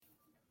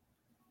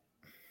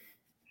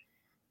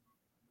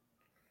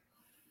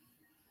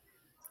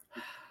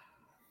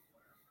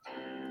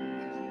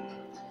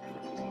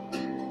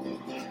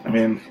I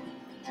mean,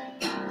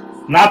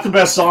 not the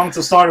best song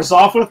to start us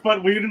off with,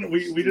 but we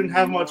didn't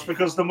have much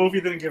because the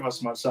movie didn't give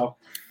us much. So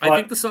I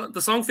think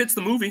the song fits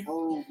the movie.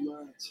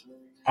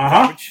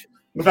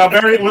 Without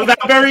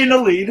burying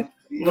the lead,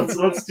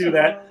 let's do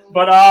that.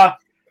 But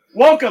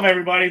welcome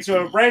everybody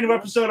to a brand new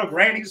episode of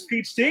Granny's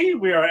Peach Tea.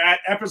 We are at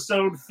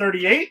episode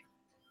 38.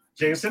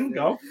 Jason,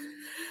 go.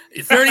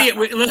 38.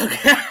 Look,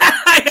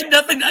 I had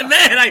nothing. Man,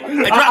 I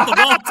dropped the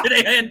ball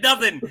today. I had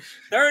nothing.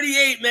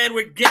 38, man.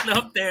 We're getting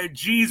up there.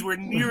 Jeez, we're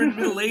nearing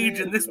middle age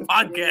in this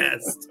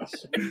podcast.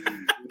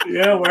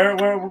 Yeah,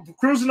 we're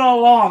cruising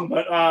all along.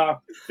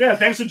 But yeah,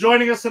 thanks for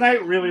joining us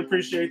tonight. Really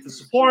appreciate the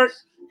support.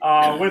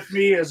 With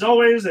me, as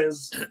always,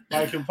 is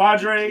my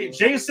compadre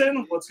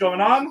Jason. What's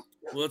going on?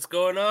 What's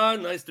going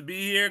on? Nice to be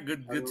here.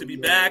 Good to be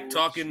back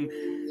talking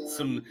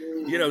some,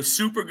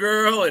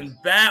 Supergirl and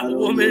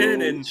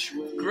Batwoman, and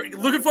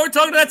looking forward to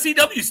talking about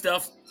CW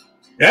stuff.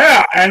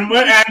 Yeah, and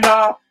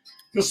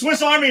the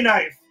Swiss Army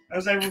knife,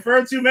 as I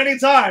referred to many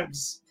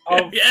times,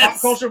 of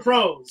Pop Culture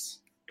Pros,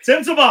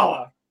 Tim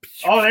Tabala.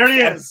 Oh, there he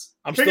is.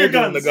 I'm still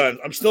doing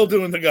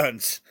the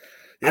guns.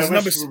 This is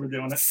number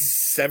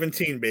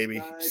 17,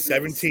 baby.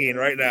 17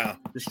 right now.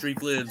 The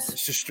streak lives.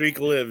 The streak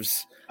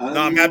lives.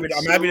 No, I'm happy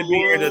to be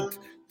here to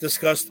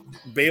discuss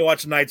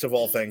Baywatch Nights of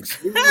all things.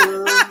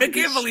 I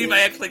can't believe I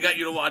actually got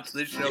you to watch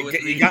this show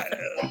with me.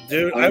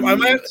 Dude, I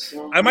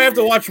might have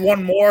to watch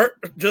one more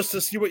just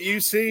to see what you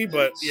see,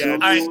 but yeah.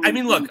 I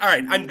mean, look, all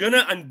right, I'm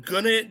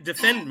gonna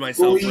defend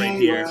myself right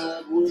here.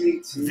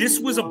 This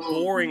was a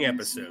boring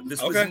episode.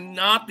 This was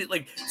not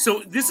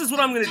so this is what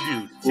I'm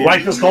gonna do.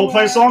 Like this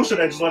Coldplay song?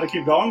 Should I just let it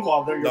keep going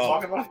while you're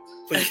talking about it?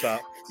 Please stop.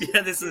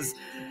 Yeah, this is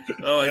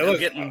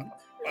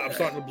I'm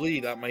starting to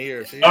bleed out my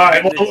ears. All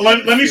right, well,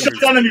 let me shut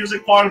down the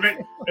music part of it.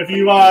 If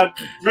you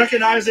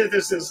recognize it,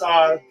 this is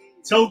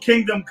Till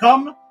Kingdom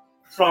Come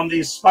from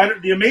the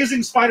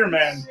Amazing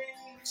Spider-Man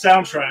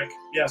soundtrack.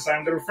 Yes,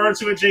 I'm going to refer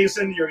to it,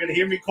 Jason. You're going to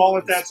hear me call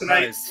it that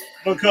tonight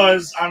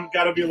because I'm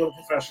got to be a little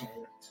professional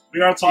here.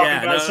 We are talking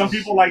about it. Some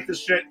people like this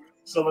shit,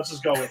 so let's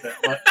just go with it.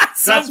 But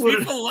some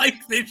people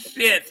like this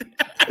shit.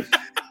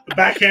 The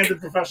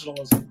backhanded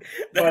professionalism.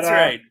 That's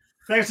right.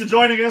 Thanks for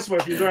joining us.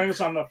 If you're joining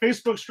us on the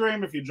Facebook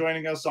stream, if you're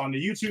joining us on the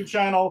YouTube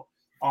channel,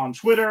 on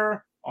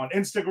Twitter, on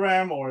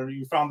Instagram, or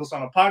you found us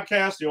on a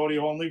podcast, the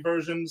audio-only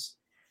versions,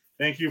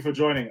 thank you for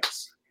joining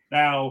us.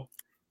 Now,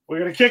 we're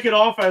going to kick it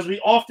off as we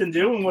often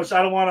do, in which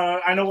I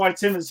know why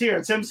Tim is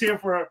here. Tim's here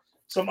for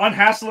some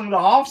unhassling the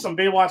Hoff, some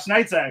Baywatch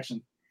Nights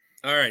action.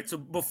 All right, so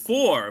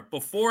before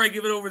I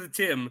give it over to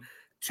Tim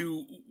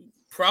to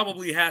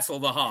probably hassle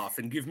the Hoff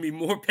and give me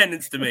more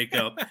penance to make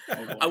up,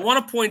 I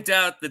want to point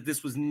out that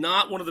this was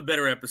not one of the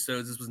better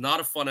episodes. This was not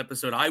a fun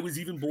episode. I was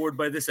even bored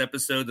by this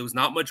episode. There was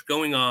not much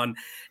going on.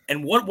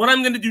 And what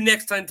I'm going to do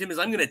next time, Tim, is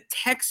I'm going to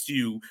text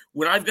you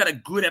when I've got a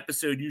good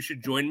episode you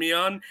should join me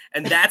on,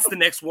 and that's the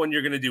next one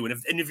you're going to do. And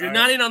if you're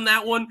not in on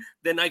that one,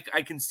 then I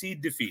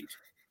concede defeat.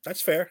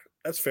 That's fair.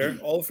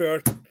 All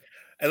fair.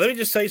 And let me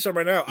just tell you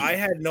something right now. I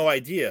had no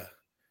idea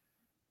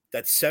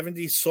that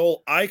 70s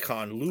soul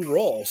icon Lou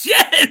Rawls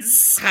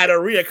had a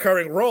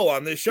reoccurring role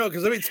on this show.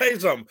 Because let me tell you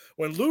something.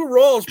 When Lou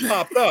Rawls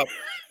popped up,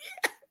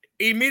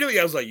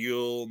 immediately I was like,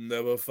 "You'll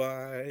never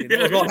find."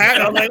 I'm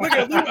like, "Look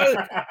at Lou."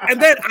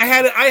 And then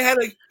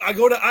I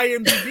go to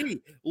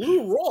IMDb.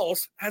 Lou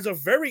Rawls has a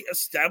very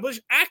established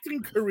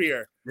acting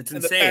career. It's in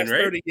insane, the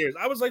past 30 years.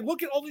 I was like,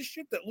 "Look at all this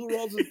shit that Lou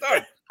Rawls has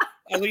done." I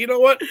was like, "You know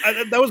what?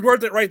 That was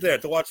worth it right there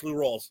to watch Lou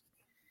Rawls."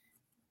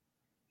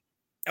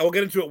 And we'll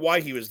get into it why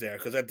he was there,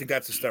 because I think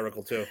that's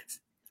hysterical, too.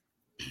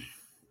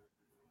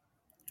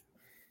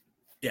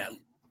 Yeah.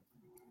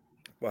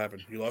 What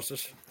happened? You lost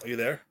us? Are you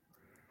there?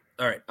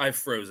 All right. I've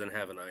frozen,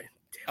 haven't I?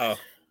 Oh.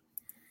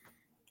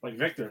 Like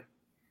Victor.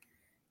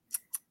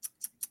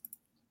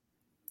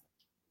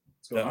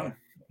 What's going on?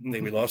 I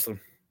think we lost him.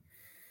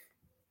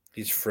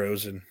 He's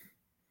frozen.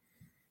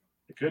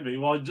 It could be.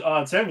 Well,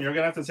 Tim, you're going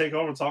to have to take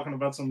over talking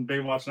about some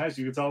Baywatch Nights.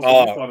 You can tell us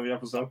what you thought of the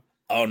episode.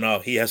 Oh, no,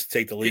 he has to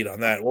take the lead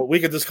on that. Well,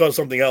 we could discuss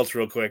something else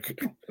real quick.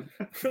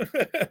 All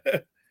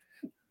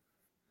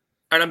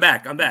right, I'm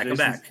back.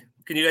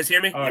 Can you guys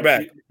hear me? You're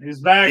back.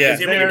 He's back. Yeah.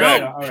 He's there.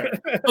 All right.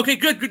 Okay,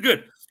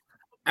 good.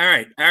 All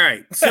right.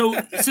 So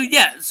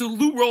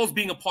Lou Rawls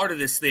being a part of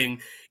this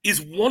thing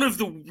is one of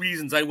the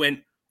reasons I went,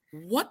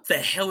 what the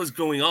hell is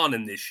going on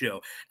in this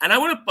show? And I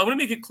want to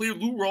make it clear,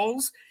 Lou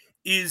Rawls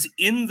is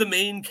in the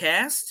main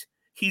cast.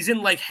 He's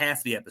in like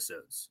half the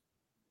episodes.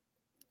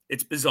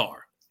 It's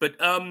bizarre. But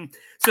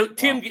so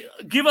Tim,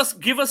 give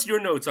us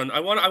your notes on. I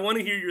want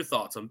to hear your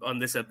thoughts on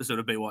this episode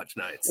of Baywatch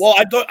Nights. Well,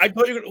 I thought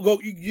you were gonna go.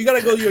 You got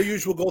to go your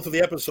usual go through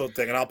the episode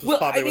thing, and I'll just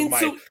pop in with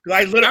mine.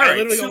 I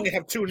literally only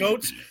have two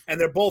notes, and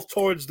they're both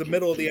towards the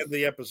middle of the end of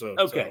the episode.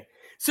 Okay,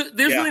 so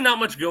there's really not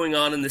much going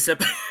on in this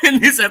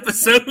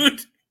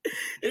episode.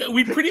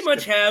 We pretty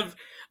much have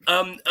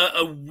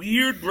a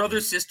weird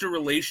brother-sister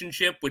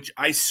relationship, which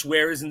I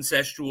swear is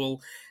incestual,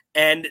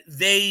 and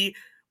they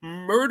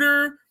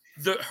murder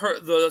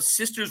the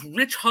sister's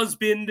rich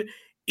husband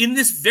in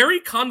this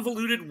very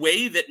convoluted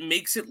way that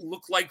makes it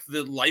look like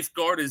the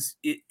lifeguard is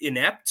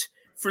inept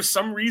for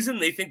some reason,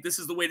 they think this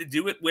is the way to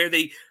do it, where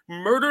they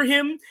murder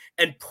him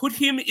and put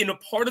him in a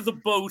part of the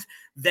boat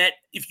that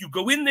if you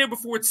go in there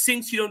before it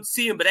sinks, you don't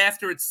see him, but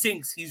after it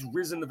sinks, he's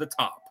risen to the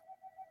top.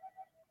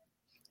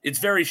 It's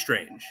very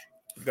strange.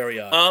 Very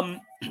odd.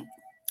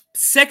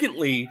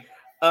 Secondly,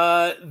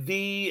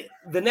 the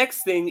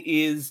next thing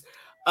is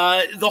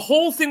the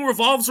whole thing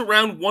revolves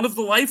around one of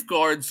the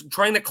lifeguards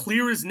trying to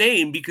clear his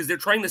name because they're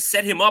trying to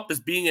set him up as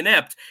being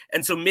inept,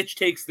 and so Mitch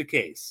takes the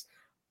case.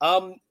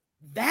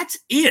 That's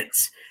it.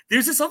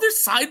 There's this other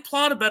side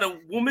plot about a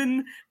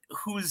woman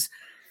who's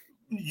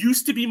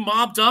used to be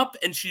mobbed up,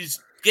 and she's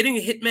getting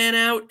a hitman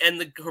out,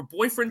 and her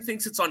boyfriend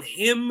thinks it's on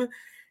him,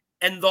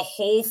 and the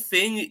whole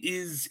thing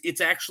is it's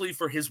actually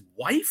for his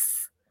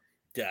wife.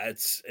 Yeah,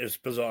 it's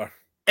bizarre.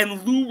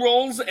 And Lou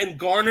Rawls and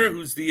Garner,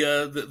 who's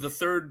the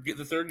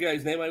third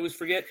guy's name I always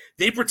forget,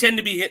 they pretend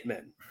to be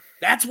hitmen.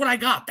 That's what I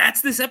got.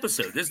 That's this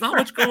episode. There's not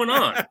much going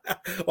on.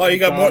 Well, you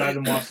got more. I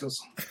didn't watch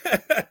this.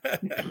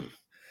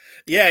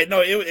 Yeah,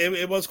 no,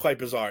 it was quite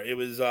bizarre. It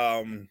was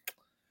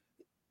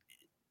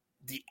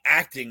the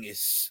acting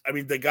is. I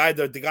mean, the guy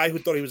who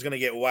thought he was going to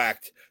get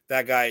whacked,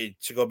 that guy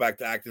should go back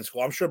to acting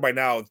school. I'm sure by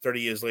now,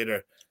 30 years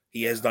later,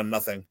 he has done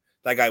nothing.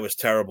 That guy was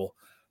terrible.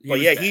 But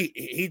yeah,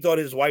 he thought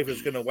his wife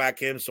was going to whack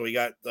him, so he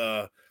got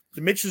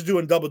Mitch is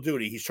doing double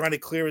duty. He's trying to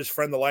clear his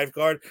friend, the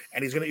lifeguard,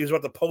 and he's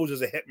about to pose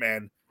as a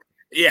hitman.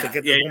 To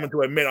get the woman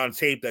to admit on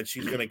tape that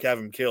she's going to have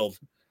him killed.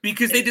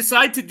 Because they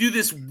decide to do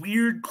this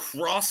weird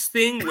cross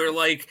thing where,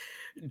 like,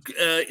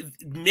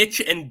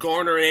 Mitch and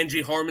Garner and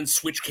Angie Harmon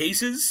switch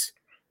cases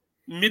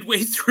midway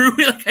through.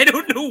 Like, I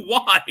don't know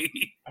why.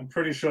 I'm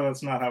pretty sure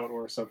that's not how it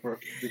works up for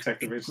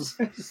detective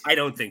agencies. I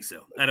don't think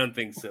so.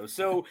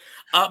 So,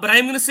 but I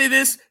am going to say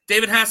this: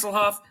 David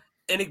Hasselhoff,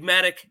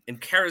 enigmatic and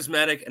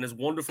charismatic, and as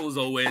wonderful as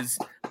always.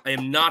 I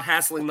am not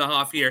hassling the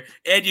Hoff here.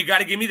 Ed, you got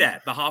to give me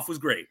that. The Hoff was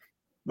great.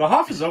 The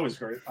Hoff is always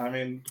great. I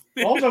mean,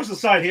 all jokes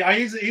aside,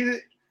 he's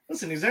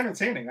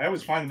entertaining. I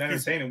always find him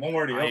entertaining, one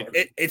way or the other.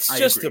 It's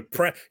just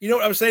the you know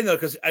what I'm saying though,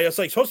 because it's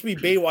like supposed to be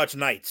Baywatch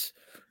nights.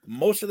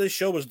 Most of this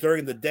show was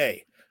during the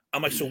day.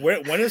 I'm like, so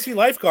when is he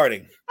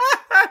lifeguarding?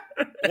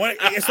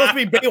 It's supposed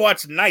to be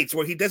Baywatch nights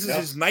where he does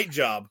his night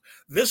job.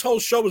 This whole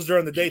show was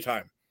during the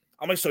daytime.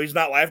 I'm like, so he's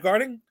not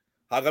lifeguarding?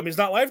 How come he's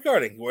not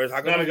lifeguarding?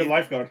 Not a good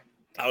lifeguard.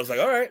 I was like,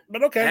 all right,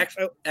 but okay.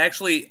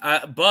 Actually,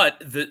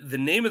 but the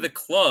name of the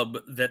club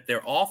that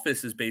their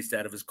office is based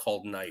out of is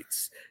called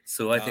Knights.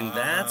 So I think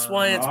that's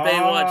why it's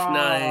Baywatch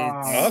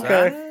Nights.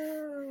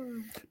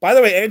 Okay. By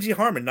the way, Angie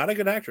Harmon, not a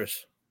good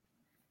actress.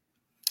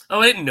 Oh,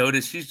 I didn't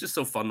notice. She's just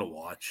so fun to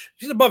watch.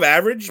 She's above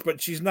average,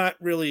 but she's not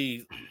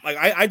really like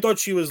I thought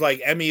she was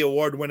like Emmy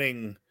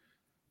award-winning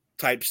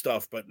type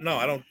stuff, but no,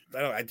 I don't.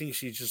 I think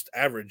she's just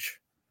average.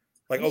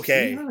 Like,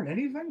 okay. Seen her in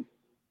anything?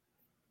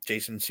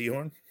 Jason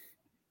Sehorn.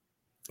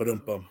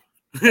 Ba-dum-bum.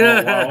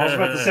 Oh, wow. I was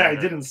about to say I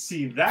didn't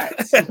see that.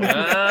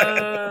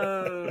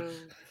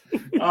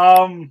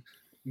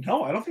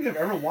 No, I don't think I've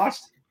ever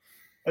watched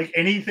like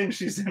anything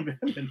she's been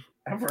in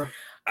ever.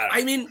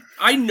 I mean,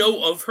 I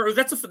know of her.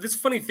 This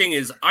funny thing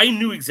is, I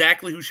knew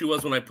exactly who she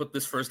was when I put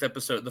the first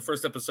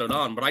episode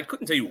on, but I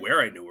couldn't tell you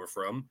where I knew her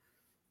from.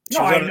 No,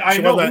 I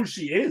know who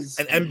she is.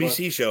 An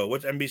NBC show.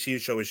 What NBC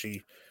show is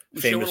she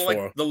famous for?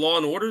 Like the Law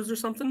and Orders or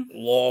something?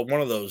 One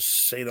of those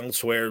Say Don't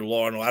Swear,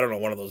 Law and I don't know,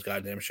 one of those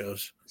goddamn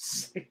shows.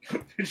 Did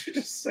you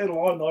just say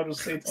Law and Order?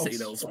 Say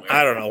Don't Swear.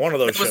 I don't know, one of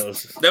those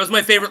shows. That was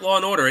my favorite Law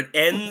and Order. It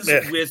ends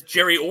with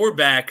Jerry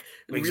Orbach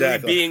really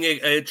being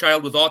a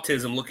child with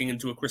autism looking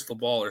into a crystal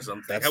ball or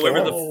something.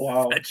 However,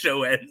 that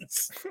show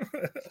ends.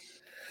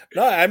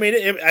 No, I mean,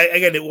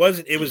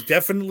 it was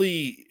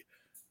definitely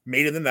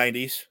made in the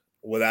 90s,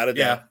 without a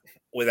doubt.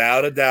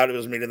 Without a doubt, it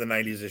was made in the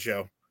 90s, the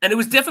show. And it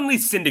was definitely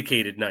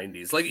syndicated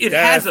 90s. Like, it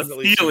has a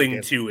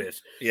feeling to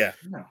it. Yeah.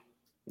 No.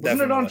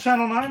 Wasn't it on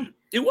Channel 9?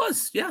 It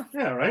was, yeah.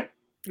 Yeah, right?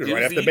 It was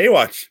right after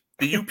Baywatch.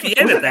 The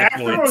UPN at that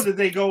point. Or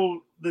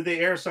did they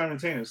air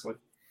simultaneously?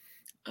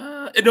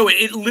 No,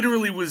 it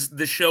literally was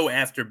the show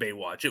after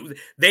Baywatch.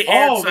 They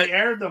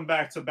aired them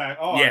back to back.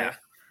 Oh, yeah.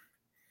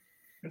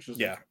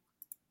 Interesting. Yeah,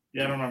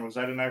 I don't remember because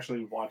I didn't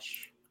actually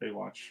watch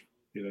Baywatch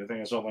either. I think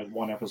I saw like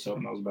one episode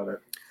and that was about it.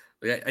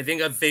 I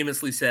think I've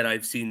famously said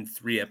I've seen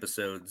 3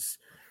 episodes.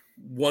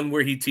 One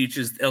where he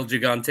teaches El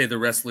Gigante, the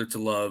wrestler, to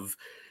love.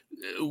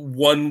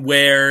 One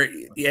where,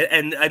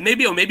 and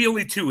maybe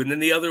only 2, and then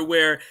the other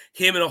where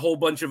him and a whole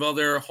bunch of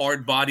other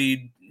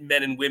hard-bodied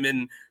men and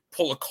women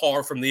pull a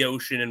car from the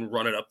ocean and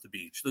run it up the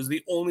beach. Those are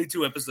the only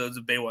 2 episodes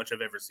of Baywatch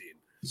I've ever seen.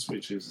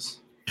 Sweet Jesus.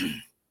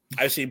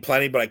 I've seen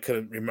plenty, but I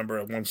couldn't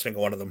remember one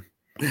single one of them.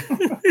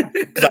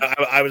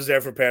 I was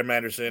there for Pam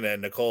Anderson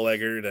and Nicole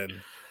Eggert and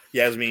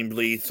Yasmin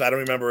Bleeth. So I don't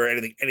remember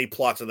any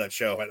plots of that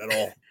show at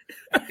all,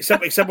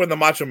 except when the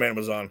Macho Man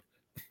was on.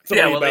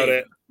 About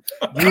it.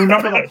 Do you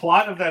remember the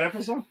plot of that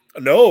episode?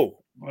 No.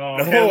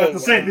 Oh, okay, I was about to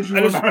say, did you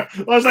remember?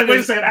 I was like, wait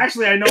a second.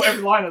 Actually, I know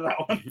every line of that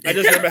one. I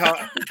just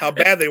remember how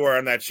bad they were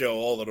on that show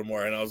all the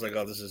more, and I was like,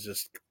 oh, this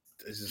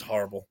is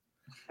horrible.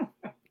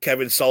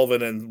 Kevin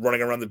Sullivan and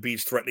running around the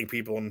beach threatening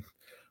people, and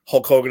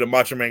Hulk Hogan and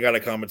Macho Man got to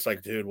come. It's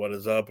like, dude, what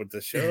is up with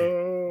this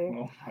show?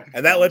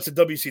 And that led to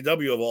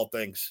WCW of all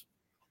things.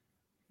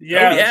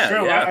 Yeah, that's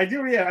true. Yeah.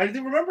 I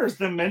do remember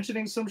them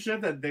mentioning some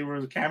shit that they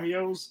were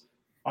cameos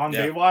on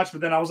Baywatch,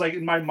 but then I was like,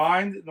 in my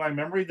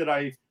memory, did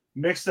I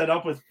mix that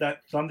up with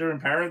that Thunder in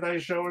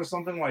Paradise show or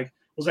something? Like,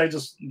 was I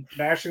just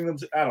mashing them?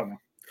 I don't know.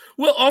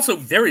 Well, also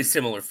very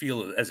similar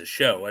feel as a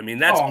show. I mean,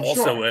 that's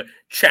also a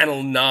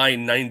Channel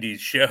 9 90s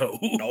show.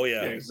 Oh,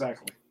 yeah.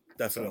 Exactly.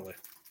 Definitely.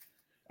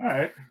 All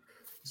right.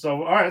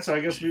 So I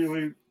guess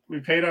we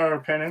paid our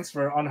penance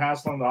for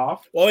unhassling the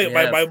Hoff. Well,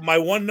 wait, my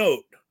one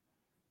note,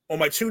 or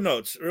my two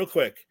notes, real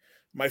quick.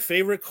 My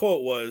favorite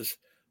quote was,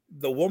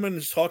 the woman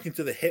is talking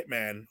to the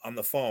hitman on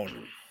the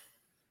phone,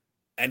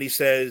 and he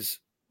says,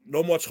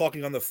 "No more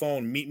talking on the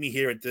phone. Meet me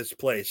here at this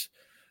place."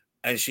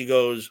 And she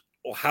goes,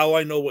 "Well, how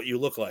I know what you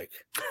look like?"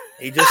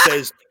 He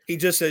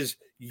just says,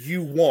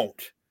 "You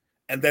won't."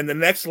 And then the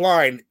next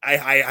line, I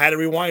had to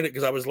rewind it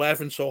because I was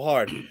laughing so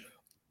hard.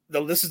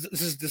 This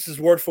is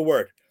word for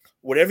word.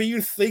 Whatever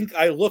you think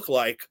I look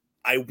like,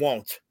 I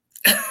won't.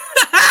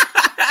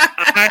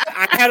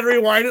 I had to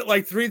rewind it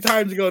like 3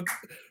 times to go,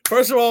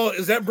 first of all,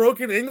 is that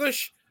broken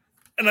English?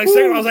 And I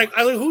was like,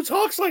 who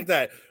talks like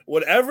that?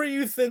 Whatever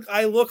you think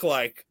I look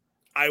like,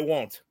 I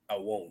won't. I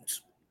won't.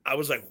 I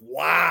was like,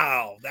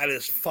 wow, that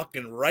is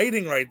fucking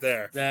writing right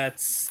there. That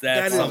is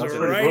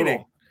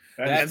writing.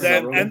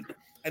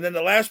 And then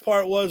the last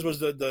part was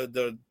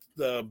the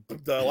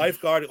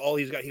lifeguard.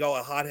 He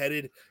got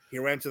hot-headed. He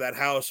ran to that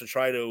house to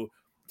try to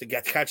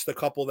catch the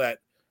couple that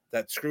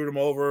screwed him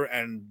over,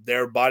 and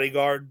their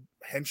bodyguard,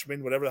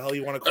 henchman, whatever the hell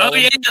you want to call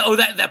him. Oh,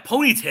 that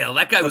ponytail.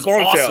 That guy was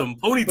awesome.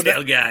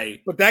 Ponytail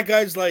guy. But that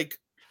guy's like,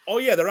 oh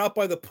yeah, they're out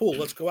by the pool.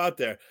 Let's go out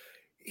there.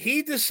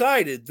 He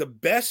decided the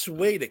best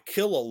way to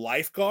kill a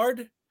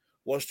lifeguard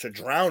was to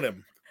drown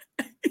him.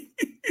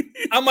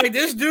 I'm like,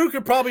 this dude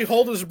could probably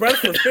hold his breath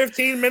for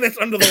 15 minutes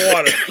under the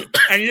water,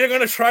 and you're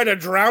gonna try to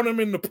drown him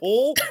in the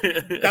pool?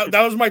 That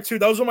was my two.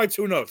 Those were my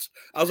two notes.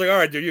 I was like, all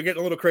right, dude, you're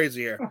getting a little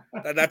crazy here.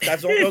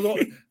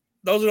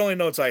 Those are the only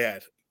notes I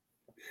had.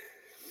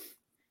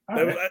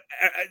 Right.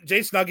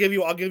 Jason, I'll give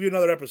you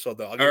another episode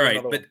though. All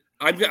right, but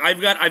I've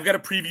got to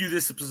preview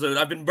this episode.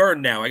 I've been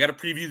burned now. I got to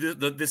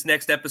preview this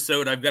next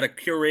episode. I've got to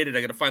curate it.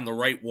 I got to find the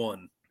right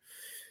one.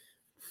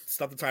 It's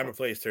not the time or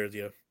place,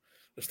 Terzio.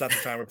 It's not the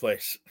time or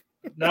place.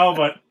 No,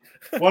 but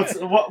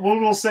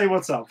we'll say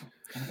what's up.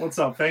 What's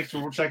up? Thanks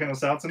for checking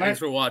us out tonight. Thanks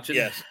for watching.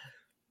 Yes.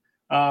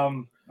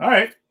 All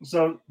right.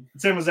 So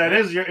Tim, is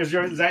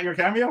that your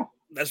cameo?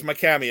 That's my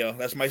cameo.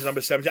 That's my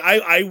number 17.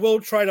 I will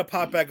try to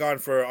pop back on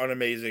for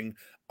Unamazing.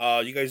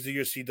 You guys do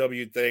your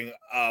CW thing.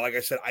 Like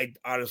I said, I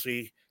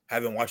honestly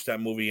haven't watched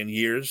that movie in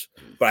years,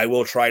 but I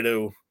will try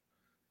to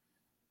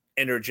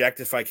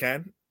interject if I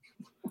can.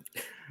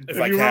 If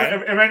you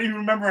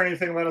remember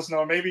anything, let us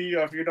know. Maybe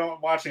if you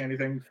don't watching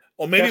anything.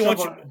 Or maybe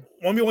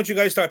once you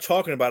guys start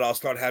talking about it, I'll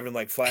start having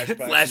like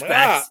flashbacks.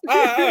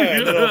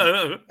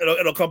 Flashbacks.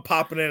 It'll come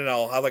popping in, and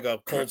I'll have like a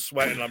cold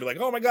sweat, and I'll be like,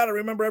 "Oh my god, I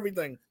remember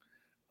everything."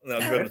 And I'll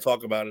be able to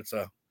talk about it.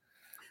 So,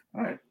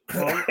 all right.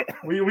 Well,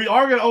 we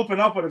are going to open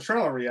up with a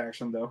trailer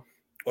reaction, though.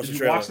 What's the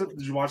trailer?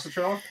 Did you watch the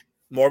trailer?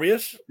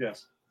 Morbius?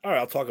 Yes. All right,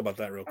 I'll talk about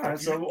that real quick. All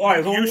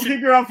right, we'll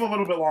keep you on for a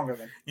little bit longer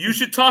then. You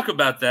should talk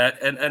about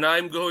that, and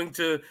I'm going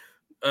to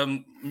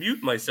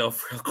mute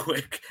myself real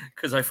quick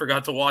because I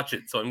forgot to watch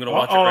it, so I'm going to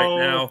watch it right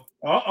now.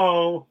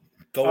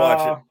 Go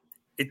watch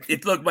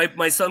it. Look,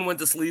 my son went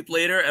to sleep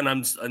later, and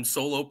I'm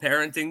solo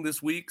parenting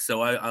this week,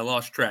 so I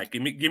lost track.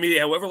 Give me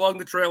however long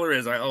the trailer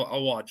is,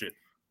 I'll watch it.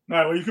 All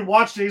right, well, you can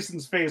watch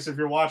Jason's face if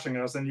you're watching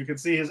us, and you can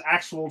see his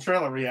actual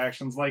trailer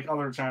reactions like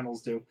other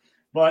channels do.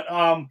 But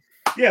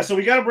yeah, so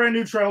we got a brand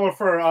new trailer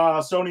for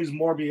Sony's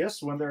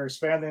Morbius when they're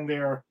expanding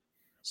their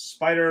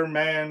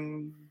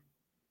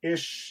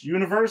Spider-Man-ish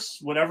universe,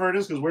 whatever it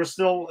is, because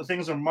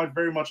things are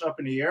very much up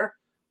in the air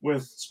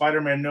with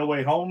Spider-Man No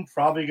Way Home,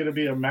 probably going to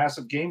be a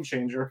massive game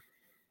changer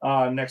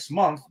next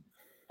month.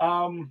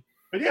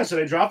 But yeah, so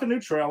they dropped a new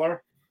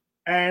trailer,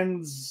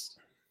 and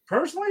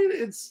personally,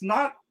 it's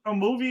not a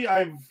movie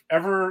I've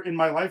ever in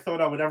my life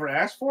thought I would ever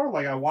ask for.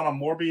 Like, I want a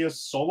Morbius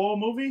solo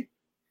movie,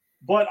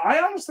 but I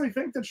honestly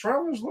think the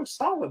trailers look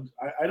solid.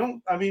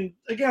 I mean,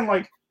 again,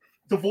 like,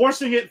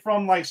 divorcing it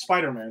from like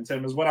Spider-Man,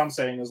 Tim, is what I'm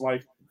saying, is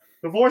like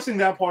divorcing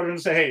that part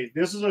and say, hey,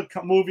 this is a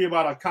movie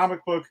about a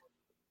comic book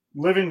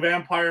living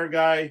vampire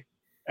guy,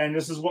 and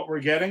this is what we're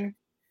getting.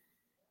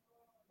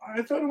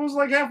 I thought it was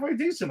like halfway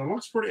decent.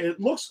 It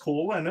looks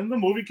cool, and then the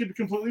movie could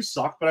completely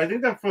suck. But I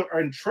think that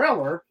in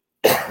trailer,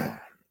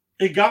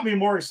 it got me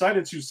more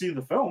excited to see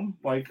the film.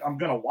 Like, I'm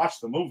gonna watch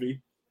the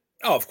movie.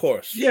 Oh, of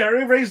course. Yeah,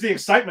 it raised the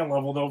excitement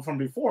level though from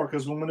before,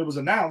 because when it was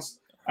announced,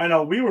 I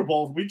know we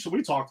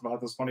talked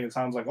about this plenty of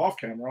times, like off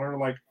camera. We were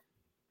like,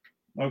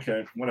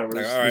 okay, whatever.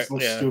 This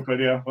looks stupid.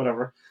 Yeah,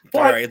 whatever. But,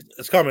 all right,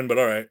 it's coming, but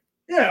all right.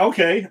 Yeah,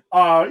 okay.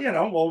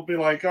 We'll be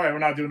like, all right, we're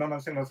not doing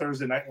anything on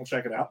Thursday night. We'll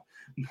check it out,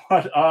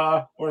 but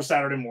or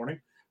Saturday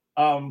morning.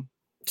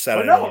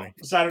 Saturday morning.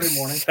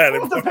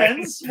 Well, it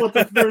depends what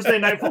the Thursday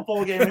night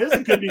football game is.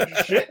 It could be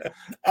shit.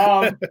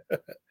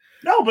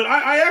 No, but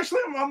I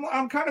actually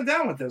I'm kind of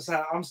down with this.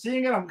 I'm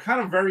seeing it. I'm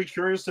kind of very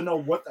curious to know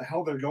what the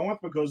hell they're going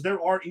with because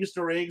there are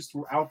Easter eggs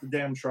throughout the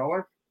damn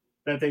trailer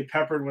that they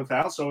peppered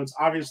without. So it's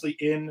obviously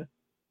in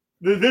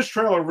this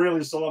trailer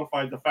really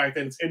solidified the fact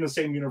that it's in the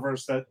same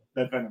universe that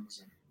Venom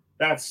is in.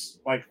 That's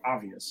like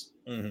obvious.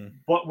 Mm-hmm.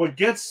 But what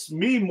gets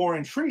me more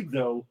intrigued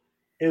though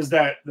is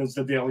that there's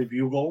the Daily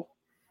Bugle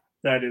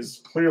that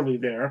is clearly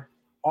there.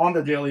 On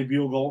the Daily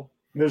Bugle,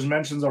 there's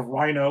mentions of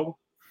Rhino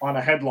on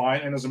a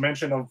headline, and there's a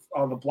mention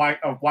of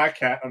Black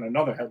Cat on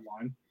another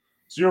headline.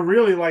 So you're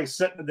really like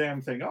setting the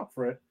damn thing up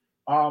for it.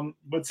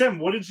 But Tim,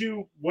 what did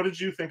you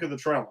think of the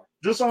trailer?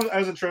 Just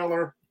as a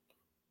trailer.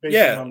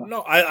 Yeah,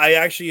 no, I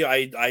actually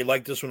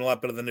like this one a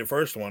lot better than the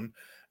first one.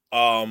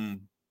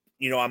 I'm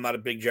not a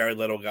big Jared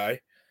Leto guy.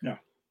 No,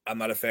 I'm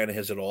not a fan of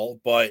his at all.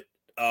 But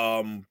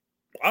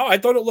I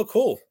thought it looked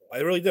cool. I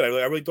really did. I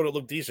really thought it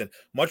looked decent,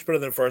 much better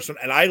than the first one.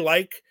 And I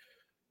like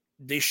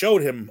they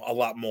showed him a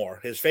lot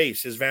more. His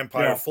face, his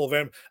vampire, full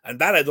vampire, and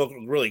that I thought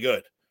was really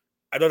good.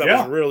 I thought that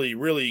was really,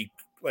 really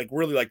like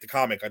the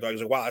comic. I thought I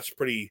was like, wow, that's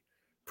pretty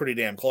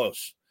damn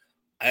close.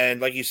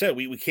 And like you said,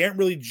 we can't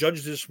really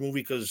judge this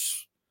movie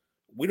because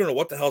we don't know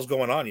what the hell's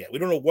going on yet. We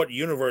don't know what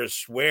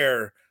universe,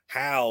 where,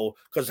 how.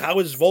 Because how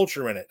is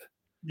Vulture in it?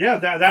 Yeah,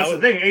 that's the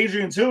thing.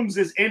 Adrian Toomes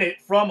is in it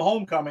from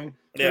Homecoming.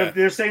 But if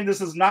they're saying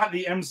this is not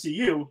the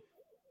MCU,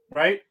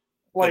 right?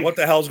 Like what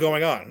the hell's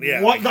going on?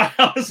 Yeah, what the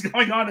hell is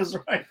going on is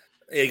right.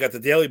 Yeah, you got the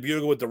Daily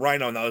Bugle with the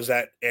Rhino. Now, is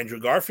that Andrew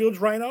Garfield's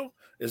Rhino?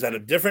 Is that a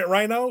different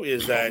Rhino?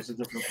 Is that a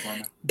different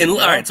Rhino?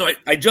 All right, so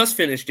I just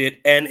finished it,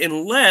 and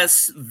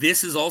unless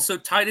this is also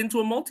tied into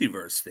a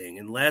multiverse thing,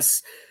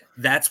 unless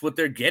that's what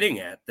they're getting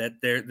at, that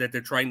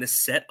they're trying to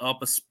set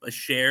up a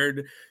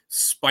shared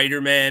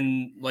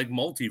Spider-Man like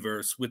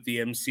multiverse with the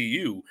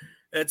MCU.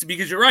 That's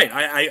because you're right.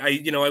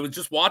 I was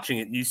just watching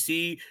it, and you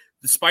see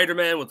the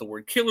Spider-Man with the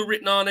word killer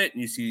written on it,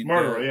 and you see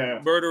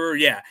murderer,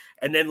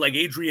 and then like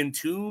Adrian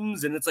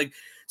Toomes, and it's like,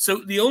 so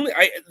the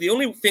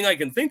only thing I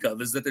can think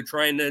of is that they're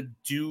trying to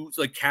do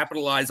like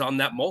capitalize on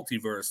that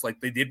multiverse, like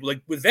they did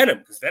like with Venom,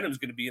 because Venom's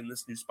going to be in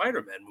this new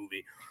Spider-Man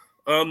movie.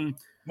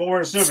 Well,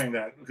 we're assuming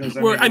that because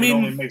it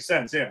only makes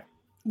sense, yeah.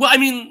 Well, I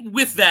mean,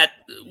 with that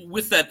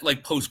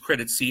like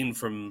post-credit scene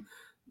from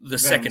the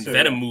second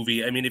Venom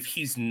movie, I mean, if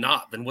he's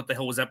not, then what the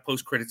hell was that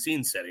post-credit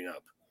scene setting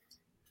up?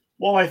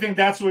 Well, I think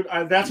that's what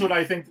I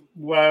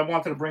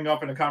wanted to bring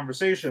up in a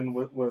conversation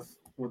with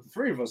the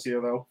three of us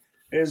here, though,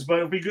 is but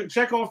if we could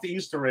check off the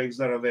Easter eggs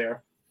that are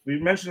there. We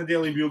mentioned the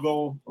Daily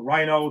Bugle,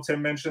 Rhino.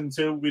 Tim mentioned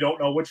too. We don't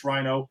know which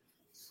Rhino.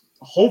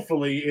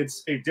 Hopefully,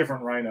 it's a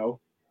different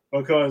Rhino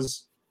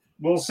because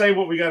we'll say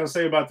what we got to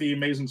say about the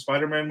Amazing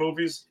Spider-Man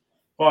movies,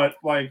 but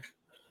like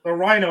the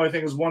Rhino, I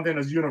think is one thing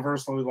that's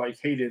universally like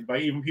hated by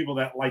even people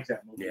that like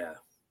that movie. Yeah.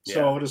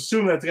 So I would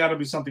assume that's got to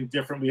be something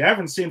different. We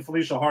haven't seen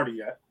Felicia Hardy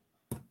yet.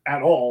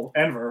 At all,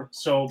 ever.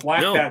 So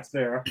Black Cat's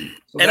there.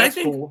 So and that's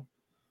cool.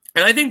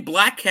 And I think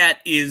Black Cat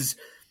is,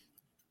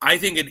 I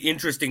think, an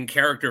interesting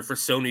character for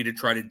Sony to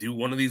try to do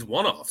one of these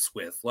one-offs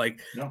with.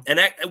 Like, and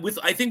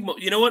I think,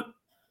 you know what?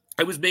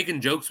 I was making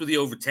jokes with you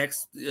over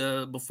text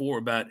before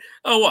about,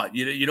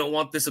 you don't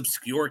want this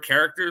obscure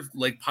character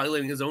like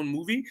piloting his own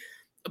movie,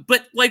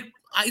 but like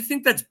I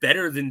think that's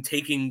better than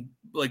taking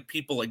like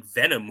people like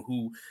Venom,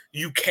 who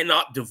you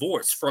cannot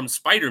divorce from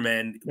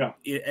Spider-Man,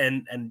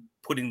 and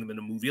putting them in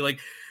a movie. Like,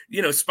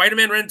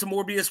 Spider-Man ran into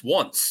Morbius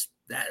once.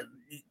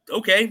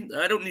 Okay,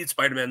 I don't need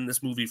Spider-Man in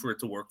this movie for it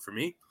to work for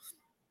me.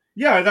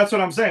 Yeah, that's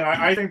what I'm saying.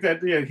 I think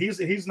that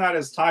he's not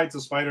as tied to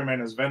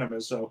Spider-Man as Venom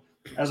is. So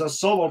as a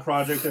solo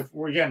project,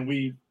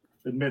 we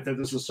admit that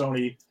this was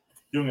Sony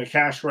doing a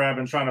cash grab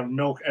and trying to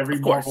milk every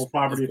Marvel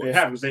property they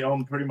have, because they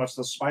own pretty much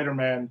the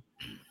Spider-Man,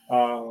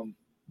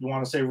 you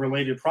want to say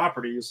related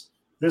properties.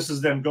 This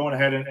is them going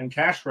ahead and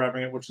cash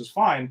grabbing it, which is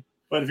fine.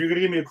 But if you're going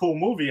to give me a cool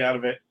movie out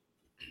of it,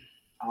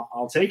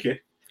 I'll take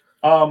it.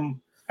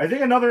 I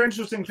think another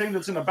interesting thing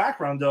that's in the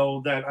background,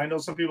 though, that I know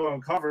some people have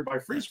uncovered by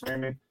freeze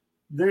framing,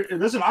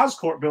 there's an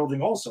Oscorp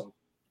building also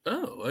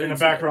in the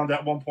background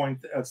at one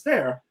point that's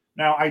there.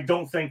 Now, I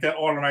don't think that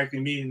automatically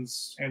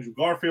means Andrew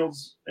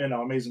Garfield's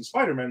Amazing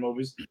Spider-Man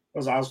movies,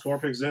 because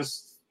Oscorp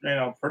exists.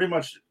 Pretty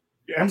much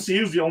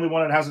MCU is the only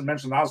one that hasn't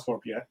mentioned Oscorp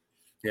yet.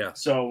 Yeah.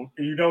 So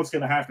it's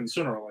going to happen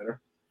sooner or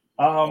later.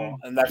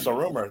 And that's a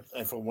rumor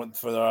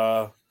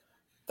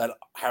that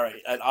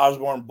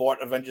Osborn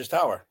bought Avengers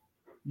Tower.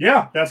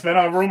 Yeah, that's been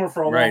a rumor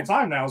for a long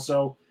time now.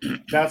 So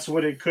that's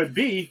what it could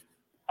be.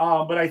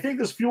 But I think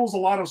this fuels a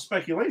lot of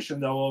speculation,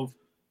 though, of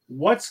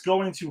what's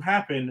going to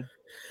happen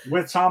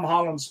with Tom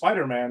Holland's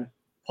Spider-Man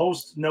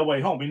post No Way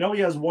Home. We know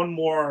he has one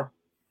more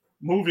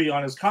movie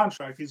on his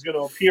contract. He's going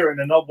to appear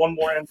in one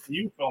more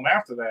MCU film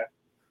after that,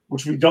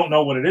 which we don't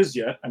know what it is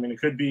yet. I mean, it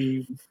could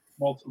be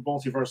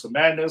Multiverse of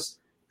Madness.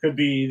 Could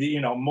be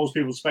most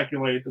people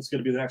speculate it's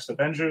going to be the next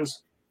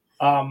Avengers.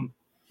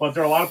 But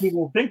there are a lot of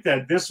people who think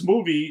that this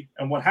movie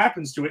and what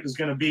happens to it is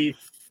going to be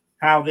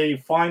how they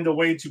find a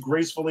way to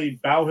gracefully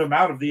bow him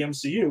out of the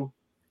MCU,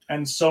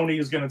 and Sony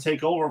is going to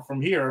take over from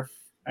here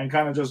and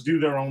kind of just do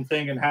their own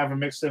thing and have him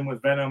mixed in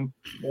with Venom,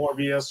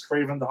 Morbius,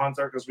 Kraven the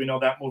Hunter, because we know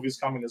that movie's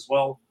coming as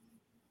well.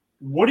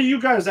 What do you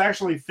guys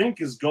actually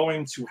think is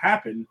going to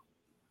happen?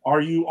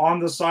 Are you on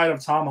the side of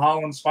Tom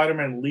Holland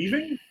Spider-Man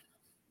leaving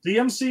the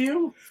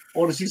MCU?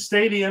 Or does he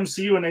stay the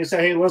MCU and they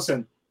say, hey,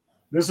 listen,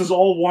 this is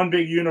all one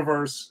big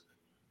universe,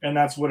 and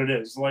that's what it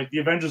is. Like, the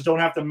Avengers don't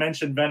have to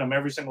mention Venom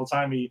every single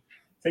time he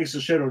takes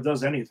a shit or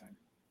does anything.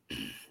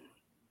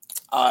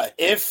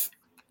 If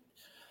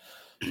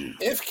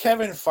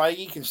Kevin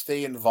Feige can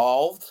stay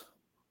involved,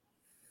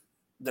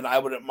 then I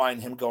wouldn't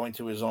mind him going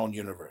to his own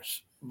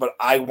universe. But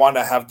I want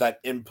to have that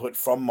input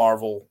from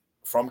Marvel,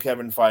 from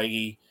Kevin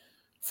Feige,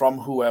 from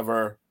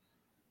whoever.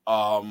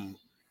 I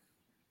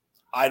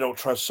don't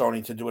trust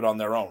Sony to do it on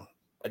their own.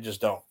 I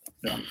just don't.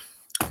 Yeah.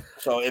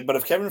 So, but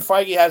if Kevin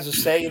Feige has a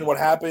say in what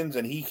happens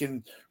and he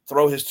can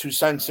throw his 2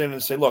 cents in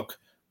and say, look,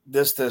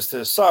 this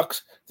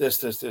sucks.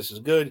 This is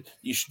good.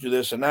 You should do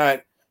this and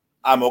that.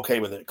 I'm okay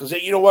with it. Because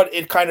you know what?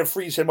 It kind of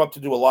frees him up to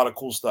do a lot of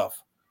cool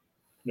stuff.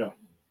 Yeah.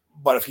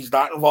 But if he's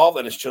not involved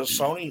and it's just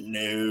Sony,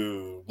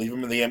 no. Leave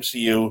him in the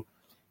MCU.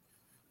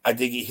 I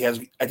think he's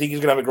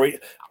gonna have a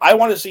great. I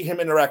want to see him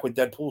interact with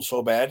Deadpool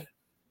so bad.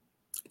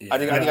 Yeah. I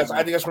think that's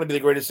going to be the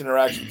greatest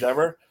interactions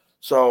ever.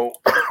 So,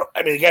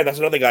 I mean, again, that's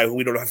another guy who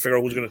we don't have to figure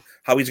out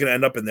how he's gonna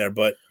end up in there.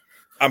 But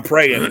I'm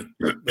praying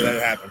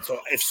that happens. So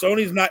if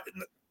Sony's not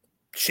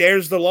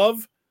shares the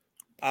love,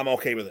 I'm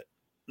okay with it.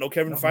 No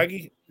Kevin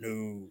Feige,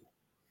 no.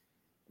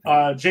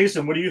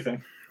 Jason, what do you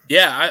think?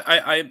 Yeah,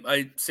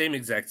 I same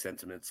exact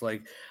sentiments.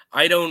 Like,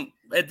 I don't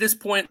at this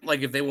point,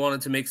 like, if they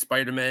wanted to make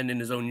Spider-Man in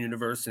his own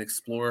universe and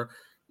explore,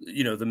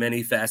 the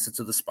many facets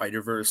of the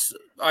Spider-Verse,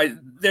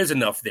 there's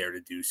enough there to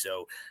do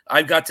so.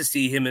 I've got to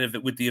see him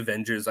with the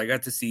Avengers. I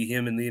got to see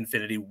him in the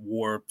Infinity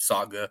War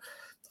saga.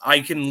 I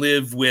can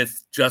live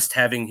with just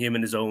having him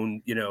in his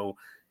own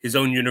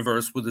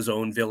universe with his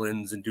own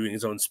villains and doing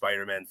his own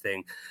Spider-Man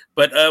thing.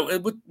 But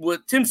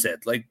what Tim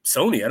said, like,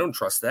 Sony, I don't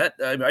trust that.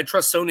 I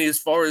trust Sony as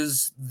far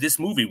as this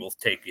movie will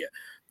take you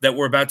that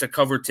we're about to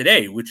cover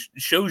today, which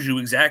shows you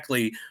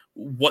exactly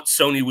what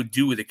Sony would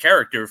do with a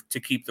character to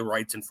keep the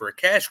rights and for a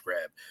cash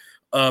grab.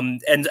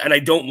 And I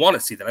don't want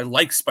to see that. I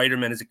like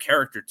Spider-Man as a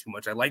character too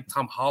much. I like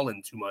Tom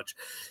Holland too much.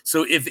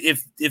 So if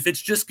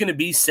it's just going to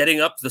be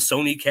setting up the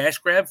Sony cash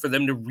grab for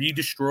them to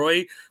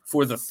redestroy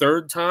for the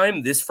third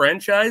time this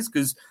franchise,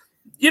 because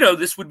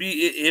this would be,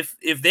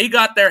 if they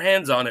got their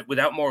hands on it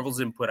without Marvel's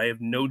input, I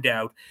have no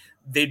doubt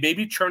they'd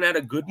maybe churn out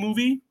a good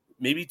movie,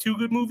 maybe 2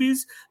 good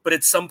movies, but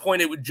at some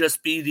point it would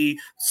just be the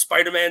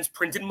Spider-Man's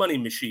printed money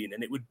machine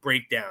and it would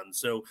break down.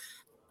 So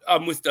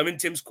I'm in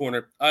Tim's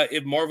corner.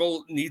 If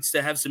Marvel needs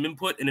to have some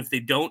input, and if they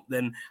don't,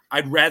 then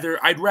I'd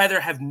rather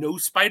have no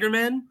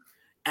Spider-Man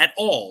at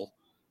all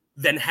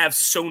than have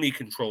Sony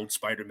controlled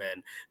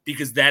Spider-Man,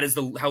 because that is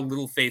how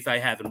little faith I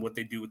have in what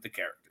they do with the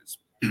characters.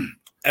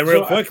 And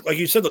real quick, like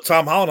you said,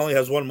 Tom Holland only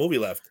has 1 movie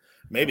left.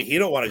 Maybe he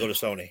don't want to go to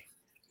Sony.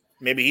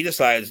 Maybe he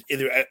decides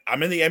either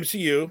I'm in the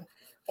MCU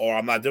or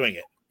I'm not doing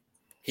it.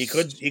 He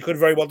could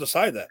very well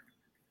decide that.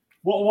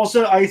 Well,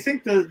 so I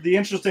think the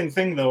interesting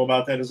thing, though,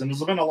 about that is, and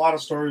there's been a lot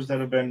of stories that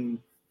have been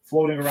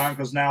floating around,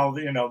 because now,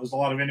 there's a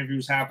lot of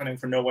interviews happening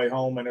for No Way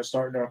Home, and they're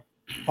starting to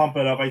pump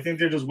it up. I think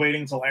they're just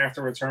waiting till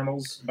after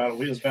Eternals, about a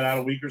week. It's been out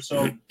a week or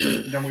so.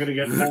 Then we're going to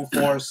get full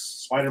force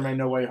Spider-Man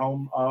No Way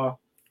Home.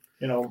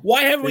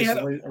 Why haven't we had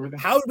everything?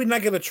 How did we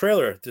not get a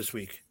trailer this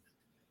week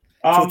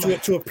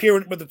to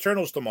appear with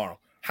Eternals tomorrow?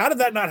 How did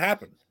that not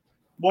happen?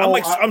 Well,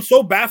 I'm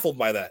so baffled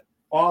by that.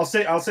 Well,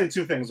 I'll say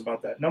 2 things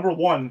about that. Number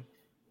one,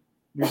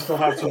 we still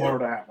have tomorrow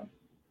to happen.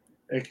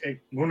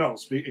 Who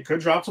knows? It could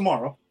drop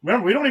tomorrow.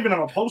 Remember, we don't even have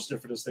a poster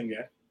for this thing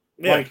yet.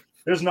 Yeah. Like,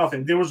 there's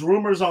nothing. There was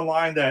rumors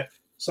online that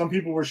some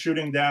people were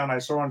shooting down. I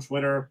saw on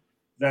Twitter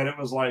that it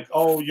was like,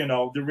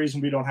 the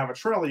reason we don't have a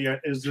trailer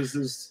yet is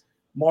this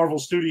Marvel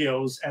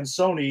Studios and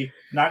Sony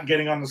not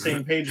getting on the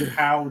same page of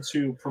how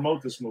to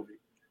promote this movie.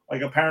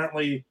 Like,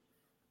 apparently,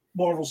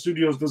 Marvel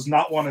Studios does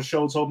not want to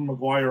show Tobey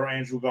Maguire or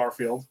Andrew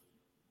Garfield.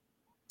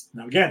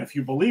 Now, again, if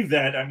you believe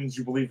that means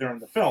you believe they're in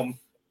the film.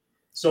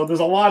 So there's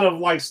a lot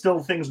of, still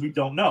things we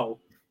don't know.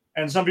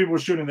 And some people were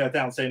shooting that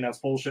down, saying that's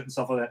bullshit and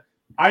stuff like that.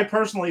 I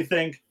personally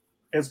think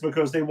it's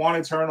because they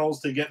want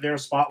Eternals to get their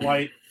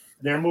spotlight.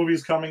 Their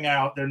movie's coming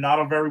out. They're not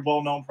a very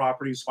well-known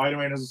property.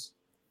 Spider-Man is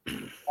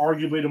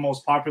arguably the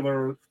most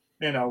popular,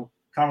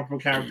 comic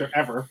book character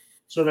ever.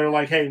 So they're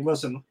like, hey,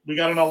 listen, we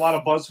got a lot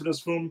of buzz for this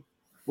film.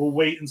 We'll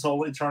wait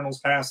until Eternals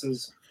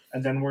passes,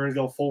 and then we're going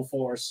to go full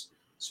force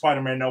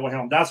Spider-Man No Way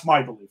Home. That's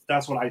my belief.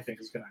 That's what I think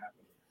is going to happen.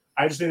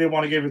 I just think they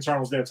want to give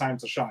Eternals their time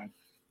to shine,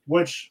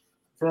 which,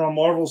 from a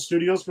Marvel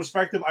Studios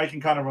perspective, I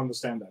can kind of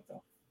understand that,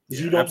 though.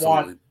 Because you don't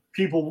want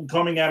people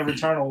coming out of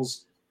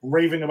Eternals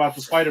raving about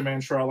the Spider-Man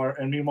trailer,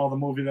 and meanwhile the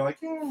movie, they're like,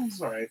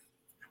 it's all right.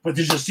 But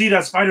did you see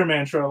that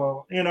Spider-Man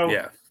trailer?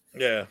 Yeah.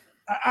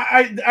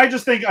 I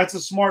just think it's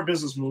a smart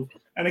business move.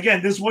 And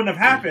again, this wouldn't have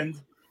happened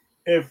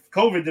if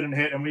COVID didn't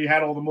hit and we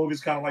had all the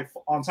movies kind of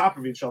on top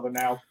of each other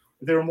now.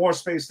 If they were more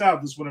spaced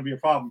out, this wouldn't be a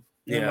problem.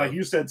 And like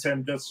you said,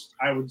 Tim,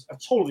 I would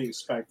totally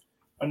expect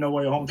a No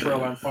Way Home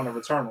trailer in front of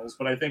Eternals,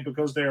 but I think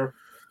because they're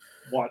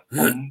a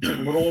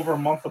little over a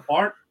month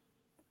apart,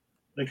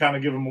 they kind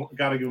of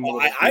got to give them.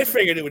 I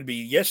figured it would be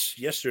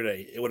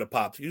yesterday. It would have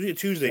popped. Usually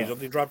Tuesdays, don't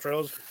they drop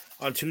trailers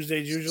on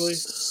Tuesdays? Usually,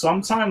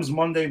 sometimes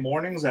Monday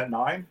mornings at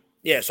 9.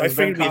 Yeah, so I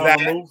figured it'd be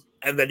that,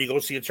 and then you go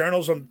see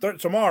Eternals on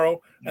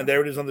tomorrow, and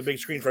there it is on the big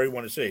screen for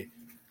everyone to see.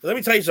 But let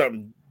me tell you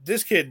something.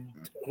 This kid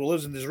who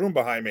lives in this room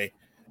behind me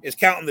is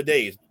counting the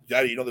days.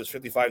 Daddy, you know there's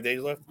 55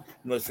 days left? You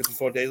know there's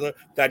 54 days left?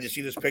 Dad, you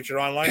see this picture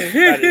online?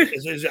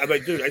 I'm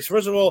like, dude,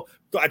 first of all,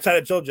 I try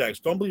to tell Jax,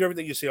 don't believe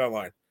everything you see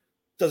online.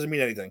 Doesn't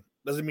mean anything.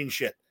 Doesn't mean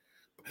shit.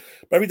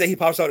 But every day he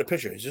pops out a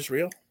picture. Is this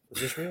real?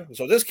 Is this real?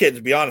 So this kid's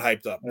beyond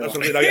hyped up. That's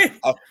what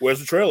where's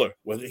the trailer?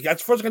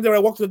 That's the first thing I did when I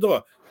walked through the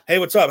door. Hey,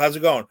 what's up? How's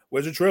it going?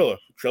 Where's the trailer?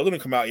 The trailer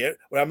didn't come out yet.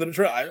 What happened to the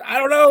trailer? I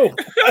don't know.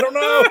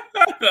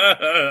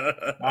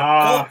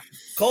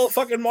 Call it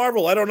fucking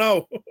Marvel. I don't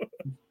know.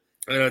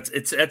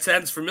 It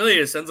sounds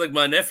familiar. It sounds like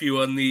my nephew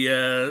on the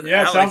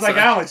it sounds like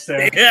Alex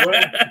there. Yeah.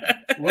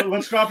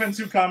 Let's drop in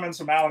 2 comments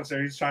from Alex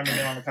there. He's chiming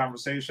in on the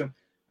conversation.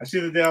 I see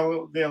the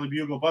Daily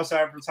Bugle bus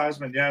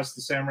advertisement. Yes,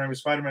 the Sam Raimi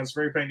Spider-Man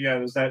spray paint. Yeah,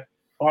 there's that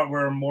part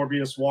where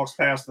Morbius walks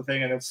past the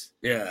thing, and it's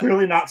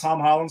clearly not Tom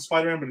Holland's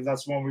Spider-Man, but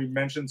that's the one we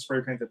mentioned,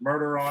 spray painted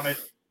murder on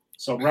it.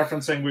 So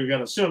referencing, we've got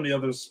to assume the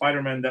other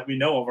Spider-Men that we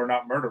know of are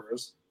not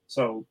murderers.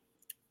 So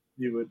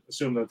you would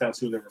assume that that's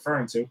who they're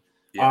referring to.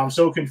 Yeah. I'm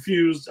so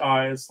confused.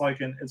 It's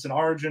like it's an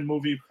origin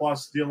movie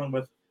plus dealing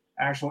with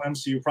actual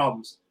MCU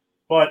problems.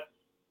 But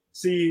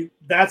see,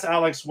 that's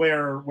Alex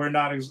where we're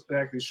not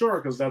exactly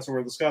sure, because that's what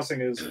we're discussing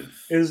is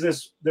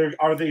this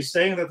are they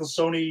saying that the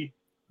Sony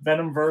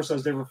Venomverse,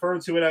 as they refer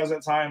to it as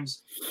at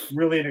times,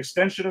 really an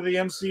extension of the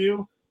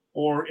MCU,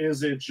 or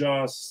is it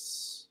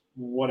just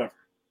whatever?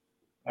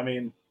 I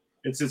mean,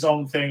 it's its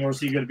own thing, or is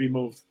he going to be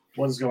moved?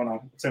 What is going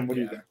on? Tim, what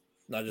do you think?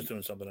 Not just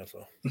doing something, that's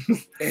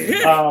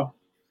all.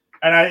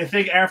 And I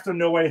think after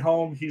No Way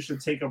Home, he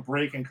should take a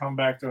break and come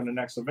back during the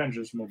next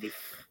Avengers movie.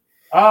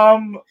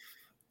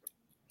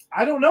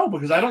 I don't know,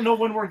 because I don't know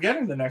when we're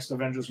getting the next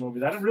Avengers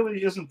movie. That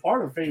really isn't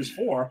part of Phase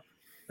 4.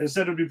 They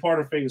said it would be part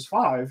of Phase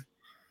 5,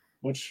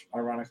 which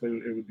ironically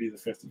it would be the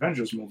 5th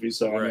Avengers movie.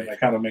 So I mean, that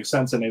kind of makes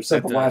sense. And they've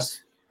said the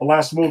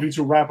last movie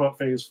to wrap up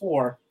Phase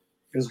 4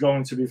 is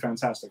going to be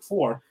Fantastic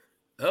Four.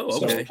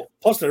 Oh, okay. So,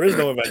 plus, there is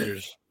no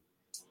Avengers.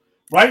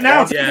 Right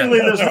now, technically,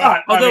 there's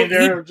not. Although I mean,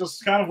 they're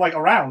just kind of like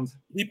around.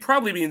 He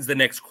probably means the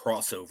next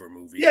crossover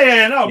movie.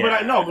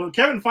 But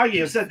Kevin Feige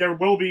has said there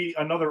will be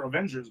another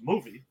Avengers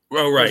movie.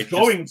 Oh, right. There's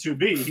going to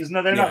be.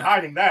 They're not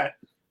hiding that.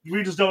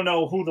 We just don't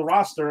know who the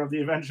roster of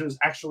the Avengers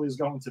actually is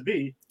going to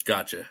be.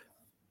 Gotcha.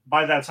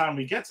 By that time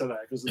we get to that,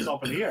 because it's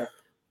up in the air.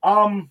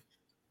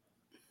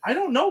 I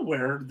don't know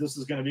where this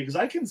is going to be, because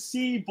I can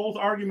see both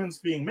arguments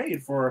being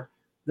made for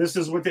this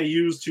is what they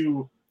use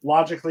to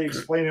logically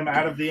explain him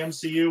out of the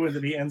MCU, and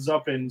then he ends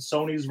up in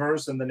Sony's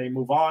verse, and then they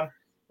move on.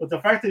 But the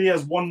fact that he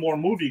has one more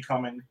movie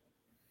coming,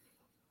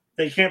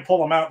 they can't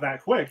pull him out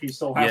that quick. He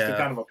still has to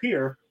kind of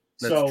appear.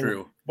 That's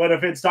true. But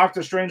if it's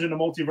Doctor Strange in the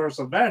Multiverse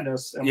of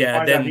Madness, and we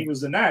find out he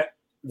was in that,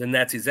 then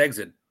that's his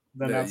exit.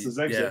 That's his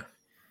exit. Yeah.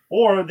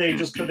 Or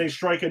they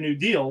strike a new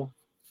deal,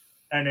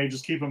 and they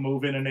just keep him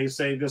moving, and they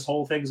say this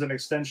whole thing's an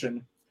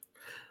extension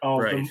of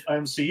the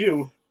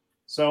MCU.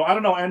 So I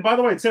don't know. And by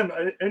the way, Tim,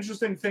 an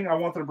interesting thing I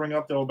wanted to bring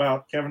up though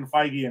about Kevin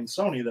Feige and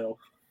Sony though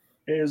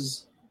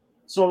is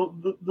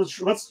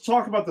let's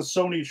talk about the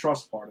Sony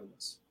trust part of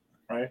this,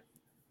 right?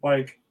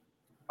 Like,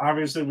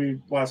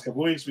 obviously, last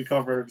couple of weeks we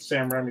covered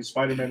Sam Raimi's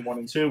Spider-Man 1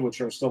 and 2, which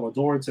are still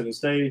adored to this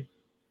day.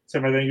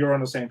 Tim, I think you're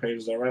on the same page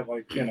as that, right?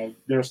 Like,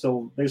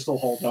 they still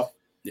hold up.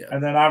 Yeah.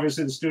 And then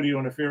obviously the studio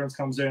interference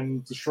comes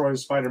in,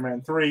 destroys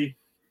Spider-Man 3,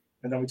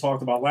 and then we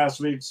talked about last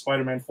week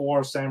Spider-Man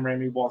 4. Sam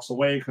Raimi walks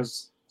away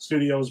because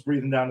studio's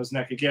breathing down his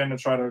neck again to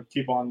try to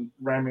keep on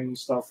ramming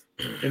stuff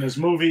in his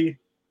movie.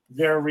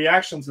 Their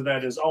reaction to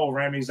that is, oh,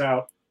 Raimi's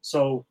out,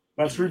 so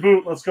let's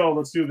reboot, let's go,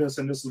 let's do this,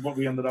 and this is what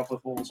we ended up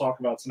with, what we'll talk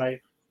about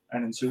tonight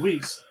and in 2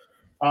 weeks.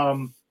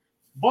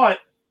 But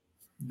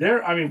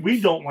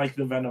we don't like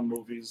the Venom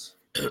movies,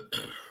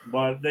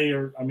 but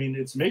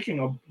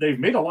they've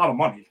made a lot of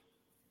money.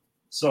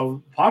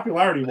 So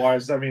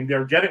popularity-wise,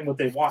 they're getting what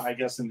they want, I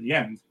guess, in the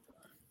end.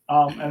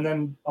 And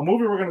then a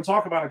movie we're going to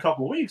talk about in a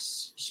couple of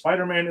weeks,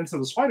 Spider-Man Into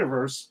the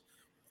Spider-Verse,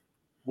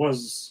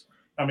 was,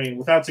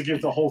 without to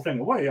give the whole thing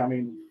away,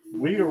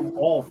 we are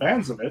all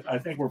fans of it. I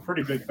think we're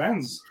pretty big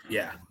fans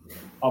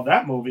of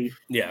that movie.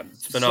 Yeah,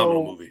 it's a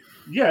phenomenal movie.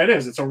 Yeah, it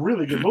is. It's a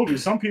really good movie.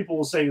 Some people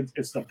will say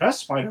it's the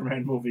best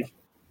Spider-Man movie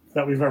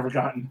that we've ever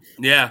gotten.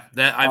 Yeah,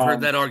 I've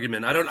heard that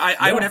argument.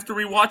 I would have to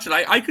rewatch it.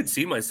 I could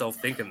see myself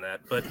thinking that,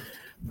 but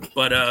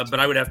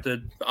I would have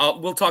to.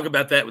 We'll talk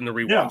about that in the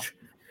rewatch. Yeah.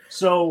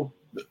 So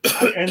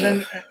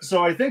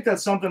I think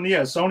that's something.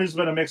 Yeah, Sony's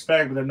been a mixed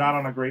bag, but they're not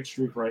on a great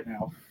streak right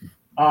now.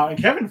 And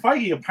Kevin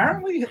Feige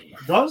apparently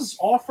does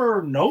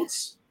offer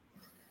notes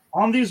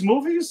on these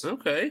movies.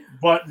 Okay,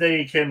 but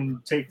they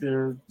can take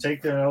their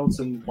notes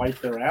and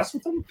wipe their ass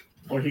with them,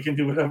 or they can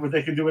do whatever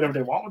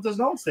they want with those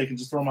notes. They can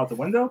just throw them out the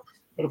window.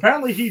 But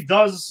apparently, he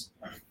does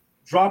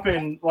drop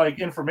in like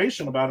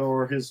information about it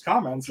or his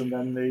comments, and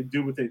then they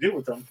do what they do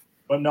with them.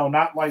 But no,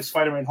 not like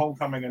Spider-Man: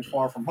 Homecoming and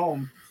Far From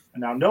Home,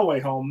 and now No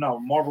Way Home. No,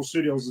 Marvel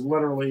Studios is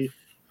literally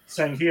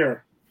saying,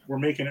 "Here, we're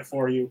making it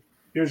for you.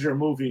 Here's your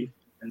movie.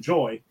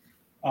 Enjoy."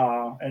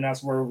 And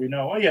that's where we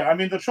know. Oh yeah, I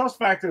mean the trust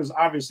factor is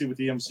obviously with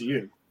the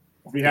MCU.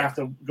 We have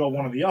to go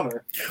one or the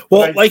other.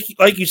 Well,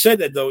 like you said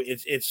that though,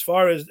 it's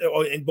far as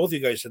and both of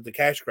you guys said the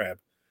cash grab.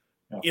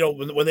 Yeah. You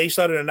know, when they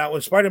started and now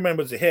when Spider-Man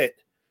was a hit,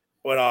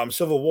 when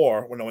Civil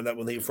War,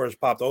 when they first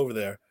popped over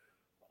there,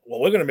 well,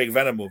 we're gonna make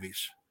Venom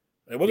movies.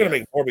 And we're gonna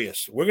make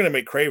Morbius. We're gonna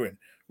make Kraven.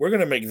 We're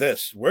gonna make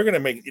this. We're gonna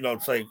make,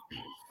 it's like,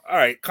 all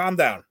right, calm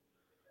down.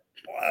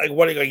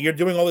 Like you're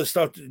doing all this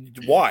stuff.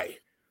 Why?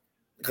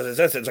 Because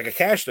it's like a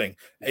cash thing,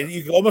 and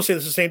you can almost say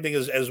it's the same thing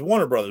as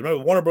Warner Brothers.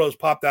 Remember, Warner Brothers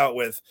popped out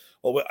with,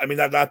 well, I mean,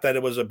 not that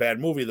it was a bad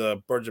movie,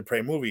 the Birds of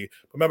Prey movie.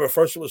 Remember,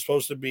 first it was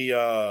supposed to be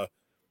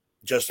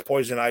just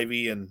Poison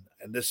Ivy and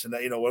this and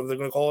that. What are they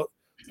going to call it?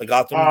 The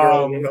Gotham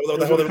Girl.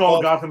 What they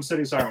call Gotham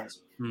City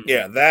Sirens.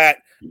 Yeah, that,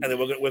 and then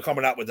we're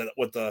coming out with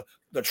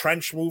the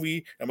Trench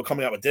movie, and we're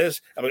coming out with this,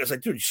 and it's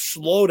like, dude,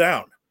 slow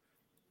down,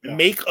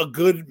 make a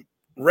good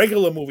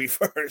regular movie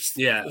first.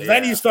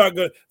 Then you start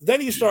going. Then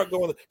you start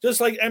going.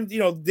 Just like they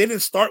didn't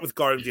start with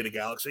Guardians of the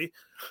Galaxy.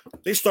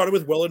 They started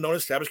with well-known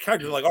established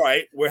characters. They're like, all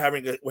right, we're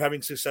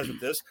having success with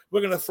this.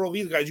 We're gonna throw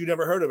these guys you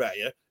never heard about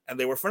you, and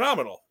they were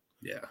phenomenal.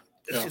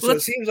 So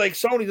it seems like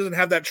Sony doesn't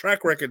have that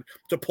track record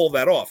to pull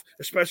that off,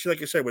 especially like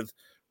you said with.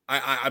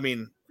 I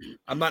mean,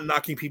 I'm not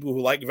knocking people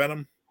who like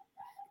Venom,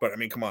 but I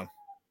mean, come on.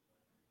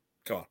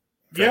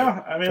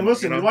 Yeah, I mean,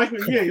 listen, you like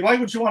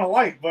what you want to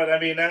like, but I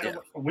mean,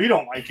 we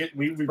don't like it.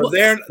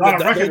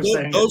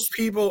 Those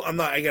people. I'm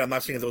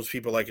not saying those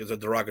people like it's a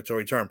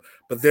derogatory term,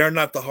 but they're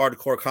not the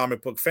hardcore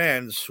comic book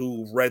fans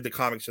who read the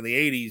comics in the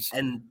 '80s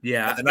and the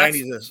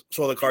 '90s and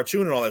saw the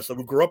cartoon and all that stuff.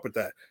 Who grew up with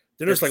that?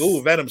 They're just like,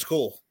 "Ooh, Venom's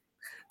cool."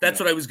 That's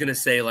what I was going to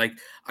say. Like,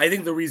 I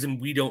think the reason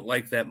we don't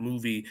like that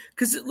movie,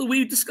 because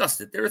we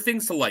discussed it, there are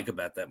things to like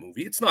about that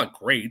movie. It's not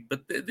great,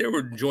 but there were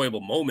enjoyable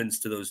moments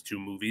to those two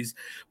movies.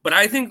 But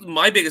I think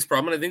my biggest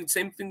problem, and I think the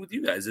same thing with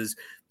you guys, is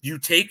you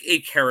take a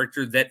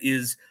character that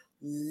is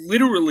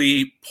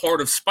literally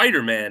part of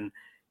Spider-Man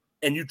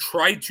and you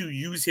try to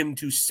use him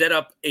to set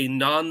up a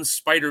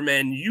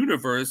non-Spider-Man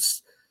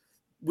universe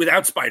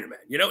without Spider-Man.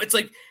 It's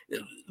like,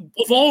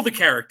 of all the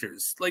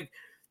characters, like,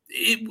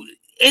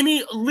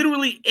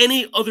 literally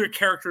any other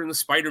character in the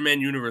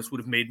Spider-Man universe would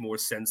have made more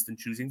sense than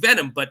choosing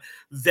Venom, but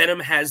Venom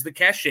has the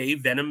cachet.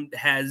 Venom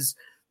has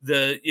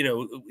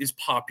is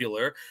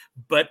popular.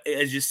 But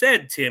as you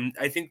said, Tim,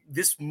 I think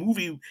this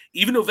movie,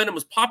 even though Venom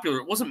was popular,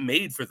 it wasn't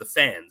made for the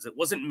fans. It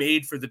wasn't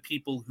made for the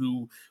people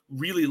who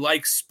really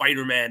like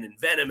Spider-Man and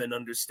Venom and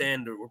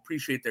understand or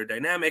appreciate their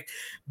dynamic.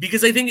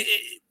 Because I think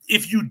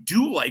if you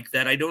do like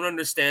that, I don't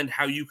understand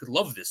how you could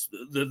love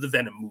the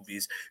Venom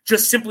movies,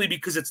 just simply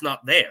because it's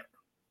not there.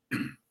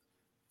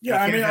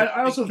 Yeah, I mean,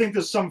 I also think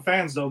there's some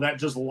fans though that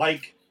just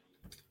like.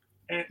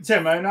 And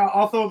Tim, and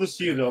I'll throw this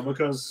to you though,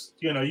 because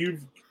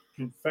you've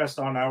confessed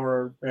on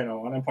our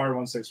on Empire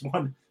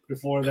 161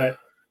 before that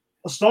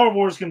Star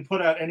Wars can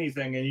put out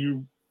anything, and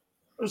you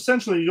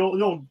essentially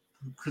you'll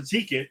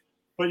critique it,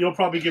 but you'll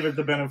probably give it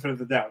the benefit of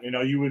the doubt.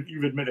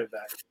 You've admitted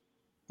that.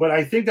 But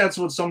I think that's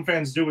what some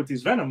fans do with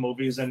these Venom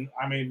movies, and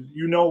I mean,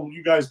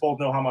 you guys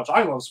both know how much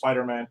I love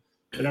Spider-Man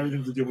and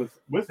everything to do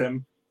with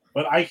him.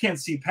 But I can't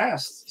see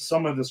past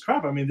some of this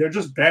crap. I mean, they're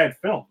just bad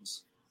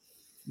films.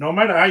 No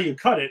matter how you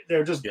cut it,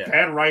 they're just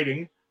bad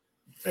writing.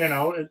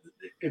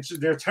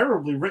 They're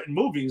terribly written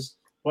movies.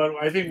 But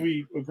I think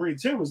we agreed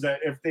too is that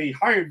if they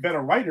hired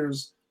better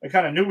writers that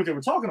kind of knew what they were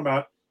talking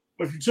about,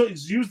 but if you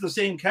used the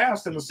same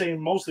cast and the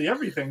same mostly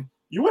everything,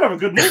 you would have a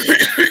good movie.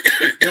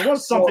 There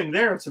was something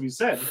there to be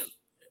said.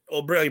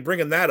 Well,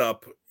 bringing that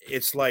up,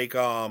 it's like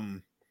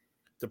the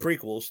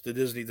prequels, the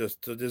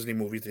Disney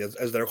movies,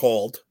 as they're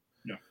called.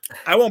 Yeah.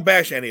 I won't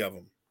bash any of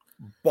them,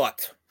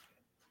 but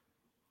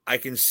I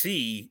can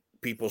see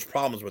people's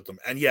problems with them.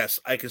 And yes,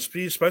 I can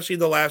see, especially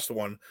the last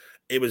one,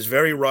 it was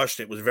very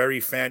rushed. It was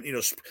very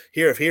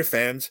here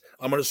fans,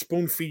 I'm going to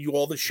spoon feed you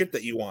all the shit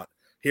that you want.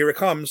 Here it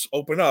comes,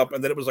 open up.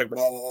 And then it was like,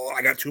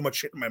 I got too much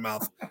shit in my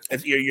mouth.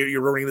 And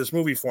you're ruining this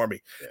movie for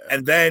me. Yeah.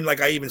 And then, like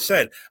I even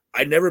said,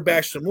 I never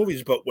bashed the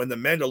movies, but when The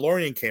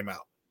Mandalorian came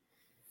out,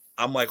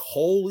 I'm like,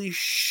 holy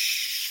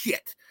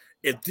shit.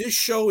 If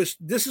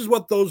this is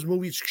what those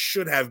movies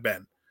should have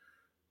been.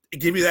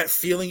 Give you that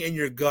feeling in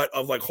your gut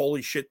of like,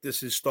 holy shit,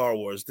 this is Star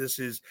Wars. This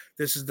is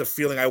the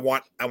feeling I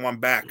want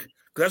back.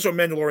 Because that's what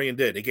Mandalorian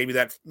did. It gave you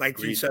that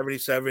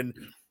 1977,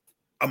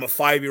 I'm a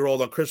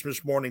 5-year-old on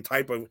Christmas morning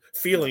type of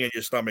feeling in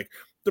your stomach.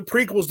 The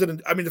prequels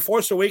didn't. I mean, The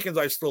Force Awakens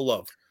I still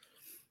love.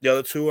 The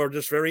other two are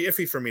just very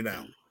iffy for me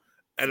now.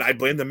 And I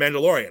blame The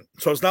Mandalorian.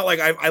 So it's not like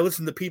I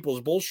listened to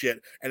people's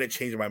bullshit and it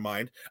changed my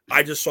mind.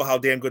 I just saw how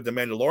damn good The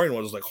Mandalorian was.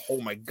 I was like,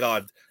 oh my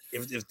God,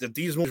 if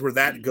these movies were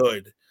that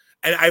good.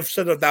 And I've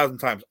said it 1,000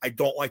 times, I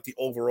don't like the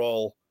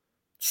overall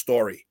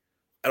story.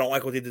 I don't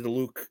like what they did to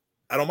Luke.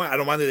 I don't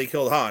mind that they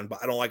killed Han, but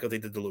I don't like what they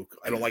did to Luke.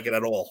 I don't like it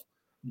at all.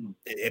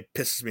 It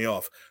pisses me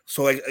off.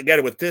 So like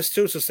again with this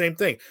too, it's the same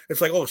thing.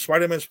 It's like, oh,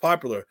 Spider-Man's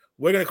popular.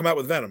 We're gonna come out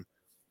with Venom.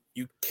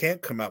 You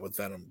can't come out with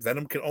Venom.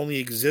 Venom can only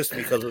exist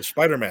because of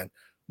Spider-Man.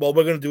 Well,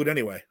 we're gonna do it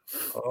anyway.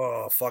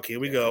 Oh fuck, here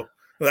we go.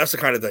 Well, that's the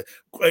kind of thing.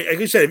 Like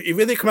you said, if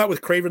they come out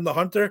with Kraven the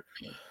Hunter,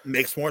 it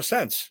makes more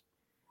sense.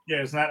 Yeah,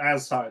 it's not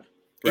as tied.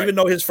 Right. Even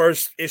though his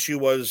first issue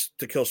was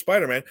to kill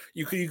Spider-Man,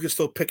 you could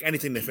still pick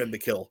anything for him to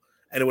kill,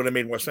 and it would have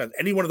made more sense.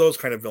 Any one of those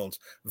kind of villains.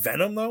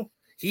 Venom, though,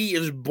 he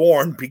is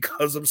born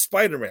because of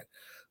Spider-Man,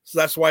 so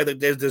that's why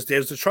there's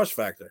the trust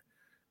factor.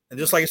 And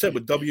just like I said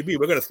with WB,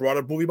 we're going to throw out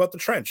a movie about the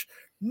trench.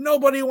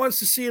 Nobody wants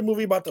to see a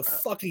movie about the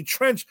fucking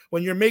trench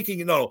when you're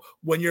making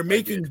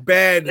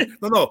bad.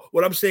 No.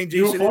 What I'm saying,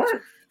 Jason,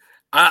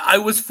 I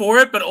was for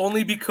it, but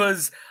only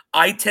because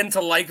I tend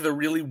to like the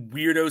really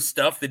weirdo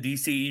stuff the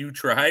DCEU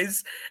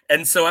tries.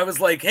 And so I was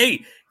like,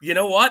 hey, you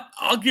know what?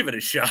 I'll give it a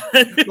shot.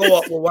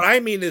 Well, what I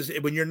mean is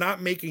when you're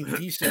not making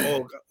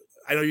decent,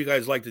 I know you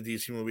guys like the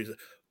DC movies.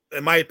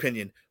 In my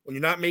opinion, when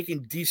you're not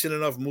making decent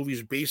enough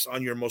movies based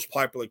on your most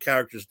popular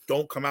characters,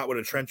 don't come out with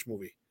a trench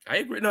movie. I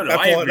agree.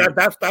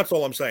 That's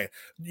all I'm saying.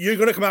 You're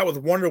going to come out with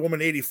Wonder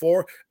Woman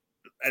 84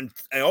 and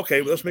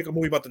okay, let's make a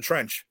movie about the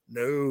trench.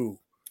 No.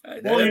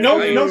 Well, you know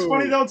what's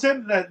funny though,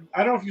 Tim? That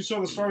I don't know if you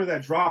saw the story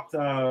that dropped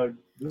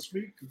this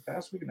week,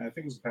 past week, and I think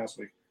it was the past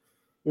week,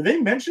 where they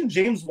mentioned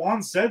James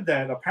Wan said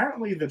that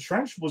apparently the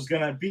trench was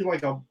gonna be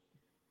like a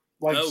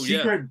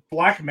secret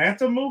Black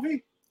Manta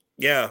movie.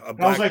 Yeah, I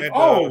was like,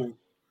 Manta.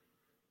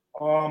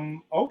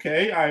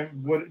 Okay,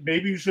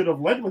 maybe you should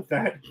have led with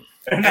that,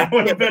 and I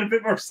would have been a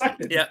bit more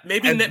excited. Yeah,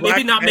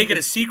 maybe not make it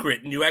a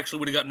secret, and you actually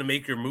would have gotten to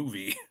make your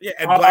movie. Yeah,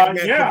 and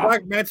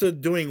Black Manta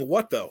doing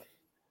what though?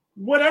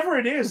 Whatever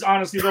it is,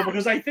 honestly, though,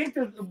 because I think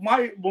that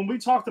when we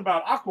talked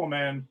about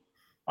Aquaman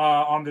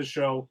on this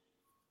show,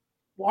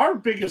 our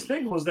biggest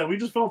thing was that we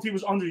just felt he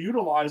was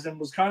underutilized and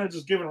was kind of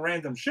just given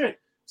random shit.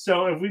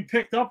 So if we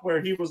picked up where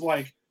he was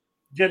like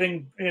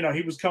getting,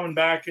 he was coming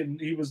back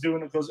and he was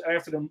doing it because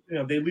after them,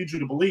 they lead you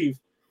to believe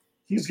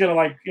he's going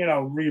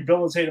to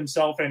rehabilitate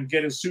himself and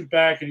get his suit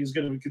back and he's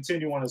going to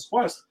continue on his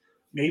quest.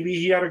 Maybe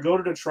he had to go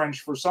to the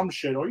trench for some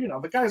shit or,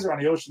 the guys are on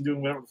the ocean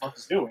doing whatever the fuck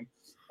he's doing.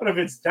 But if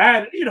it's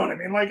that, you know what I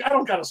mean? Like, I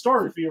don't got a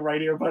story for you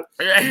right here, but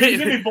you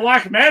give me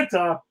Black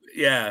Manta,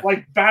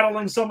 like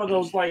battling some of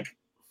those like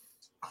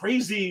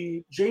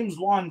crazy James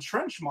Wan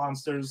trench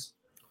monsters.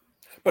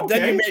 But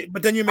then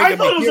you make. I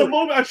thought it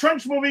was a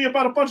trench movie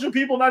about a bunch of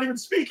people not even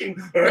speaking.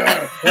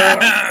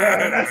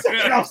 That's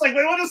it. And I was like,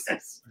 wait, what is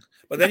this?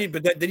 But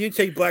then you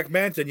take Black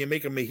Manta and you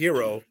make him a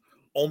hero.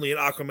 Only in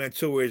Aquaman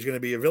 2 where he's going to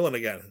be a villain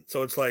again.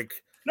 So it's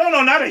like no,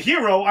 not a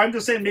hero. I'm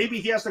just saying maybe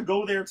he has to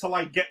go there to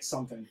like get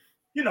something.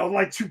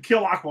 To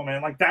kill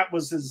Aquaman. Like, that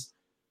was his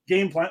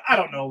game plan. I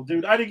don't know,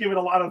 dude. I didn't give it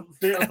a lot of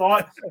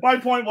thought. My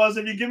point was,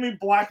 if you give me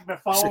following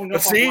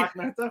up on Black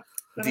Manta,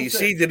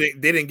 DC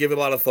didn't give it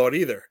a lot of thought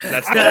either.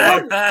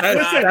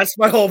 That's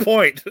my whole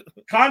point.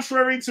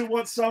 Contrary to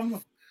what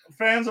some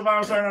fans of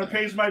ours on our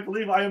page might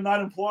believe, I am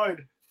not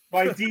employed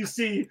by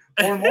DC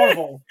or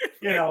Marvel.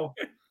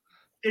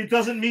 It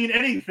doesn't mean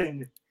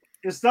anything.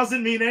 This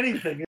doesn't mean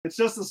anything. It's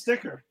just a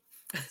sticker.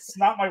 It's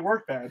not my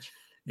work badge.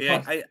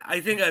 Yeah, I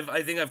think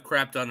I've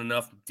crapped on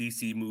enough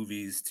DC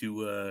movies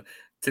to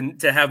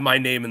have my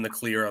name in the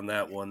clear on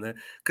that one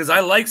because I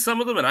like some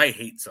of them and I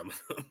hate some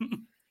of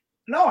them.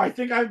 No, I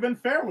think I've been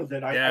fair with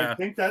it. I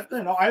think that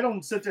I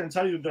don't sit there and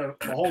tell you the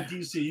whole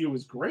DCU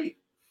is great,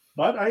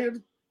 but I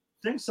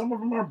think some of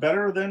them are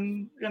better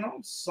than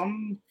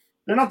some.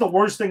 They're not the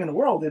worst thing in the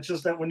world. It's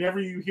just that whenever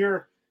you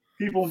hear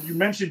people, you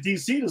mention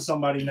DC to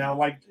somebody now,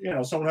 like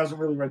someone who hasn't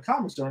really read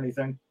comics or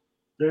anything.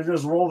 They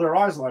just roll their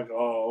eyes like,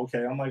 oh,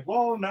 okay. I'm like,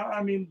 well, no,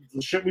 I mean,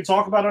 the shit we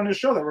talk about on this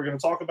show that we're going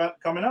to talk about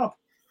coming up,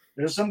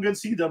 there's some good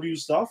CW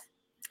stuff,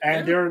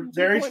 and their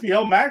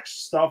HBO Max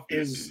stuff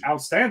is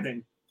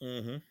outstanding.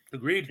 Mm-hmm.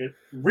 Agreed. It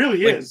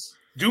really is.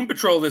 Doom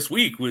Patrol this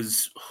week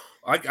was,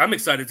 I'm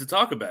excited to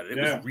talk about it.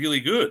 It was really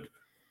good.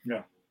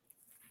 Yeah.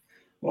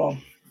 Well,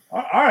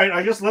 all right.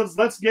 I guess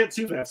let's get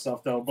to that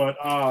stuff though. But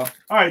all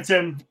right,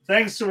 Tim.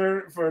 Thanks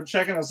for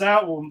checking us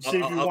out. We'll see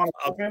if you want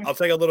to. I'll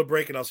take a little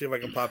break and I'll see if I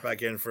can pop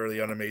back in for the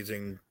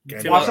unamazing.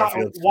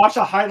 Watch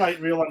a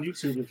highlight reel on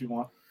YouTube if you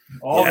want.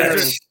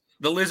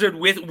 The lizard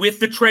with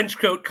the trench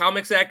coat,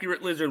 comics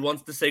accurate lizard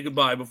wants to say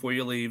goodbye before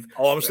you leave.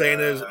 All I'm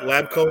saying is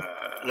lab coat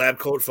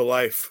for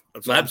life.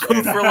 Lab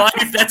coat for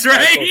life. That's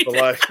right. For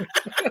life.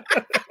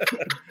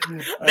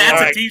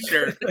 That's a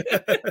T-shirt.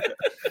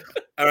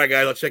 All right,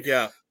 guys. I'll check you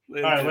out.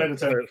 All right,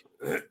 later.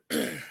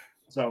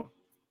 So,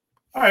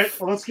 all right,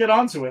 well, let's get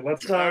on to it.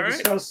 Let's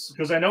discuss,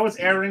 because I know it's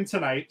airing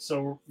tonight.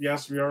 So,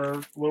 yes, we are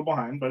a little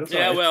behind, but it's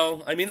all right.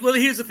 Well, I mean,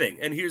 here's the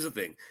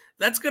thing.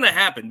 That's going to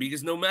happen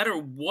because no matter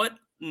what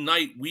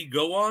night we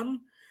go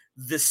on,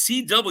 the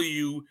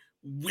CW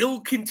will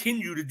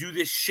continue to do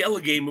this shell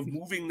game of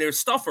moving their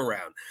stuff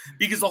around.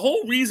 Because the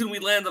whole reason we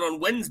landed on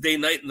Wednesday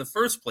night in the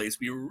first place,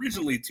 we were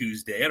originally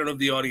Tuesday. I don't know if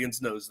the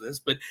audience knows this,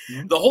 but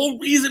the whole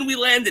reason we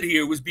landed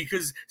here was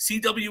because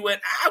CW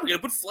went, we're going to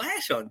put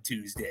Flash on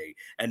Tuesday.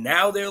 And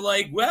now they're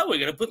like, well, we're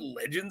going to put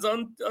Legends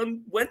on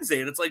Wednesday.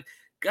 And it's like,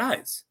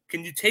 guys,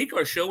 can you take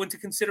our show into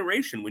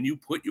consideration when you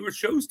put your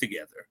shows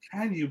together?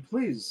 Can you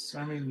please?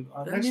 I mean,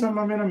 next time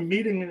I'm in a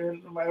meeting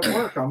at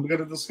work, I'm going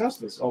to discuss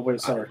this. Oh, wait,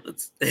 sorry.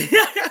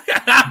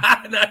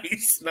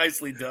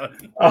 Nicely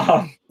done.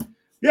 Yeah,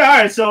 all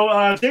right.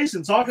 So,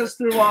 Jason, talk us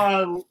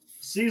through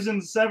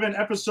season 7,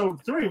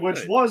 episode 3,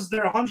 which was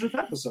their 100th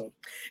episode.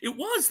 It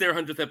was their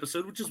 100th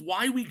episode, which is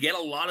why we get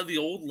a lot of the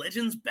old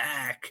legends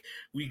back.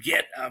 We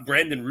get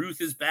Brandon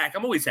Ruth is back.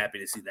 I'm always happy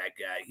to see that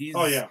guy.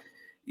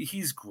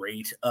 He's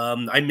great.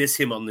 I miss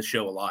him on the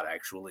show a lot,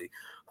 actually.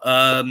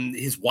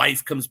 His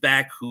wife comes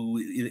back,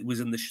 who was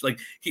in the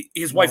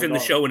his wife in the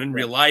show and in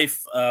real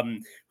life,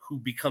 who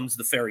becomes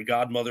the fairy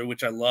godmother,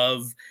 which I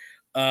love.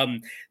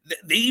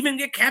 They even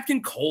get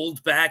Captain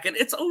Cold back, and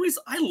it's always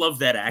I love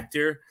that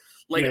actor.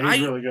 Like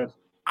he's really good.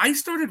 I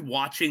started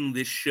watching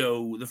this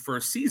show the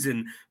first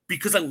season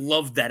because I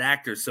loved that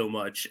actor so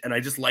much, and I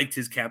just liked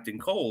his Captain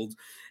Cold,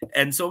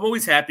 and so I'm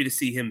always happy to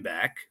see him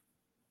back.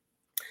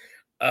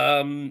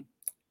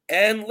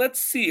 And let's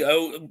see.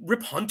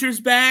 Rip Hunter's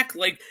back.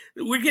 Like,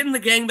 we're getting the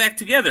gang back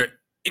together.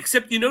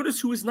 Except you notice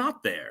who is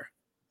not there.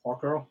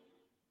 Hawkgirl?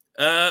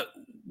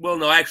 Well,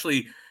 no,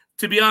 actually,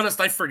 to be honest,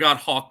 I forgot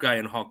Hawkeye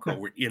and Hawkgirl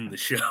were in the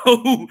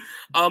show.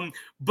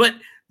 But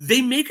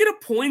they make it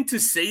a point to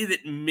say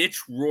that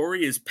Mitch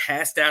Rory is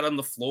passed out on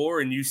the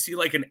floor, and you see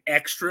like an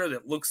extra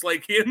that looks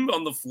like him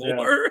on the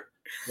floor.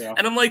 Yeah.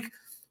 And I'm like,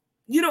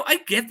 I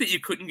get that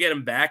you couldn't get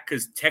him back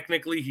because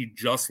technically he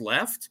just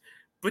left.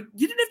 But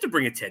you didn't have to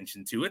bring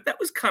attention to it. That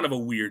was kind of a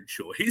weird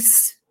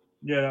choice.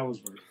 Yeah, that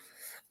was weird.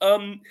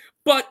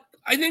 But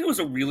I think it was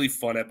a really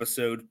fun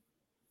episode.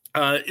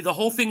 The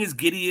whole thing is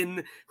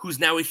Gideon, who's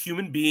now a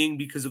human being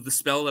because of the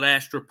spell that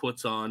Astra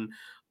puts on,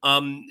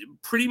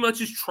 pretty much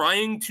is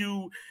trying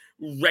to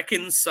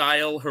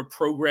reconcile her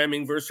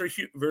programming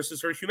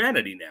versus her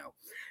humanity now.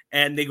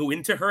 And they go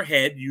into her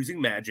head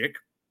using magic,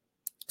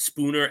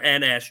 Spooner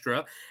and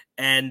Astra,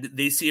 and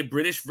they see a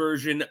British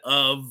version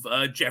of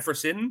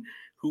Jefferson,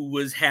 who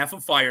was half a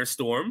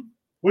Firestorm.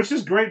 Which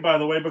is great, by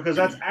the way, because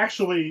that's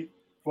actually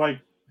like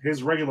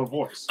his regular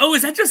voice. Oh,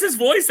 is that just his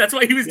voice? That's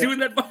why he was doing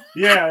that?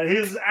 Yeah,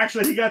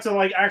 he got to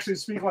like actually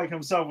speak like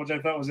himself, which I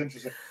thought was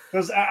interesting.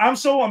 Because I'm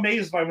so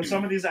amazed by when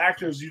some of these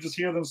actors, you just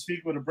hear them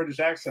speak with a British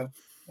accent.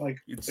 Like,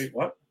 wait,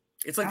 what?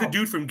 It's like the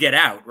dude from Get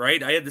Out,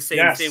 right? I had the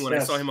same thing when I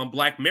saw him on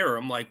Black Mirror.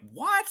 I'm like,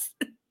 what?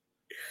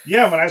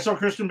 Yeah, when I saw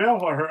Christian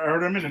Bale, I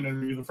heard him in an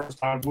interview the first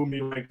time, it blew me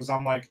away because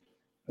I'm like,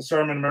 I saw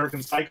him in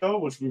American Psycho,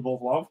 which we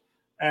both love.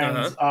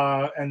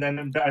 And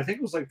then I think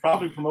it was like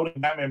probably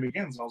promoting Batman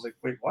Begins. And I was like,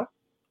 wait, what?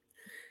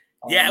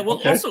 Yeah, well,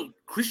 also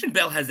Christian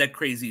Bale has that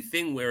crazy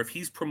thing where if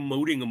he's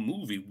promoting a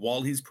movie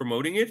while he's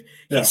promoting it,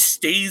 he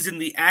stays in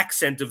the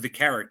accent of the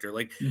character.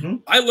 Like,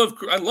 I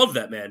love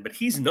that man, but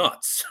he's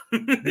nuts.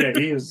 Yeah,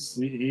 he is.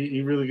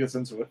 He really gets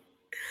into it.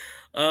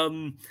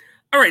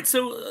 All right,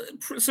 so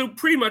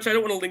pretty much, I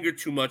don't want to linger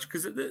too much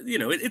because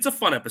it's a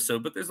fun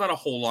episode, but there's not a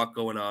whole lot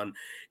going on.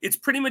 It's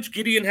pretty much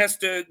Gideon has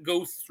to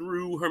go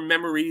through her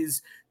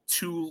memories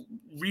to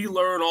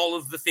relearn all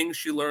of the things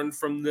she learned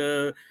from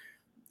the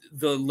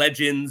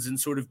legends and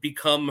sort of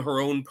become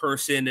her own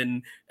person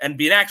and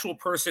be an actual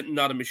person,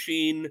 not a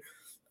machine.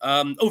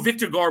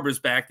 Victor Garber's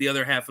back, the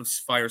other half of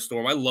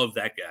Firestorm. I love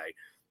that guy.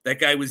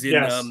 That guy was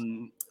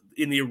in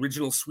the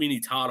original Sweeney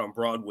Todd on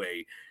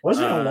Broadway.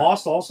 Wasn't it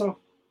Lost also?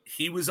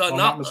 He was on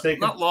not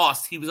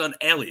Lost. He was on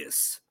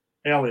Alias.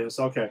 Alias,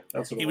 okay,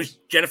 that's what he was.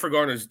 Jennifer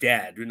Garner's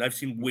dad, and I've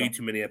seen way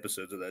too many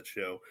episodes of that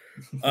show.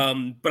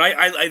 But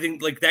I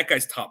think like that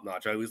guy's top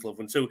notch. I always love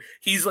when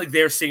he's like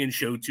there singing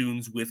show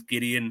tunes with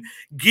Gideon.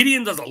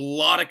 Gideon does a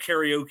lot of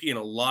karaoke and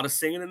a lot of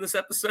singing in this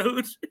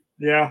episode.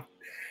 Yeah,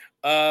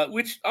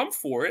 which I'm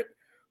for it.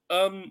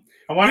 I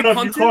wonder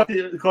if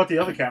you caught the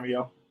other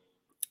cameo.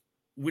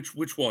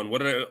 Which one? What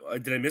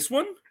did I miss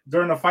one?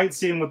 During the fight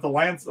scene with the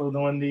lance,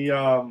 when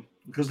the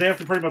because they have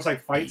to pretty much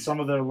like fight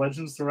some of the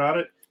legends throughout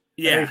it.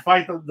 Yeah, and they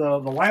fight the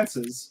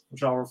lances,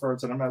 which I'll refer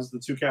to them as the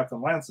two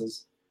Captain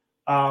Lances.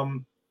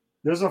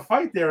 There's a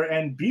fight there,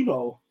 and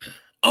Bebo.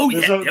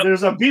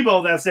 There's a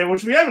Bebo that's there,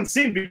 which we haven't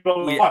seen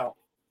Bebo in a while.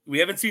 We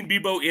haven't seen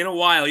Bebo in a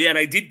while. Yeah, and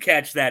I did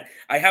catch that.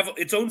 I have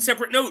its own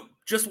separate note.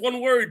 Just one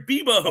word,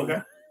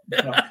 Bebo.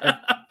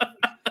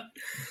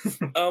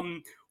 Okay.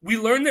 We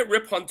learned that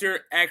Rip Hunter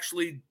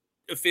actually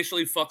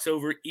officially fucks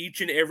over each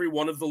and every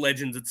one of the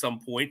legends at some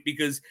point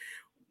because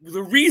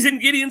the reason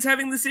Gideon's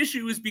having this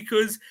issue is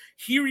because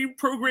he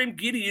reprogrammed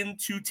Gideon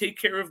to take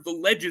care of the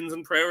legends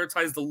and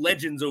prioritize the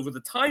legends over the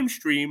time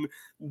stream,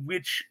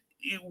 which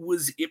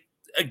was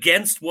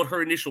against what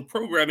her initial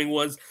programming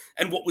was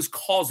and what was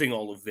causing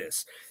all of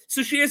this.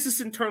 So she has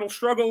this internal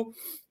struggle.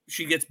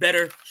 She gets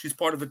better. She's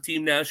part of the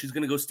team now. She's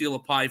going to go steal a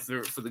pie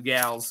for the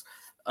gals.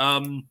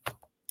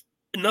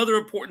 another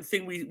important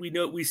thing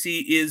we see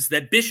is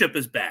that Bishop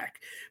is back,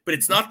 but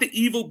it's not the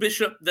evil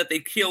Bishop that they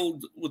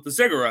killed with the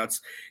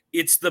Ziggurats.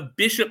 It's the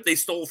Bishop they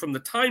stole from the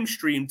Time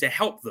Stream to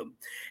help them.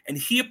 And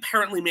he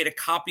apparently made a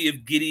copy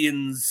of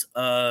Gideon's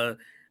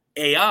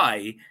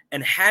AI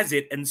and has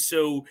it. And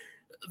so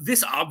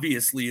this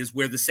obviously is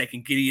where the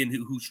second Gideon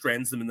who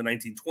strands them in the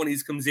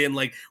 1920s comes in.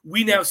 Like,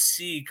 we now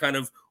see kind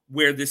of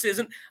where this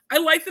isn't. I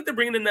like that they're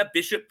bringing in that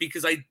Bishop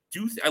because I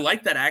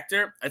like that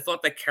actor. I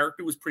thought that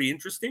character was pretty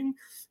interesting.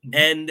 Mm-hmm.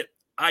 And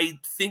I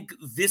think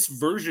this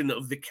version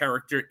of the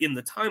character in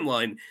the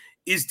timeline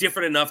is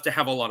different enough to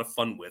have a lot of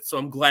fun with. So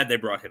I'm glad they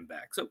brought him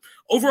back. So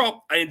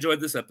overall, I enjoyed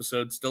this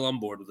episode. Still on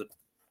board with it.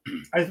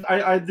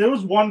 I there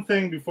was one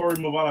thing before we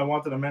move on I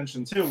wanted to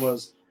mention too,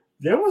 was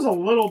there was a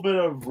little bit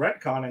of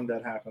retconning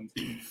that happened.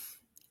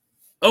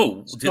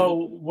 Oh,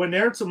 so when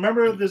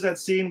remember there's that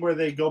scene where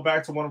they go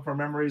back to one of her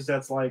memories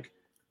that's like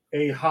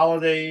a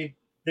holiday.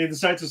 They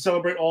decide to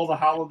celebrate all the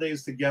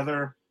holidays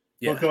together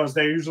because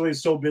they're usually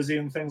so busy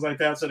and things like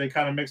that. So they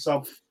kind of mix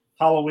up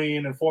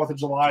Halloween and 4th of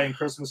July and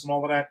Christmas and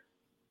all of that.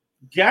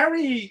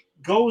 Gary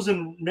goes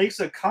and makes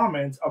a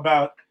comment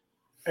about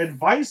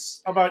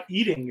advice about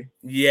eating.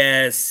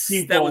 Yes,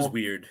 people. That was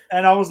weird.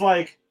 And I was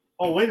like,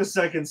 oh, wait a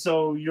second.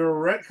 So you're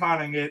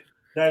retconning it,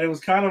 that it was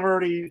kind of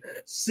already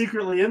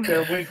secretly in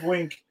there, wink,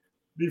 wink,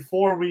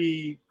 before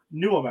we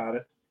knew about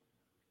it.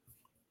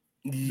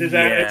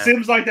 It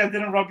seems like that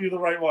didn't rub you the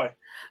right way.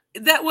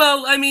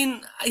 Well, I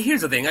mean,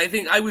 here's the thing. I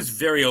think I was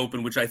very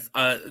open, which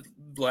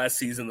last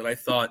season, that I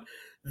thought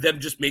them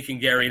just making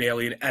Gary an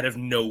alien out of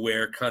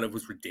nowhere kind of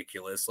was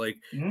ridiculous. Like,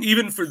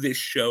 even for this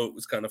show, it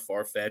was kind of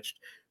far-fetched.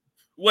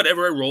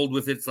 Whatever, I rolled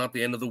with it. It's not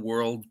the end of the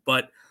world.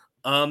 But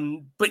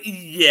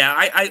yeah,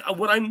 I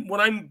what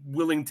I'm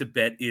willing to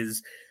bet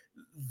is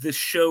the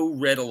show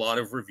read a lot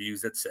of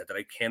reviews that said that.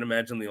 I can't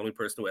imagine the only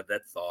person who had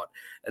that thought.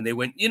 And they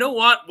went, you know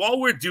what? While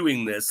we're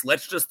doing this,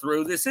 let's just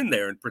throw this in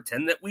there and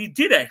pretend that we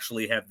did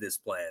actually have this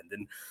planned.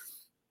 And,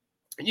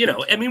 you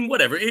know, I mean,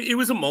 whatever. It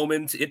was a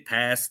moment. It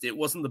passed. It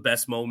wasn't the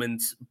best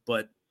moment.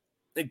 But,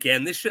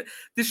 again, this show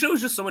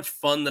is just so much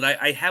fun that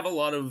I have a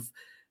lot of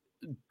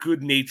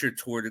good nature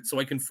toward it, so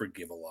I can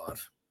forgive a lot.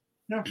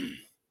 Yeah,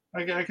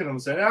 I can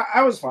understand.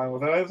 I was fine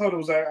with it. I thought it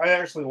was. I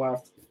actually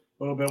laughed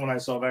a little bit when I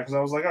saw that because I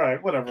was like, all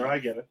right, whatever, I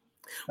get it.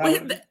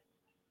 Well,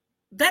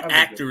 that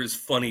actor is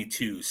funny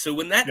too. So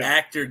when that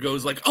actor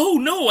goes like, oh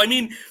no, I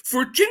mean,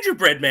 for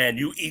Gingerbread Man,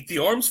 you eat the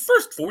arms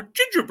first for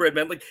Gingerbread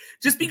Man. Like,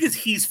 just because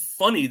he's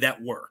funny, that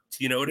worked,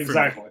 you know?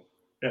 Exactly.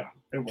 Yeah,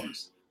 it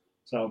works.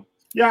 So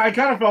yeah, I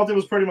kind of felt it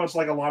was pretty much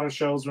like a lot of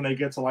shows when they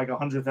get to like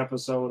 100th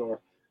episode or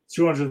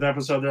 200th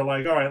episode, they're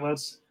like, all right,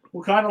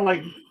 we'll kind of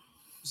like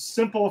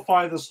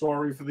simplify the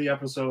story for the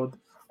episode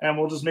and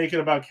we'll just make it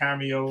about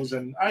cameos.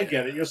 And I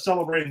get it. You're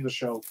celebrating the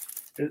show.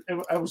 It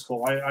was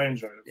cool. I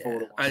enjoyed it for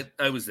what it was.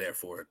 I was there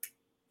for it.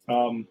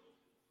 All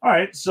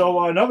right.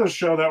 So another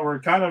show that we're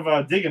kind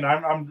of digging.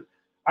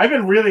 I've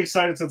been really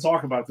excited to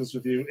talk about this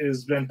with you.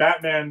 Has been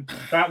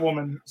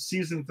Batwoman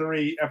season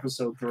 3,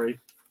 episode 3,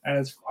 and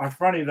it's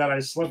funny that I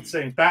slipped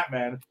saying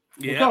Batman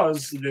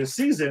because this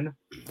season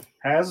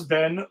has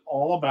been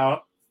all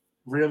about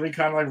really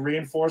kind of like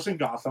reinforcing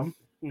Gotham,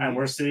 and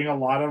we're seeing a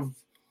lot of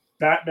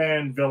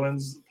Batman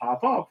villains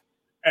pop up.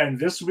 And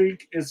this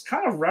week is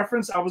kind of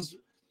reference. I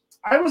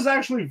was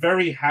actually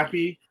very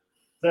happy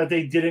that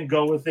they didn't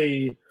go with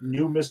a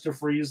new Mr.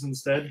 Freeze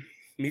instead.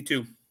 Me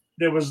too.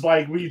 There was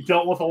like, we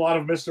dealt with a lot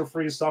of Mr.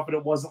 Freeze stuff, but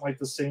it wasn't like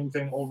the same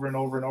thing over and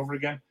over and over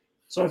again.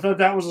 So I thought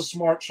that was a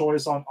smart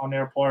choice on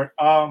their part.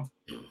 But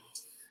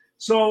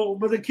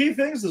the key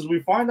things is we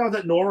find out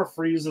that Nora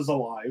Freeze is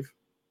alive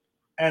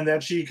and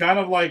that she kind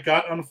of like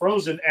got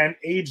unfrozen and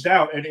aged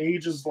out, and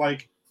age is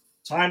like,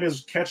 time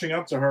is catching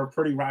up to her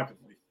pretty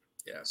rapidly.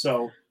 Yeah.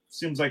 So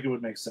seems like it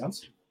would make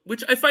sense.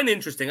 Which I find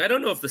interesting. I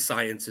don't know if the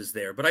science is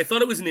there, but I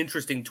thought it was an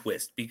interesting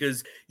twist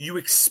because you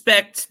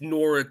expect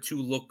Nora to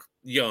look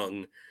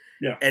young.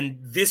 Yeah. And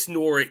this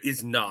Nora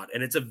is not.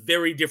 And it's a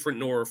very different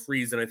Nora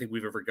Freeze than I think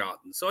we've ever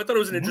gotten. So I thought it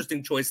was an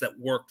interesting choice that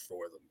worked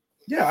for them.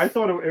 Yeah, I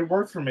thought it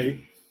worked for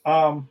me.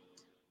 And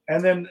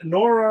then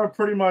Nora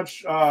pretty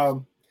much,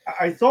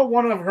 I thought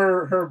one of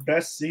her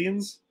best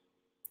scenes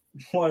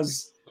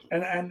was,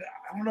 and I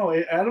don't know,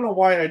 I don't know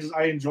why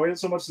I enjoyed it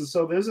so much.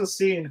 So there's a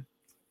scene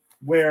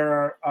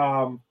where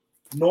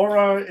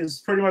Nora is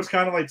pretty much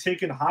kind of like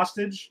taken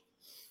hostage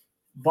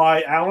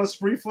by Alice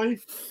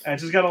briefly, and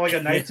she's got like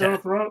a knife to her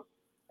throat,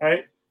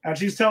 right? And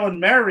she's telling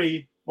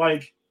Mary,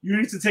 like, you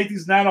need to take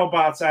these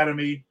nanobots out of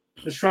me,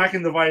 this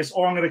tracking device,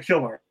 or I'm going to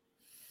kill her.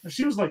 And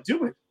she was like,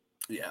 do it.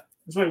 Yeah.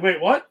 It's like,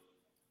 wait, what?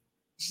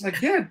 She's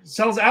like, yeah,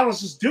 tells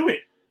Alice, just do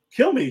it.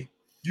 Kill me.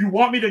 You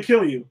want me to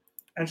kill you?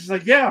 And she's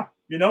like, yeah,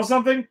 you know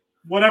something?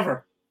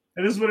 Whatever.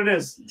 It is what it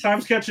is.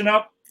 Time's catching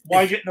up.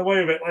 Why get in the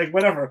way of it? Like,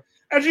 whatever.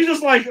 And she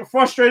just, like,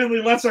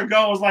 frustratedly lets her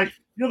go. It's like,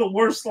 you're the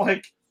worst,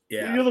 like,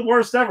 you're the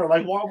worst ever.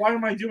 Like, why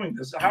am I doing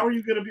this? How are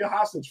you going to be a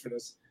hostage for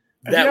this?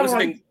 And I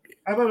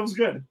thought it was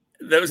good.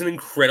 That was an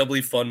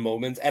incredibly fun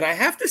moment. And I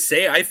have to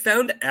say, I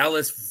found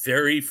Alice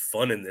very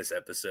fun in this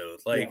episode.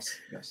 Like,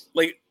 yes.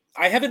 like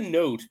I have a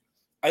note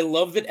I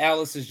love that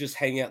Alice is just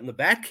hanging out in the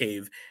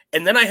Batcave.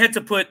 And then I had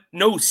to put,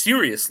 no,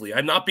 seriously,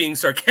 I'm not being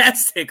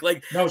sarcastic.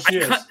 Like, no, she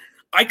is.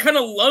 I kind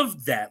of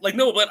loved that. Like,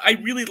 no, but I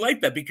really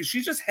like that because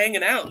she's just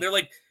hanging out. And they're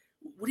like,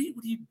 what are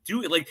you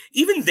doing? Like,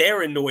 even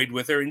they're annoyed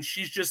with her, and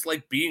she's just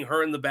like being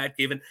her in the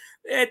Batcave. And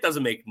it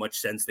doesn't make much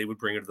sense they would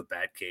bring her to the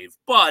Batcave,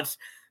 but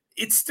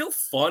it's still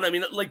fun. I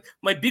mean, like,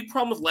 my big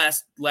problem with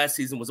last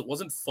season was it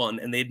wasn't fun,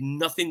 and they had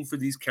nothing for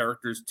these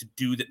characters to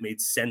do that made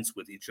sense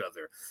with each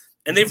other.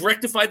 And they've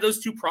rectified those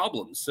two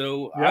problems.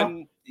 So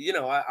I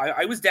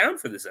was down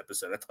for this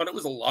episode. I thought it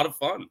was a lot of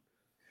fun.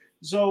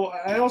 So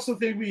I also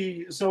think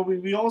my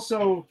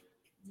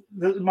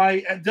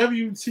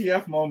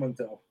WTF moment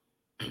though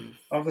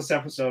of this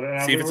episode,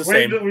 and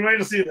we're waiting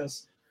to see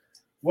this,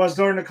 was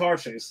during the car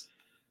chase.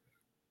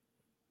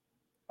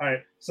 All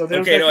right, so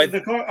there's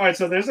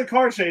so there's a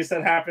car chase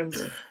that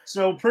happens.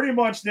 So pretty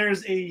much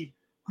there's a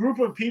group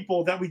of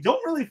people that we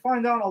don't really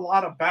find out a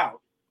lot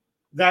about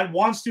that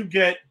wants to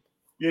get,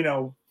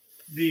 Mr.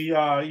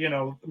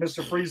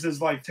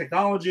 Freeze's like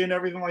technology and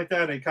everything like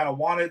that. They kind of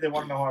want it. They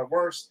want to know how it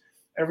works,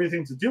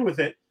 everything to do with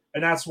it,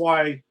 and that's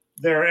why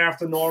they're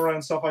after Nora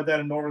and stuff like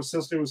that. And Nora's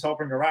sister was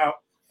helping her out,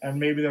 and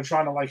maybe they're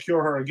trying to like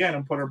cure her again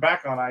and put her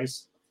back on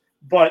ice.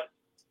 But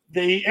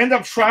they end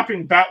up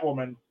trapping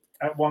Batwoman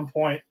at one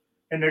point,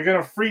 and they're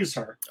gonna freeze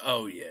her.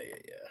 Oh yeah.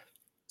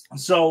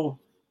 So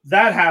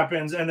that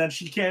happens, and then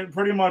she's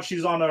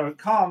on a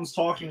comms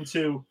talking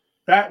to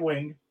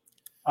Batwing,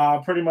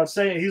 pretty much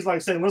saying,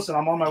 listen,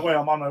 I'm on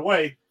my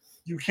way.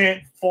 You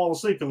can't fall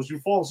asleep, because if you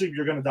fall asleep,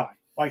 you're gonna die.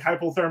 Like,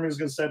 hypothermia is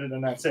gonna set it,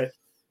 and that's it.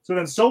 So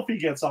then Sophie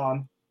gets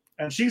on,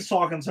 and she's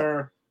talking to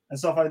her and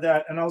stuff like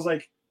that. And I was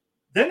like,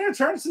 then it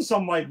turns to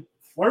some like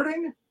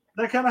flirting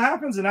that kind of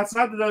happens, and that's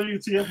not the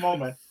WTF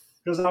moment,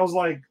 because I was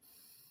like,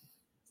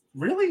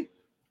 really?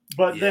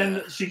 But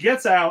then she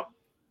gets out,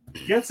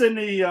 gets in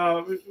the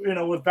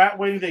with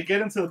Batwing. They get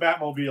into the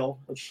Batmobile,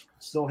 which I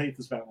still hate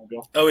this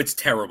Batmobile. Oh, it's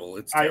terrible.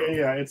 It's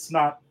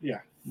not.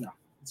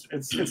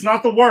 It's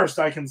not the worst,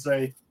 I can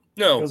say.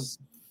 No, because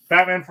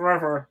Batman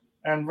Forever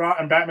and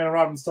Batman and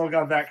Robin still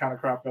got that kind of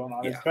crap going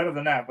on. Yeah. It's better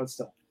than that, but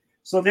still.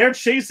 So they're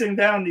chasing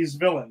down these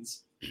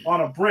villains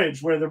on a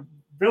bridge where the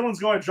villains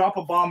go and drop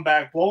a bomb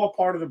back, blow up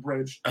part of the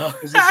bridge.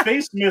 There's his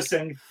face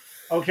missing.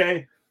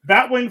 Okay.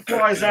 Batwing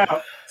flies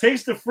out,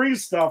 takes the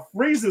freeze stuff,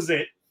 freezes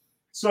it,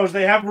 so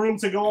they have room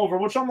to go over,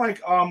 which I'm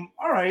like, all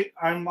right,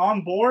 I'm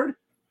on board.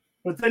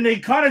 But then they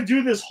kind of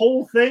do this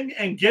whole thing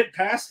and get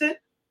past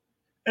it,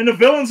 and the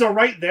villains are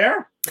right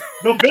there.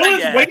 The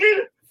villains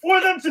waited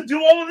for them to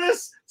do all of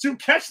this to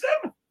catch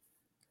them?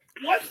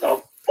 What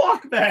the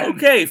fuck, man?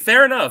 Okay,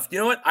 fair enough. You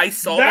know what? I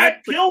saw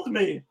that. That killed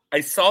me.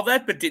 I saw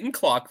that, but didn't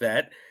clock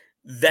that.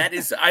 That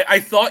is,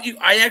 I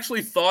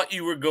actually thought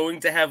you were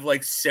going to have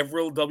like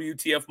several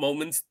WTF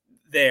moments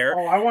there.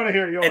 Oh, I want to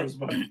hear yours,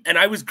 and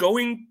I was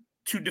going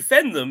to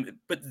defend them,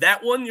 but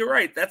that one, you're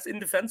right, that's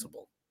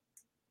indefensible.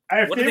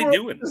 What are they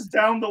doing?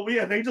 Down the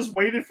way, they just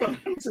waited for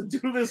them to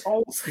do this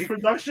whole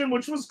production,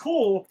 which was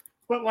cool.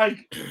 But like,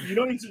 you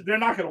don't need to. They're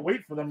not going to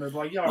wait for them. They're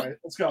like, yeah, all right,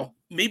 let's go.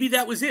 Maybe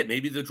that was it.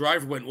 Maybe the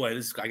driver went, "Well,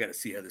 I got to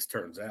see how this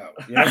turns out."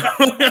 You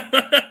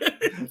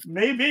know?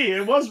 Maybe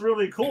it was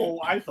really cool.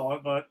 I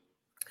thought, but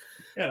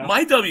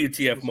my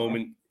WTF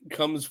moment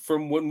comes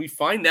from when we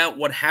find out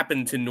what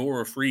happened to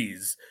Nora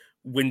Freeze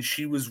when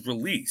she was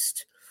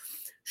released.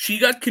 She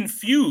got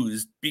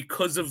confused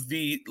because of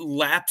the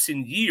lapse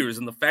in years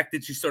and the fact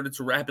that she started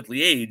to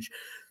rapidly age.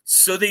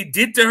 So they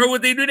did to her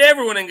what they did to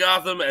everyone in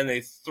Gotham, and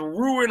they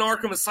threw her in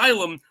Arkham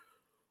Asylum,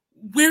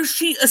 where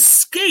she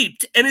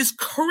escaped and is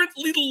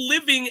currently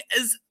living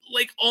as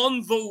like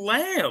on the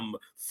lam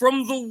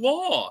from the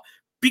law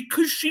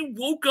because she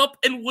woke up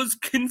and was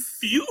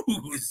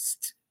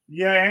confused.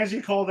 Yeah,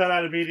 Angie called that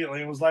out immediately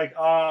and was like,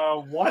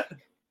 what?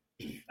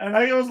 And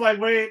I was like,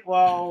 wait,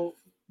 well,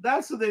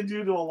 that's what they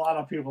do to a lot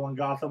of people in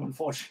Gotham,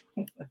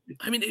 unfortunately.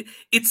 I mean,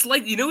 it's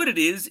like, you know what it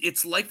is?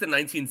 It's like the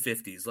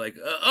 1950s. Like,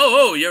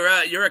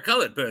 you're a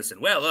colored person.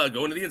 Well,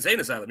 go into the insane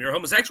asylum. You're a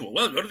homosexual.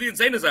 Well, go to the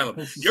insane asylum.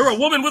 You're a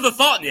woman with a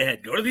thought in your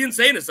head. Go to the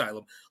insane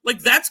asylum.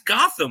 Like, that's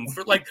Gotham.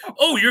 For like,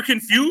 oh, you're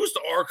confused?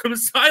 Arkham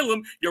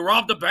Asylum. You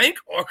robbed a bank?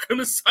 Arkham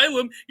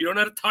Asylum. You don't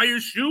know how to tie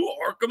your shoe?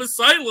 Arkham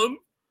Asylum.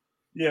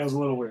 Yeah, it was a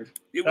little weird.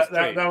 It was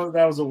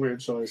that was a weird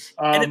choice.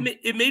 And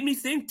it made me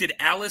think, did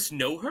Alice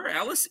know her?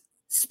 Alice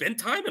spent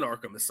time in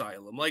Arkham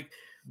Asylum.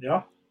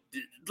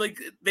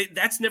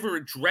 That's never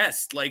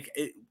addressed. Like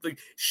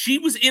she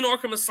was in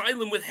Arkham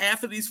Asylum with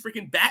half of these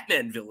freaking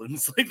Batman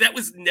villains. Like, that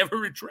was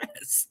never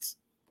addressed.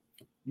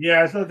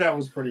 Yeah, I thought that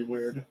was pretty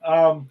weird.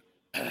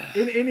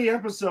 In the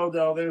episode,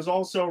 though, there's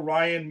also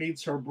Ryan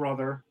meets her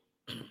brother.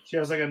 She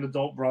has like an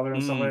adult brother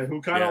and somebody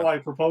who kind of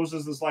like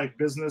proposes this like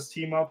business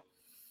team up,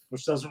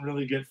 which doesn't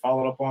really get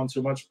followed up on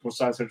too much,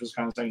 besides her just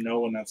kind of saying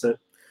no and that's it.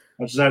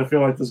 I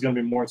feel like there's going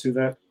to be more to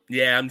that.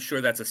 Yeah, I'm sure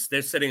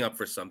they're setting up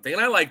for something,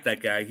 and I like that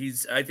guy.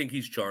 I think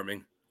he's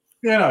charming.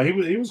 Yeah, no,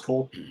 he was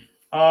cool.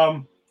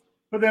 But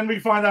then we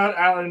find out,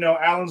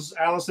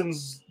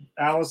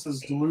 Alice's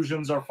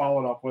delusions are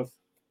followed up with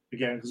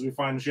again, because we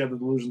find she had the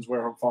delusions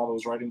where her father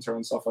was writing to her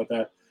and stuff like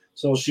that.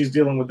 So she's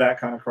dealing with that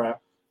kind of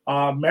crap.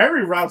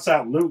 Mary routes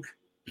out Luke.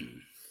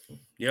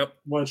 Yep.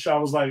 Which I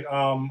was like,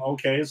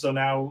 okay, so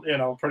now,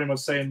 pretty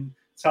much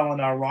telling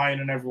Ryan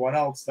and everyone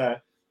else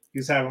that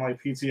he's having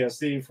like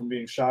PTSD from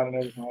being shot and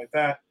everything like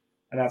that.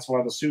 And that's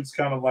why the suit's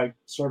kind of like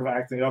sort of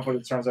acting up, but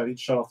it turns out he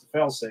shut off the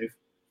failsafe.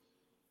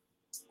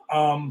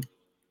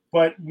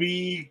 But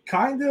we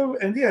kind of,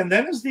 and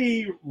then is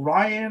the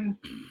Ryan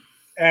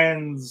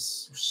and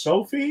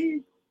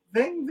Sophie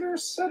thing they're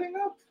setting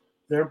up.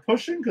 They're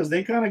pushing because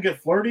they kind of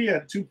get flirty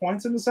at 2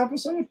 points in this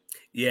episode.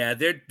 Yeah,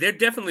 they're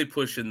definitely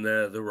pushing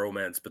the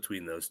romance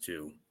between those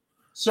two.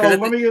 So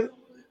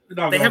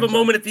they have a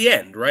moment at the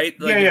end, right?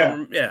 Like,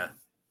 yeah.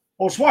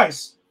 Well,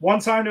 twice. One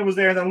time it was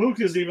there, and then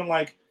Luke is even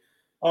like,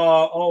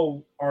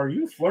 "Oh, are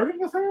you flirting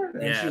with her?"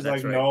 And she's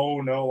like, right.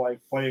 "No," like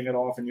playing it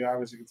off, and you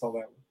obviously can tell that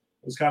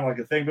it was kind of like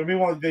a thing. But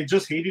meanwhile, they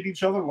just hated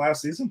each other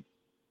last season.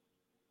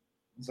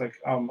 It's like,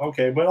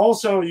 okay, but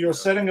also you're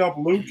setting up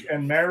Luke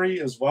and Mary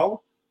as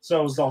well.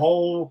 So is the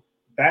whole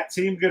Bat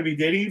team going to be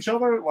dating each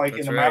other like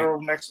in a matter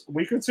of next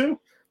week or two?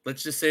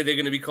 Let's just say they're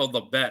going to be called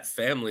the Bat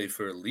family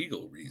for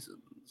legal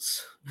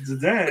reasons. Was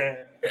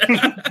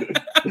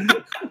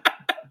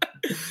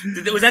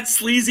that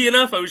sleazy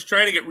enough? I was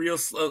trying to get real.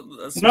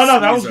 No,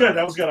 that was good.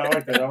 That was good. I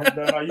like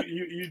that.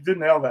 You did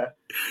nail that.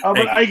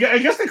 But I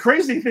guess the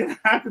crazy thing that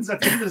happens at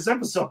the end of this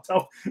episode,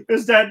 though,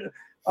 is that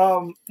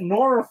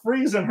Nora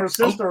Freeze and her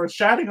sister are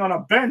chatting on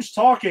a bench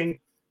talking,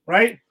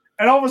 right?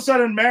 And all of a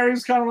sudden,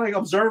 Mary's kind of like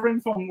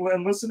observing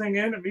and listening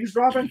in and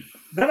eavesdropping.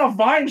 Then a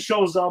vine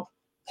shows up,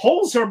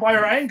 pulls her by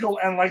her ankle,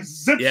 and like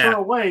zips her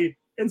away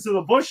into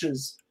the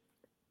bushes.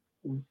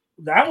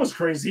 That was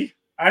crazy.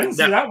 I didn't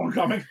see that one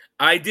coming.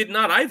 I did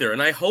not either.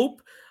 And I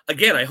hope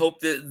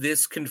that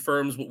this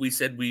confirms what we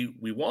said we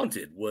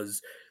wanted,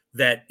 was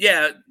that,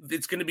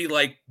 it's going to be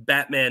like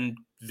Batman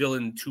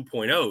villain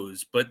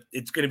 2.0s, but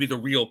it's going to be the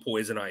real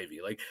Poison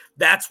Ivy. Like,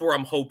 that's where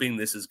I'm hoping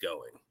this is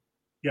going.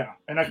 Yeah,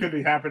 and that could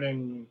be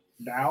happening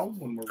now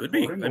when we're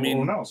recording. I mean,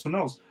 who knows?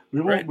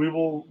 We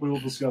will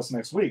discuss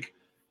next week.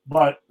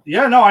 But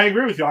I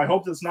agree with you. I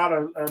hope it's not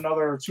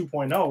another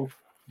 2.0.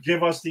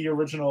 Give us the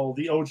original,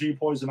 the OG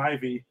Poison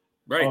Ivy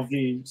of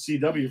the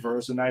CW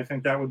verse, and I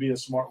think that would be a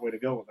smart way to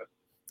go with it.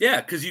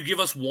 Yeah, because you give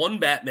us one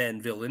Batman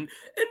villain,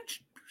 and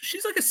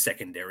she's like a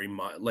secondary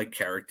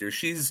character.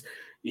 She's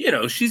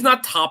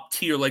not top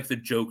tier like the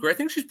Joker. I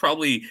think she's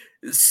probably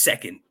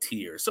second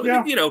tier. So,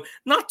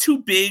 not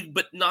too big,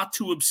 but not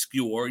too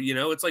obscure.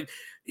 It's like,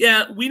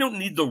 we don't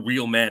need the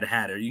real Mad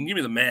Hatter. You can give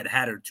me the Mad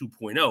Hatter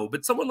 2.0,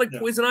 but someone like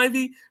Poison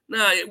Ivy,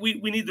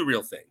 we need the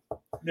real thing.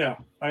 Yeah,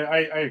 I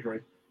agree.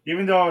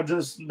 Even though,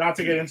 just not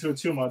to get into it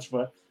too much,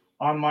 but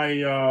on my,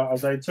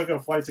 as I took a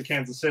flight to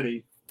Kansas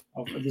City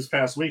this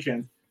past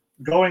weekend,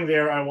 going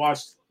there, I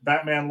watched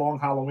Batman Long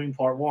Halloween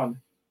Part 1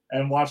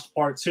 and watched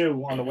Part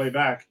 2 on the way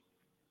back.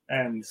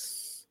 And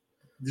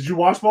did you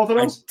watch both of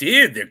those? I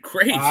did. They're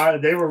great.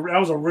 That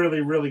was a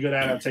really, really good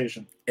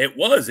adaptation. It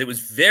was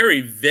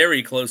very,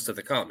 very close to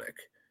the comic.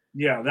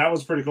 Yeah, that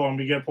was pretty cool. And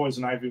we get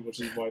Poison Ivy, which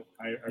is what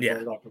I brought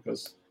it up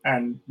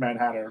and Mad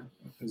Hatter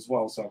as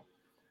well. So,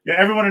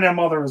 everyone and their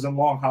mother is in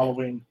Long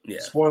Halloween.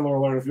 Yeah. Spoiler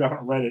alert if you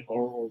haven't read it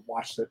or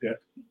watched it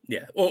yet.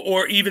 Yeah,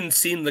 or even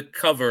seen the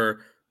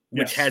cover,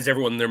 which has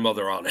everyone and their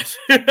mother on it.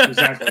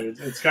 Exactly.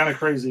 It's kind of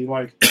crazy.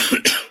 Like,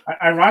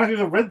 ironically,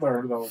 the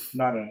Riddler, though,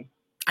 not in it.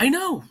 I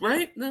know,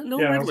 right? No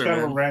Riddler. It's kind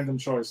of a random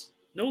choice.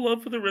 No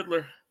love for the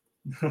Riddler.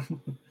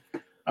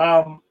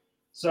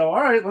 So,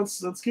 all right,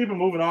 let's keep it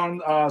moving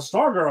on.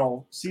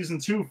 Stargirl season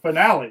 2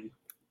 finale,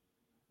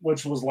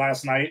 which was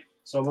last night.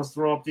 So let's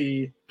throw up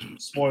the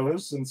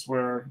spoilers since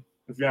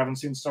if you haven't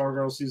seen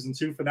Stargirl season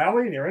 2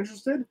 finale and you're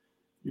interested,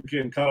 you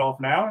can cut off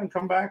now and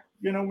come back,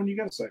 when you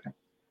get a second.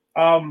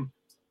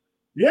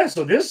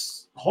 So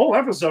this whole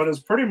episode is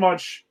pretty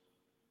much,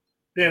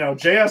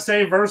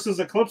 JSA versus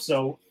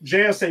Eclipso,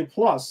 JSA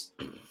plus,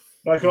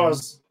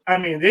 because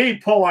they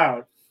pull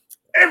out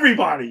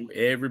everybody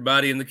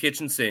in the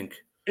kitchen sink.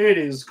 It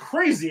is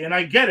crazy, and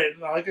I get it.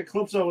 Like,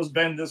 Eclipso has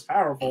been this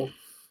powerful.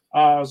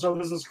 So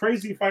there's this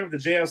crazy fight with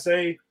the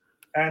JSA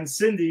and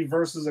Cindy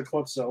versus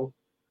Eclipso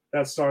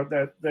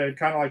that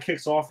kind of like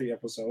kicks off the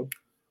episode.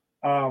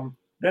 Then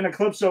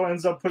Eclipso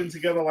ends up putting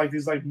together like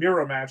these like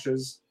mirror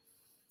matches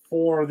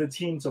for the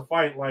team to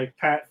fight. Like,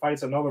 Pat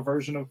fights another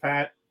version of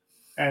Pat,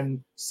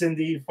 and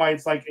Cindy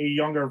fights like a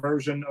younger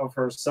version of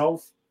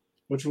herself,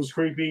 which was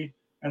creepy.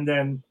 And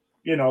then,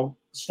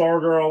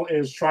 Stargirl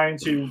is trying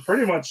to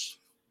pretty much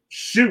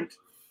shoot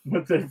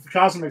with the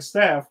cosmic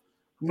staff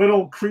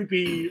little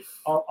creepy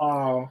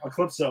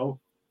Eclipso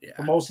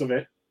for most of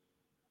it.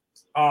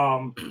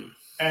 And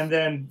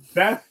then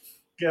Beth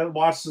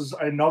watches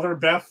another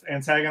Beth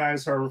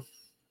antagonize her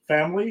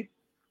family,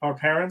 her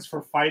parents,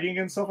 for fighting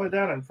and stuff like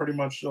that, and pretty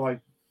much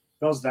like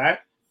does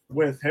that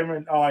with him,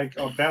 and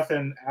Beth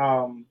and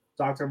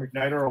Dr.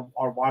 McNider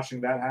are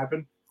watching that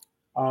happen.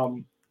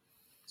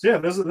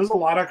 There's a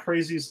lot of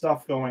crazy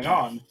stuff going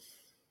on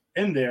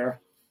in there.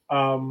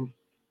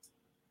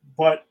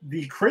 But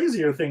the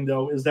crazier thing,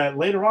 though, is that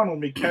later on when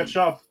we catch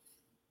up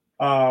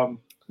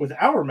with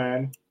Our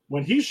Man,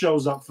 when he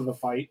shows up for the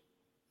fight,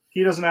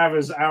 he doesn't have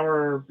his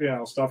hour,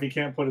 stuff. He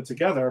can't put it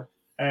together.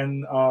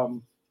 And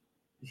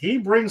he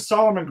brings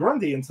Solomon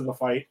Grundy into the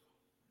fight.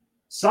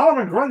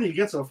 Solomon Grundy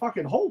gets a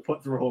fucking hole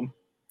put through him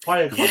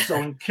by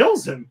Eclipso and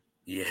kills him.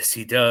 Yes,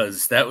 he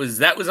does. That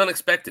was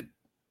unexpected.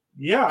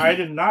 Yeah, I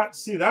did not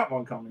see that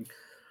one coming.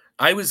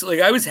 I was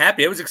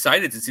happy. I was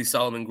excited to see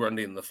Solomon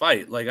Grundy in the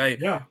fight.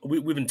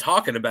 We've been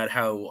talking about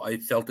how I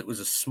felt it was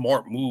a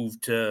smart move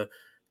to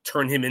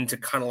turn him into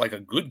kind of like a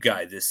good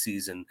guy this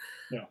season.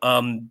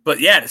 Yeah. But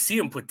yeah, to see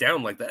him put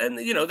down like that, and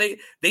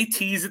they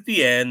tease at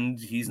the end,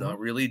 he's not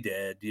really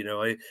dead.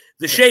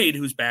 The Shade,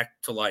 who's back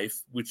to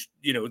life, which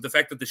the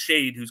fact that the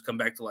Shade, who's come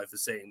back to life,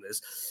 is saying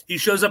this, he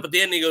shows up at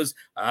the end and he goes,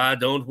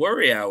 "Don't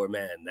worry, our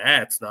man,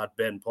 that's not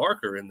Ben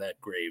Parker in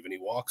that grave," and he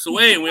walks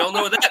away, and we all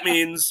know what that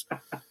means.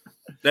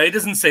 No, he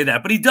doesn't say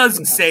that, but he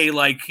does say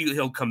like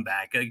he'll come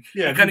back.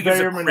 Yeah, kind of gives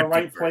him in the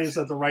right place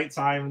at the right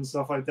time and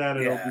stuff like that.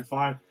 It'll be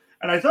fine.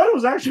 And I thought it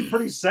was actually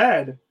pretty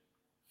sad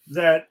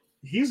that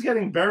he's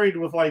getting buried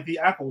with like the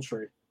apple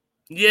tree.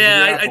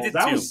 Yeah, I did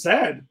that too. That was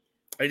sad.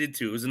 I did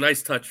too. It was a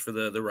nice touch for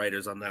the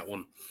writers on that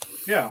one.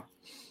 Yeah.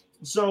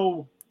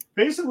 So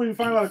basically, we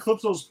find out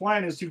Eclipso's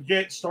plan is to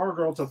get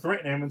Stargirl to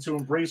threaten him and to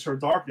embrace her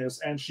darkness,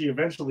 and she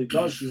eventually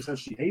does. She says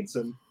she hates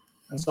him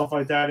and stuff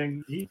like that,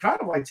 and he kind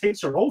of like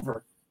takes her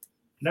over.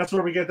 And that's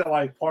where we get that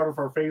like part of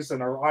her face and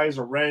her eyes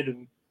are red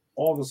and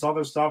all this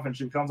other stuff, and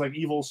she becomes like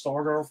evil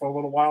Stargirl for a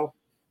little while.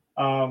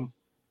 And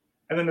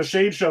then the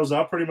Shade shows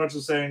up, pretty much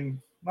saying,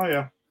 "Oh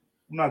yeah,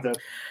 I'm not dead."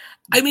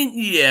 I mean,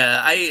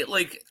 yeah,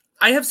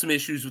 I have some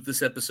issues with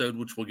this episode,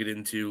 which we'll get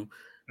into.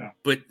 Yeah.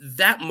 But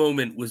that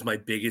moment was my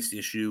biggest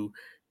issue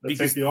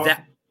because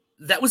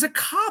that was a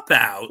cop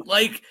out.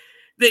 Like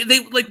they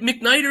like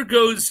McNider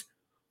goes,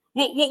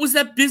 "Well, what was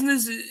that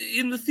business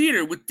in the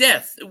theater with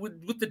death,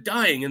 with the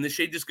dying?" And the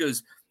Shade just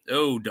goes,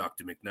 "Oh,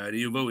 Dr. McNider,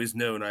 you've always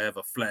known I have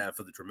a flair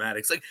for the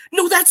dramatics." Like,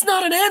 no, that's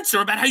not an answer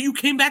about how you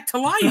came back to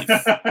life.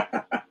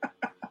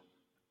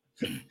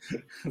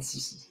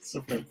 That's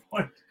a fair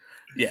point.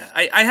 Yeah,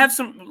 I have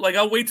some, like,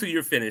 I'll wait till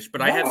you're finished,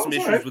 but I have some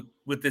issues right.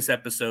 with this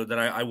episode that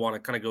I want to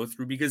kind of go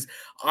through because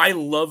I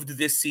loved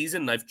this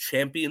season. I've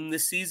championed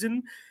this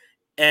season.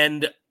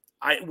 And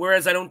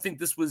whereas I don't think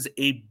this was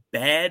a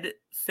bad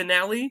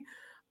finale,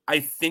 I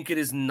think it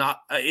is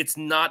not, it's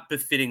not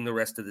befitting the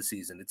rest of the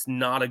season. It's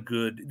not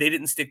they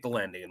didn't stick the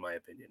landing, in my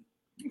opinion.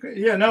 Okay.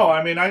 Yeah, no,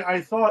 I mean, I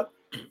thought,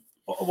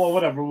 well,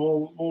 whatever,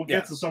 we'll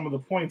get to some of the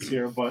points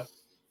here, but,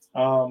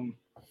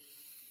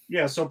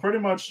 yeah, so pretty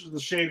much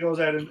the Shade goes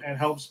out and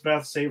helps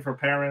Beth save her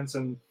parents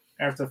and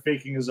after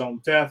faking his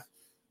own death.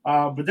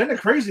 But then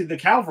the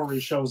Cavalry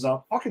shows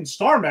up. Fucking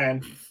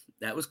Starman.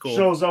 That was cool.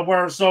 Shows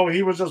up so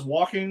he was just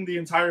walking the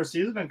entire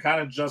season and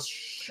kind of just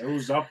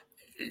shows up.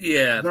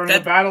 Yeah. During the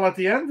battle at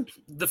the end.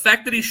 The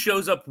fact that he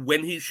shows up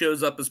when he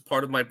shows up is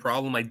part of my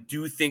problem. I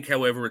do think,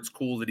 however, it's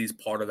cool that he's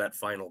part of that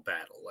final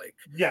battle. Like,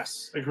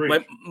 yes,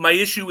 agreed. My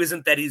issue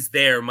isn't that he's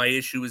there. My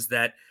issue is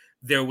that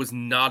there was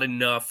not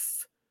enough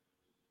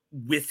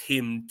with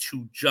him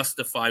to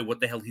justify what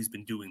the hell he's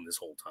been doing this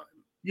whole time.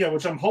 Yeah,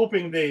 which I'm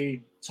hoping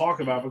they talk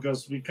about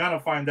because we kind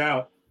of find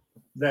out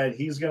that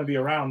he's going to be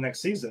around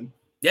next season.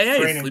 Yeah,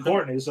 training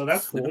Courtney, so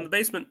that's cool. In the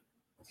basement.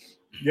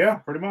 Yeah,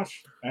 pretty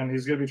much. And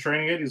he's going to be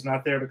training it. He's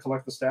not there to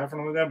collect the staff and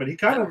all of that, but he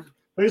kind of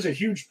plays a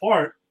huge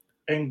part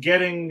in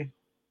getting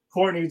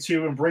Courtney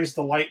to embrace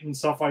the light and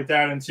stuff like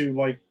that and to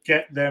like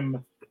get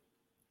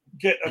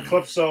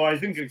Eclipso. I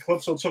think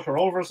Eclipso took her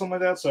over or something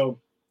like that, so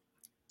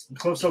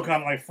Eclipso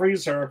kind of like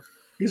frees her.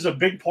 He's a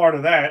big part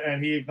of that,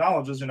 and he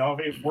acknowledges, if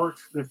it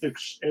worked,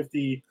 if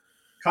the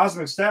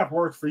cosmic staff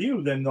worked for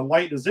you, then the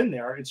light is in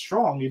there. It's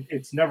strong.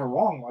 It's never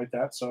wrong like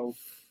that. So,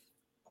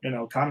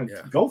 kind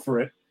of go for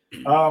it.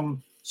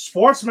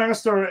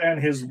 Sportsmaster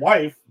and his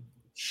wife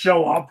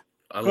show up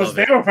because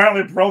they were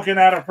apparently broken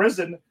out of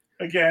prison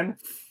again,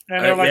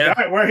 and they're like, "All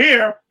right, we're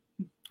here."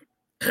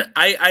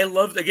 I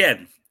loved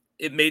again.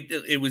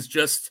 It was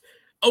just,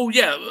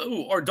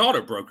 our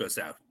daughter broke us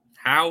out.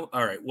 How?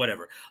 All right,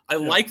 whatever. I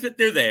like that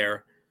they're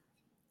there.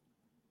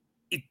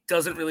 It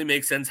doesn't really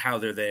make sense how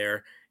they're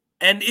there.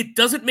 And it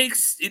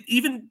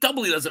even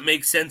doubly doesn't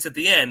make sense at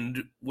the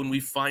end when we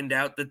find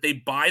out that they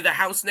buy the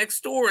house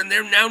next door and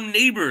they're now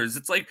neighbors.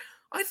 It's like,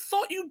 I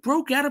thought you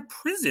broke out of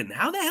prison.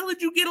 How the hell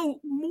did you get a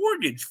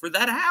mortgage for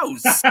that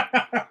house?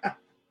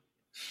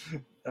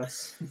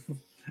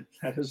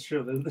 That is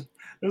true.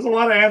 There's a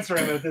lot of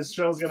answering that this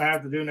show's going to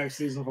have to do next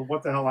season for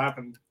what the hell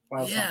happened.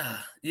 Yeah.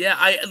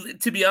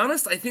 To be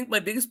honest, I think my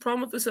biggest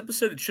problem with this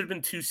episode, it should have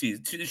been 2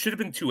 seasons. It should have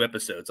been 2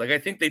 episodes. Like, I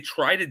think they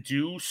try to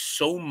do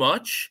so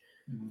much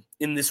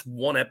in this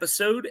one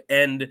episode,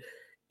 and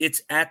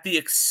it's at the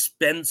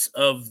expense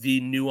of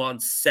the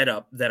nuanced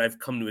setup that I've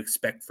come to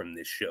expect from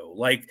this show.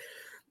 Like,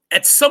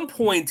 at some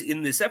point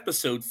in this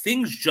episode,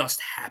 things just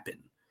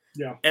happen.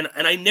 Yeah. And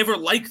I never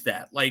liked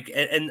that. Like,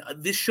 and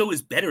this show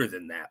is better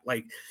than that.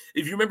 Like,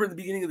 if you remember at the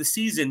beginning of the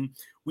season,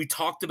 we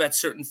talked about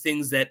certain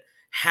things that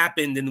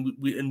happened and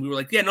we were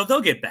like, yeah, no,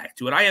 they'll get back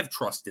to it. I have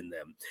trust in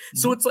them. Mm-hmm.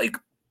 So it's like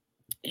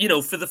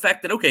for the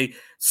fact that, okay,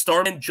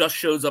 Starman just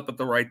shows up at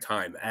the right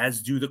time,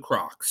 as do the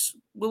Crocs.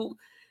 Well,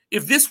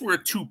 if this were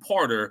a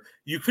two-parter,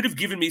 you could have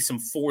given me some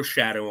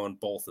foreshadow on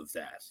both of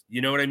that.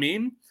 You know what I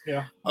mean?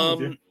 Yeah.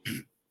 And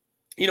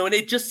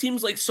it just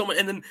seems like so much.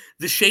 And then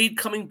the Shade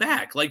coming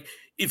back. Like,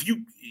 if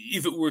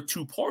it were a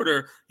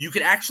two-parter, you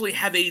could actually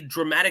have a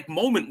dramatic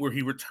moment where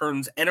he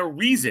returns and a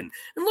reason.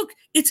 And look,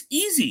 it's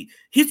easy.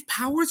 His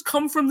powers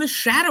come from the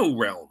Shadow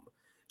Realm.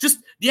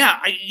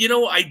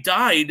 I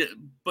died,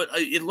 but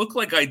it looked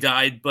like I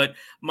died, but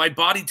my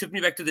body took me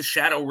back to the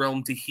Shadow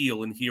Realm to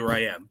heal, and here I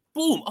am.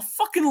 Boom, a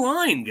fucking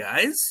line,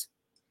 guys.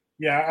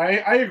 Yeah,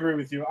 I agree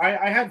with you.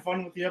 I had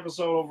fun with the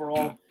episode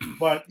overall,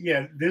 but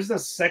yeah, there's the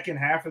second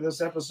half of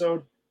this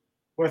episode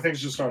where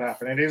things just start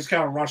happening. They just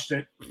kind of rushed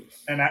it,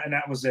 and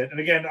that was it. And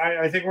again,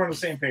 I think we're on the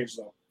same page,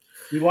 though.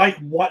 We like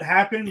what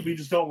happened, we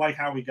just don't like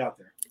how we got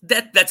there.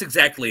 That's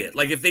exactly it.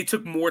 Like, if they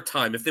took more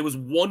time, if there was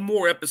one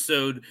more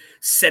episode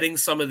setting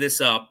some of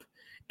this up,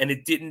 and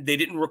they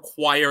didn't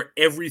require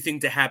everything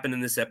to happen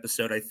in this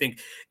episode. I think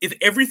if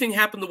everything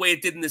happened the way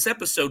it did in this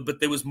episode, but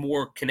there was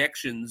more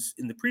connections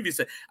in the previous,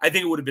 I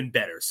think it would have been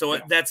better. So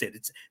that's it.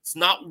 It's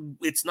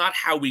not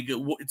how we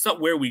go. It's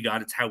not where we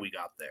got. It's how we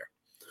got there.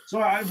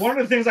 So one of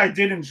the things I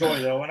did enjoy,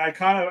 though, and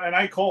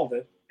I called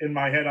it in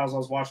my head as I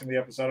was watching the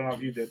episode. I don't know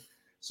if you did.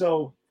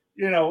 So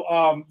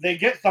they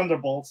get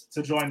Thunderbolt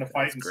to join the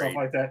fight and stuff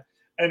like that,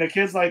 and the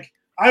kid's like,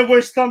 I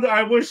wish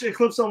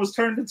Eclipso was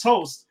turned to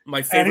toast.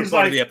 My favorite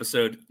part of the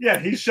episode. Yeah,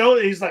 he's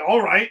like,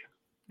 all right.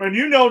 But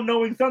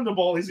knowing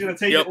Thunderbolt, he's going to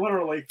take it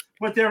literally.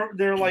 But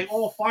they're like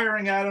all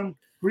firing at him.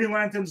 Green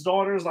Lantern's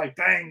daughter's like,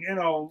 bang,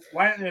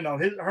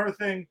 her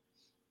thing,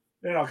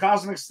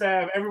 cosmic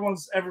stab.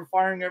 Everyone's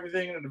firing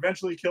everything, and it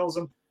eventually kills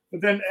him. But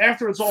then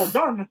after it's all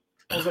done,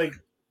 I was like,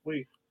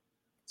 wait,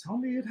 tell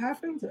me it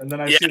happened? And then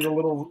I see the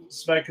little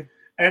speck,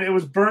 and it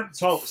was burnt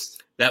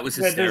toast. That was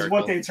hysterical. That is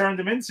what they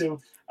turned him into.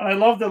 And I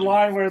love the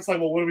line where it's like,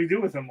 well, what do we do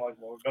with him? Like,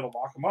 well, we better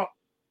lock him up.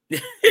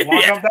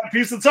 Lock up that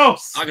piece of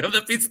toast. Lock up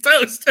that piece of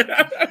toast.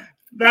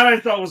 That I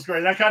thought was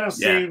great. That kind of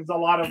saved a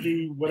lot of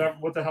the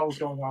what the hell is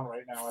going on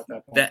right now at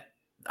that point.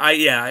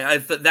 I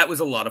thought that was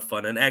a lot of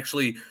fun. And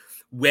actually,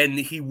 when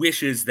he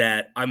wishes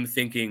that, I'm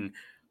thinking,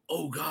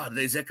 oh God,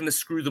 is that going to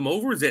screw them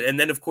over? Is it? And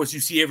then of course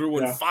you see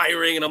everyone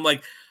firing, and I'm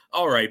like,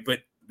 all right, but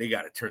they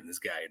got to turn this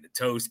guy into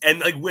toast. And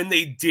like when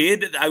they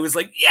did, I was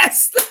like,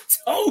 yes, the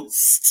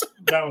toast.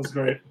 That was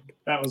great.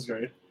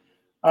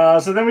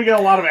 So then we get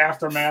a lot of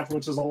aftermath,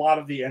 which is a lot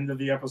of the end of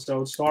the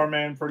episode.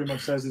 Starman pretty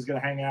much says he's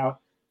going to hang out,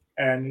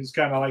 and he's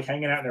kind of like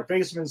hanging out in their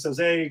basement. Says,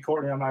 "Hey,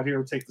 Courtney, I'm not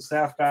here to take the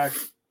staff back,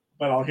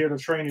 but I'm here to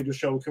train you to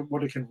show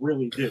what it can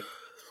really do."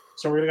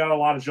 So we're gonna got a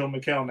lot of Joel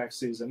McHale next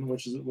season,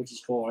 which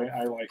is cool.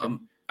 I like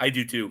him. I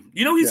do too.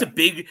 He's a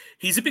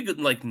big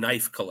like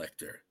knife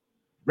collector.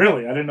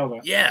 Really? I didn't know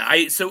that. Yeah,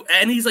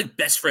 and he's like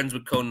best friends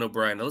with Conan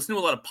O'Brien. I listen to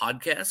a lot of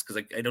podcasts because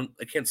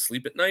I can't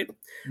sleep at night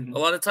a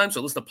lot of times. So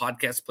I listen to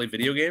podcasts, play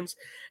video games,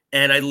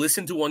 and I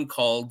listened to one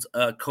called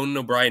Conan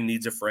O'Brien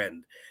Needs a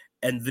Friend.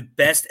 And the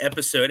best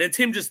episode, it's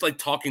him just like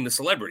talking to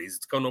celebrities.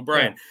 It's Conan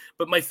O'Brien. Yeah.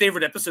 But my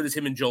favorite episode is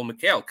him and Joel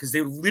McHale because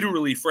they're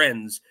literally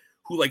friends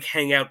who like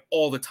hang out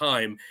all the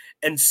time.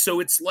 And so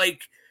it's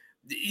like,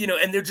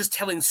 and they're just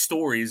telling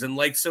stories. And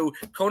like, so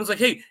Conan's like,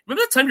 hey,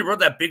 remember that time you brought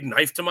that big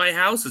knife to my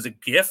house as a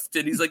gift?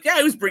 And he's like, yeah,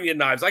 I was bringing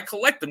knives. I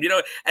collect them,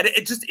 and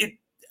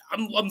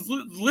I'm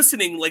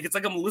listening. Like, it's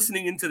like I'm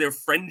listening into their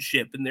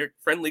friendship and their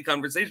friendly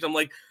conversation. I'm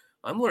like,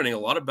 I'm learning a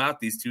lot about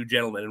these two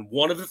gentlemen. And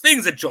one of the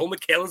things that Joel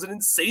McHale is an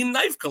insane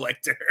knife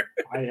collector.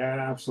 I had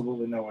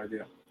absolutely no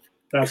idea.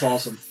 That's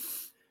awesome.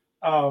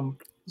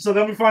 So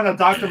then we find out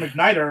Dr.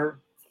 McNider,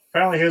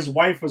 apparently his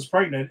wife was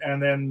pregnant,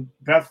 and then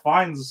Beth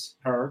finds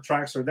her,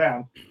 tracks her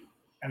down,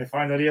 and they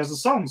find that he has a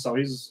son. So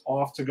he's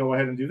off to go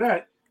ahead and do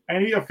that.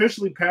 And he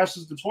officially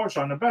passes the torch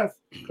on to Beth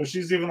because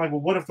she's even like, well,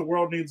 what if the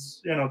world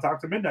needs,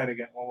 Dr. Midnight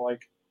again? Well,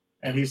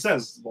 and he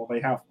says, well, they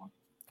have one.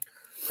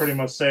 Pretty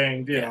much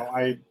saying,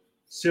 I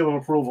seal of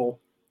approval,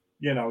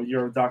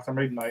 you're Dr.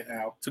 Midnight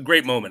now. It's a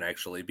great moment,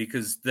 actually,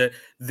 because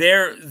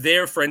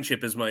their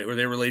friendship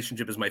their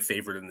relationship is my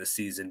favorite in this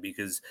season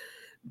because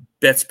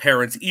Beth's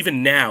parents,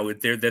 even now,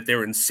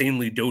 they're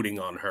insanely doting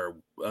on her.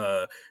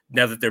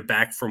 Now that they're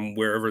back from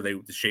wherever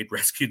the Shade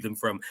rescued them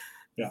from,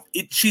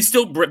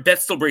 Beth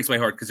still breaks my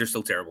heart because they're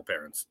still terrible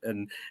parents.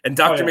 And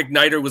Dr.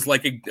 McNider was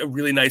like a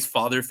really nice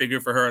father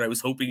figure for her, and I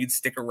was hoping he'd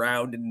stick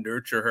around and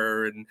nurture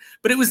her.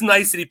 But it was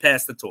nice that he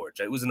passed the torch.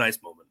 It was a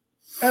nice moment.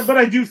 But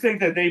I do think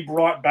that they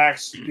brought back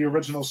the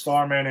original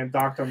Starman and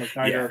Dr.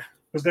 McNider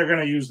because they're going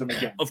to use them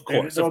again. Of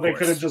course. They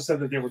could have just said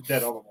that they were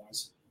dead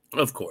otherwise.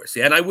 Of course,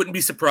 yeah, and I wouldn't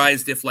be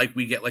surprised if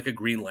we get a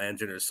Green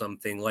Lantern or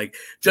something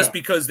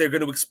because they're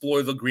going to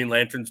explore the Green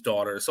Lantern's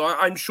daughter. So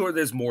I'm sure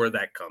there's more of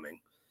that coming.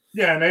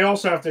 Yeah, and they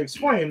also have to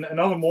explain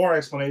more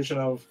explanation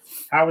of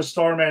how is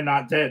Starman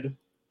not dead?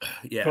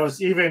 Yeah, because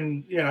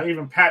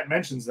even Pat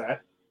mentions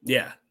that.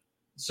 Yeah,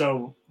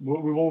 so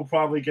we will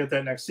probably get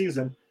that next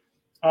season.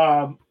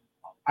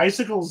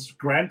 Icicle's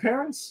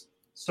grandparents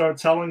start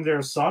telling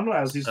their son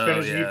as he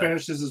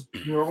finishes his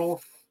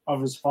mural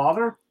of his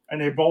father.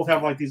 and they both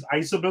have like these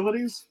ice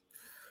abilities,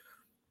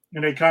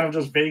 and they kind of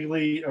just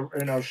vaguely,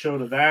 show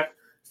to that.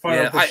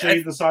 Find out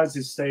Shade decides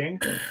he's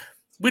staying,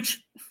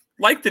 which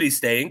like that he's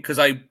staying because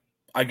I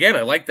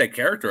like that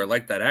character, I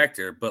like that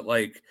actor, but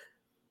like,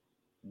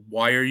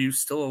 why are you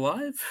still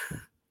alive?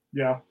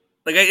 Yeah,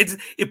 like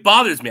it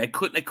bothers me. I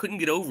couldn't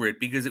get over it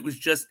because it was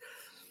just.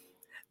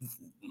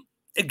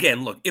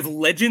 Again, look, if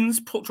Legends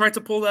tried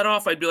to pull that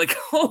off, I'd be like,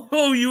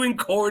 oh, you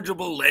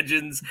incorrigible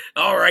Legends.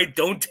 All right,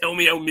 don't tell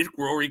me how Mick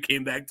Rory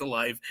came back to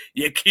life.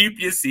 You keep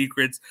your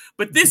secrets.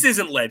 But this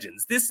isn't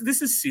Legends. This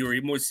is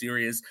more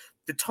serious.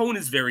 The tone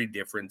is very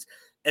different.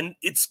 And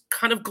it's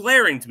kind of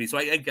glaring to me. So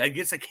I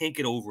guess I can't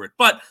get over it.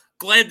 But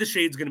glad the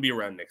Shade's going to be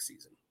around next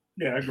season.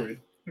 Yeah, agreed.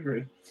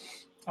 We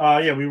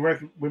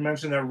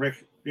mentioned that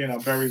Rick,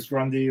 buries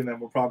Grundy, and then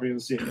we'll probably going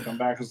to see him come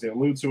back as they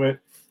allude to it.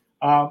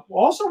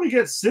 Also, we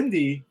get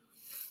Cindy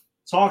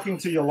talking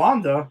to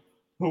Yolanda,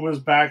 who was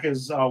back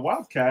as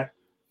Wildcat,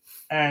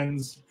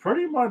 and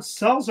pretty much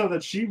tells her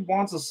that she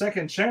wants a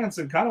second chance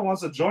and kind of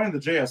wants to join the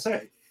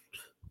JSA.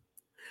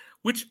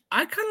 Which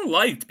I kind of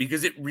liked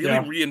because it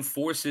really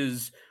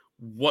reinforces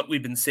what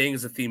we've been saying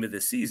as a theme of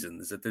this season,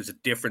 is that there's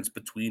a difference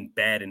between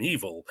bad and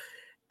evil.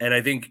 And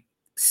I think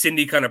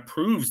Cindy kind of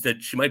proves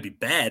that she might be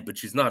bad, but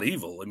she's not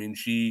evil. I mean,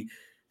 she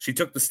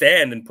took the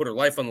stand and put her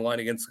life on the line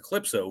against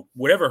Eclipso,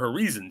 whatever her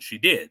reason, she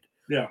did.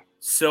 Yeah.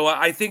 So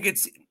I think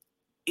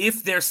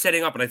if they're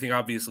setting up, and I think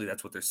obviously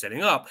that's what they're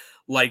setting up,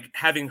 like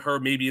having her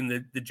maybe in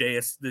the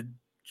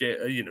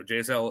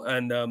JSL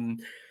and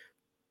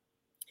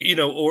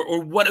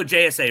or what a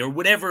JSA or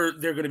whatever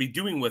they're going to be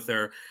doing with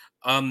her.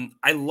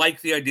 I like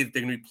the idea that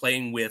they're going to be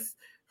playing with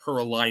her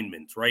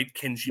alignment, right?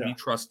 Can she be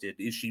trusted?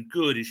 Is she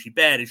good? Is she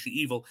bad? Is she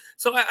evil?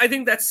 So I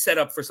think that's set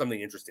up for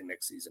something interesting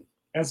next season.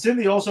 And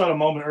Cindy also had a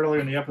moment earlier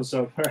in the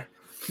episode where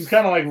she's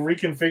kind of like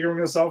reconfiguring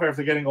herself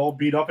after getting all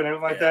beat up and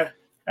everything like that.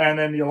 And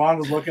then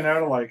Yolanda's looking at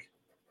her like,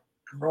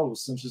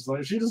 gross. And she's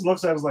like, she just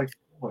looks at us like,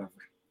 whatever.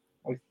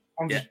 Like,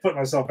 I'm just putting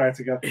myself back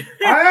together.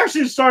 I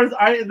actually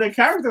the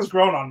character's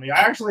grown on me.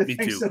 I actually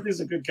think Cindy's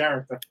a good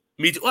character.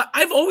 Me too.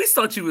 I've always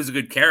thought she was a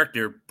good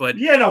character, but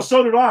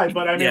so did I.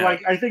 But I mean,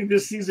 I think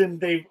this season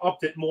they've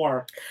upped it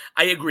more.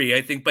 I agree.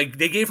 I think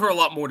they gave her a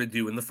lot more to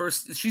do in the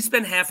first. She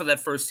spent half of that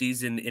first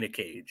season in a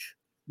cage.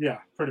 Yeah,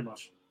 pretty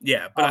much.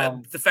 Yeah,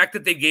 but the fact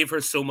that they gave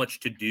her so much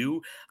to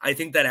do, I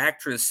think that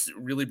actress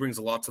really brings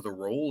a lot to the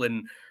role.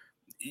 And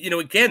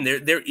again,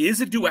 there is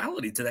a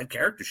duality to that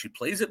character. She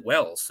plays it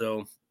well.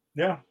 So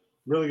yeah,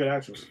 really good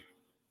actress.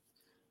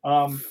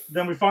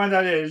 Then we find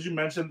out, as you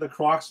mentioned, the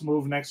Crocs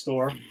move next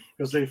door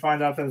because they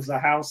find out that there's a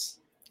house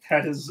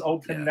that is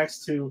open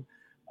next to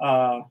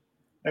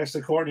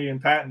Courtney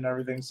and Pat and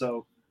everything.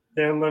 So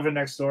they're living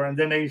next door, and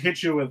then they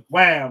hit you with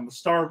Wham,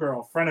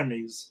 Stargirl,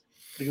 Frenemies,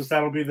 because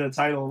that'll be the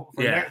title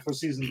for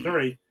season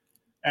 3,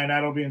 and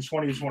that'll be in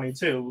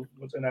 2022.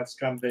 And that's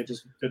kind of, they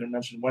just didn't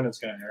mention when it's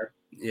going to air.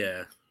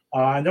 Yeah.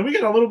 And then we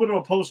get a little bit of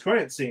a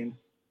post-credit scene.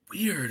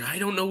 Weird. I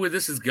don't know where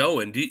this is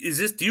going. Do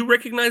you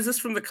recognize this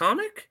from the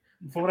comic?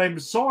 From what I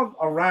saw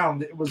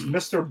around, it was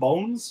Mr.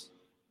 Bones.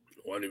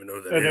 I don't even know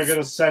who that and they're going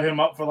to set him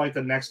up for like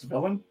the next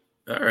villain.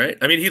 All right.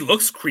 I mean, he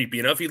looks creepy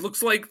enough. He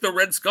looks like the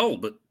Red Skull,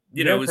 but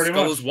his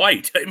skull is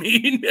white. I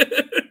mean,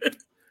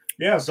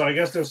 yeah. So I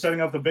guess they're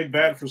setting up the big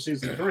bad for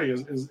season 3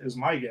 is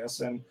my guess.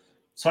 And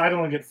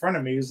titling it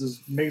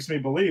Frenemies makes me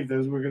believe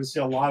that we're going to see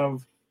a lot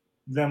of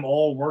them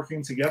all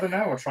working together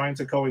now or trying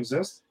to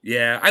coexist.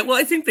 Yeah.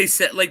 I think they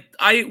said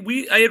I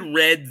had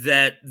read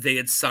that they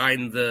had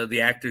signed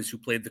the actors who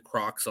played the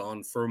Crocs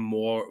on for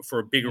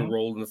a bigger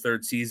role in the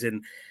 3rd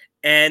season.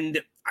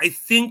 And I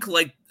think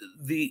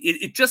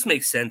it just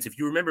makes sense. If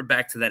you remember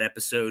back to that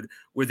episode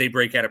where they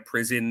break out of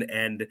prison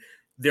and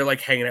they're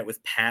like hanging out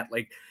with Pat,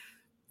 like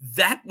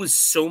that was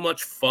so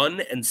much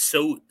fun and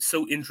so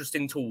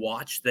interesting to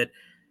watch that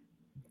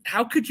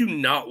how could you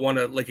not want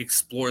to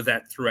explore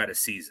that throughout a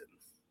season?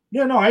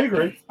 Yeah, no, I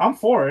agree. I'm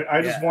for it.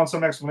 I just want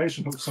some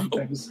explanation of some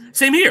things.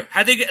 Same here.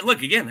 How'd they get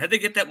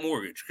that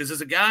mortgage? Because as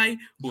a guy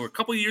who a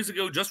couple of years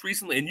ago, just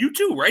recently, and you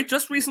too, right?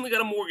 Just recently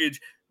got a mortgage.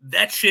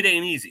 That shit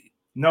ain't easy.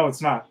 No,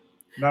 it's not.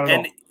 Not at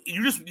all. And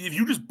if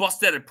you just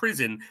bust out of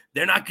prison,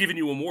 they're not giving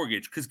you a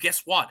mortgage. Because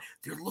guess what?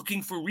 They're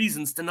looking for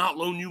reasons to not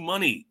loan you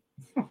money.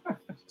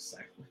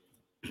 Exactly.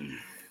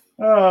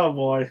 Oh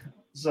boy.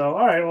 So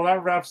all right, well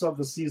that wraps up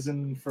the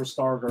season for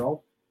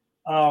Stargirl.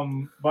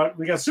 But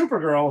we got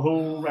Supergirl,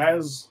 who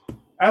has,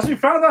 as we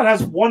found out,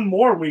 has one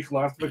more week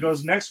left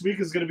because next week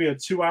is going to be a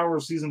 2-hour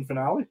season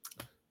finale.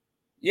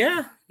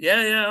 Yeah.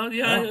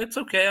 It's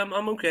okay.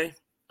 I'm okay.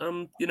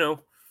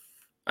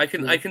 I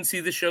can see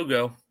the show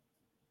go.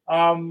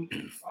 All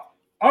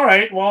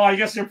right. Well, I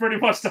guess you're pretty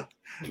much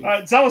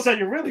tell us how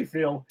you really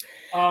feel.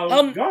 You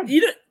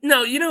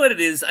know what it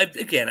is. I've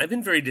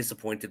been very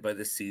disappointed by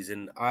this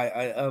season.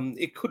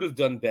 It could have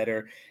done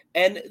better,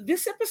 and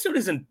this episode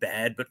isn't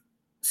bad, but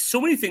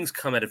so many things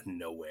come out of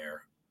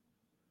nowhere.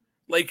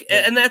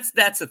 And that's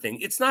the thing.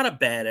 It's not a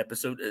bad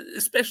episode,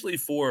 especially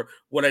for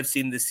what I've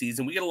seen this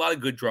season. We get a lot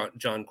of good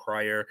John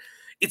Cryer.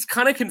 It's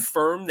kind of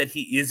confirmed that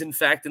he is in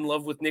fact in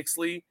love with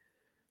Nyxly.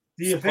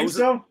 Do you think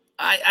so?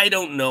 I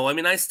don't know. I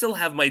mean, I still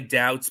have my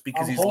doubts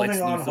because he's Lex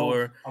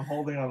Luthor. I'm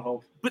holding on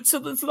hope. But so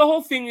the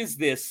whole thing is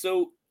this.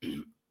 So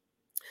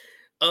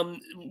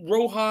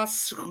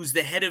Rojas, who's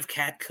the head of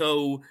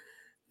Catco,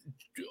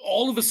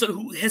 all of a sudden,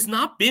 who has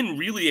not been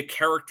really a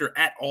character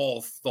at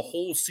all the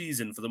whole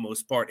season for the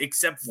most part,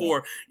 except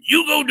for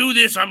you go do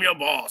this, I'm your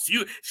boss.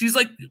 She's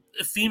like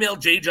a female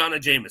J. Jonah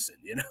Jameson,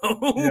 you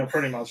know? Yeah,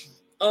 pretty much.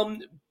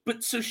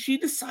 But so she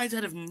decides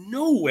out of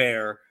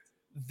nowhere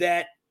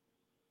that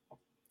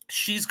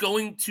she's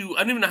going to, I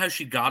don't even know how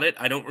she got it.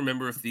 I don't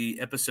remember if the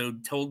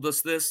episode told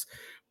us this,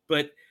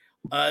 but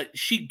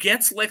she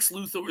gets Lex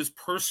Luthor's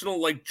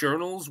personal like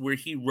journals where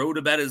he wrote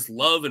about his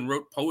love and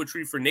wrote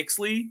poetry for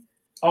Nixley.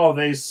 Oh,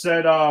 they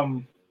said,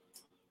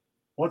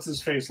 what's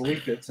his face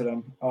leaked it to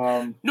them.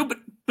 No,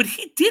 but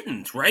he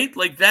didn't, right?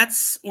 Like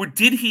or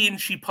did he? And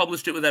she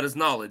published it without his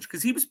knowledge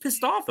because he was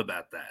pissed off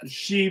about that.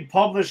 She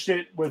published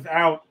it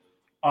without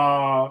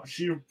the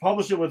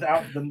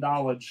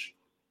knowledge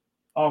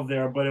of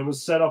there, but it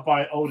was set up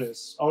by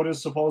Otis.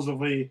 Otis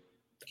supposedly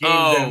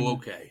gave them.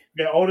 Okay.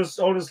 Yeah, Otis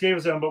gave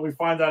it to him, but we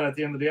find out at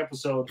the end of the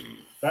episode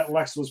that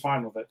Lex was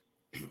fine with it.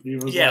 He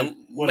was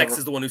Lex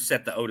is the one who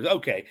set the Otis.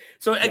 Okay,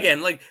 so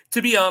again, like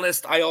to be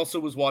honest, I also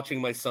was watching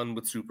my son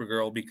with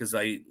Supergirl because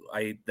I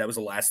that was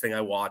the last thing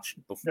I watched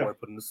before I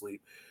put him to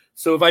sleep.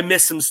 So if I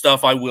miss some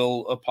stuff, I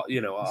will,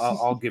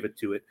 I'll give it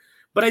to it.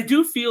 But I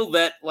do feel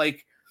that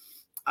like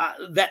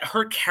that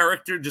her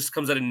character just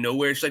comes out of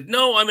nowhere. She's like,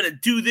 "No, I'm going to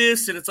do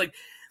this," and it's like,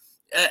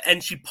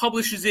 and she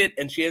publishes it,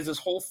 and she has this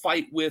whole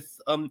fight with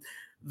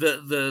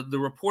the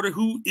reporter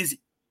who is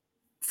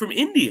from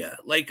India.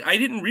 Like, I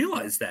didn't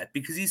realize that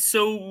because he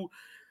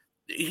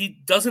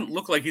doesn't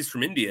look like he's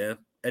from India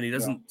and he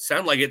doesn't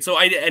sound like it. So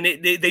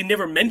they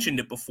never mentioned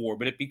it before,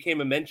 but it became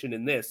a mention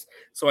in this.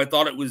 So I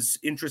thought it was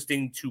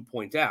interesting to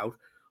point out.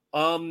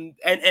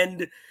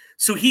 And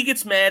so he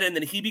gets mad and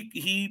then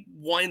he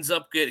winds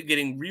up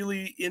getting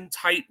really in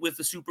tight with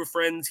the Super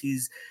Friends.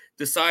 He's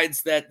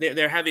decides that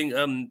they're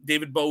having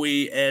David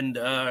Bowie and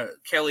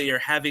Kelly are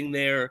having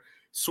their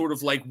sort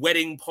of like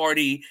wedding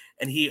party,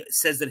 and he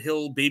says that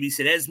he'll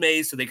babysit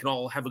Esme so they can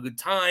all have a good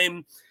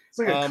time. It's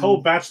like a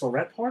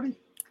co-bachelorette party.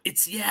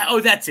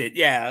 That's it.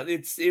 Yeah,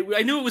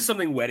 I knew it was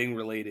something wedding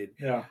related.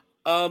 Yeah.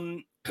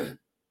 And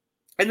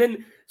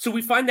then so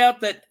we find out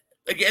that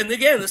again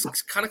this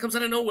kind of comes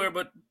out of nowhere,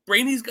 but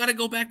Brainy's got to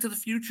go back to the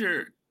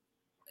future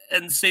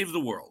and save the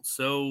world.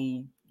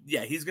 So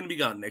yeah, he's going to be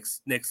gone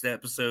next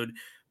episode.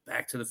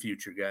 Back to the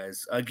Future,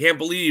 guys. I can't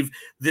believe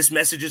this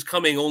message is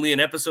coming only an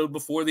episode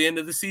before the end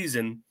of the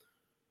season.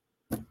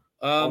 They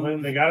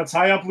got to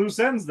tie up loose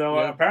ends, though.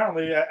 Yeah.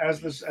 Apparently, as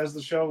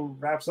the show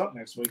wraps up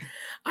next week.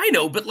 I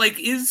know, but like,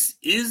 is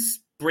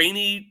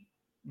Brainy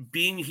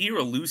being here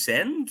a loose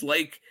end?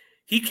 Like,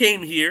 he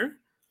came here,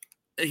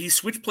 he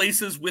switched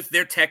places with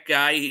their tech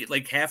guy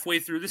like halfway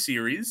through the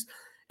series,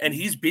 and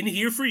he's been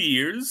here for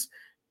years.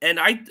 And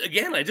I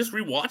just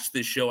rewatched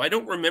this show. I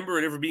don't remember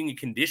it ever being a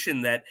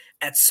condition that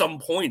at some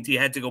point he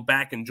had to go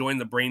back and join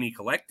the Brainy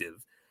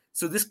Collective.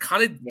 So this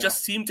kind of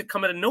just seemed to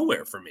come out of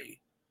nowhere for me.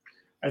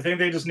 I think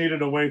they just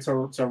needed a way to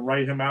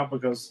write him out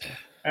because,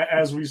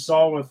 as we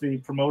saw with the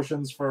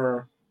promotions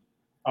for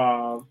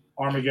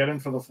Armageddon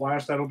for the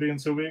Flash, that'll be in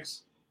 2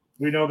 weeks.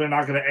 We know they're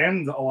not going to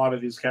end a lot of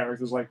these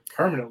characters like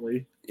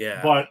permanently.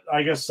 Yeah. But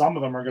I guess some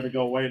of them are going to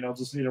go away, and they'll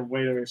just need a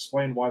way to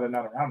explain why they're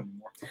not around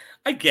anymore.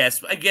 I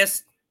guess.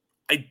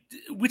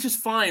 Which is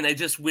fine. I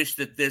just wish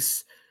that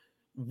this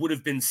would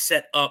have been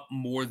set up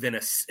more than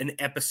an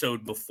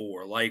episode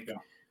before. Like,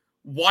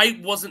 why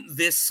wasn't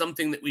this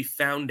something that we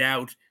found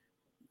out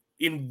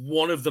in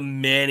one of the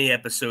many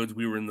episodes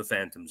we were in the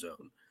Phantom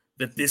Zone?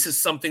 That this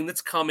is something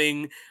that's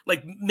coming.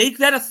 Like, make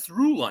that a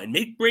through line.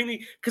 Make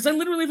Brainy... Because I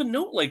literally have a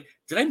note, like,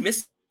 did I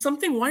miss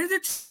something? Why are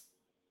there...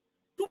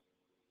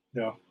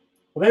 Yeah.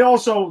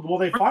 Well,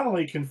 they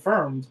finally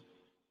confirmed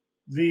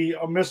the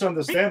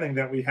misunderstanding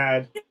that we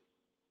had.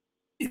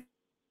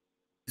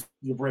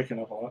 You're breaking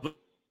up a lot.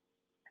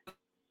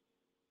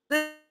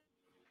 I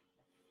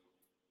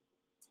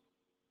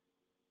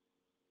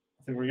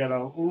think we got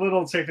a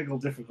little technical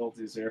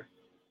difficulties here.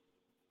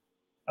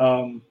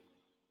 All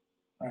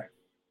right.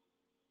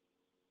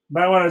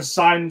 Might want to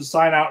sign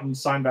out and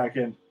sign back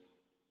in.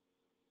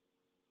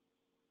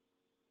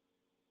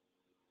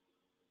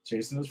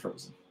 Jason is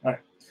frozen. All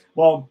right.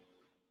 Well,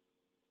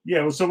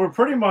 yeah, so we're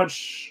pretty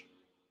much,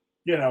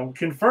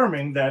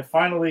 confirming that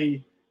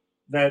finally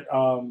that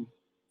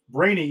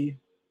Brainy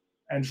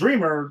and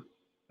Dreamer,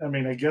 I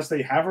mean, I guess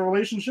they have a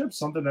relationship,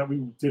 something that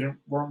we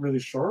weren't really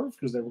sure of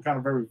because they were kind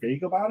of very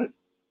vague about it.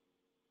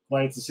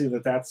 Glad to see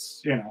that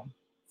that's,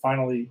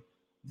 finally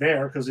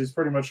there because he's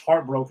pretty much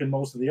heartbroken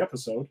most of the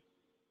episode.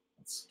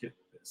 Let's get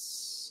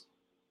this.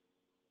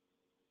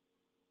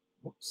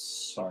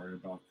 Whoops, sorry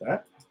about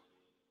that.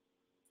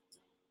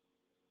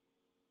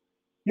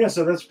 Yeah,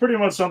 so that's pretty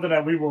much something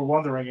that we were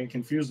wondering and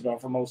confused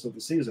about for most of the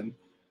season.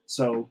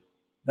 So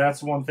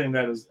that's one thing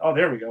that is... Oh,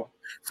 there we go.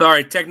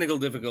 Sorry, technical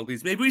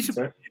difficulties. Maybe we should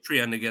put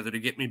Patreon together to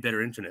get me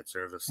better internet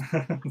service.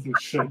 We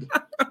should.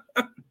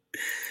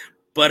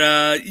 But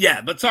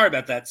sorry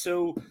about that.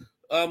 So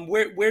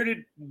where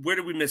did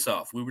we miss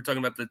off? We were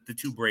talking about the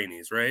two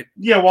brainies, right?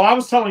 Yeah, well, I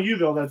was telling you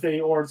though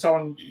or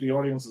telling the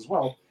audience as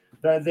well,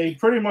 that they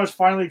pretty much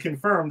finally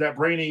confirmed that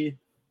Brainy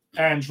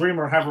and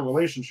Dreamer have a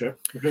relationship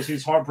because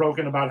he's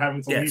heartbroken about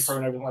having to leave her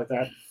and everything like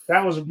that.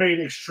 That was made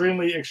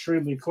extremely,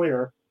 extremely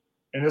clear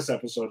in this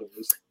episode, at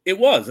least. It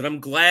was, and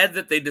I'm glad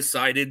that they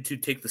decided to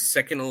take the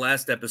second to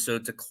last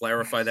episode to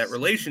clarify that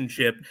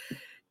relationship.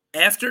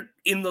 After,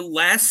 in the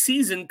last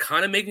season,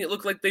 kind of making it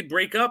look like they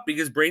break up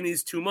because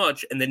Brainy's too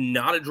much, and then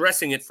not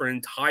addressing it for an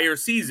entire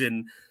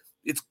season,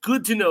 it's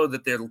good to know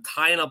that they're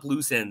tying up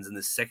loose ends in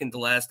the second to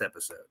last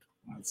episode.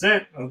 That's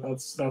it.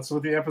 That's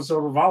what the episode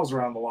revolves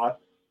around a lot.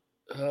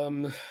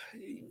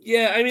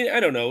 Yeah, I mean,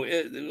 I don't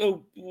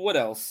know. What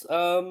else?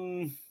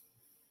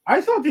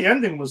 I thought the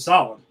ending was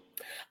solid.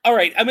 All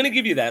right, I'm going to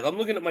give you that. I'm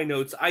looking at my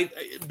notes.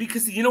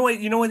 Because you know why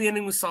the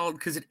ending was solid?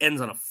 Because it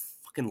ends on a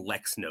fucking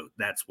Lex note.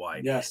 That's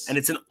why. Yes. And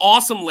it's an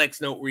awesome Lex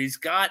note where he's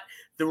got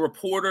the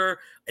reporter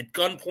at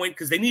gunpoint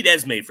because they need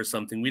Esme for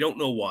something. We don't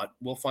know what.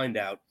 We'll find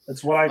out.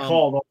 That's what I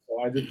called.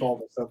 Also, I did call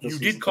this. You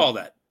did call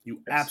that.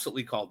 You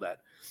absolutely called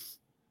that.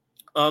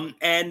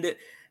 And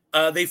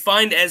they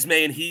find Esme,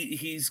 and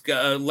he's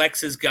got,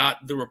 Lex has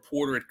got the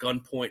reporter at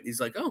gunpoint. And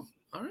he's like, oh,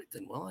 all right,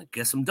 then. Well, I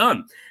guess I'm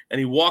done. And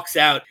he walks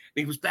out, and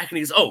he goes back, and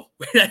he goes, oh,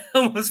 I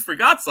almost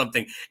forgot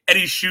something. And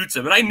he shoots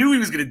him. And I knew he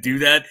was going to do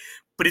that,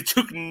 but it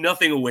took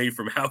nothing away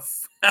from how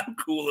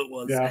cool it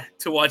was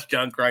to watch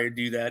Jon Cryer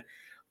do that.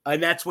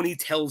 And that's when he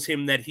tells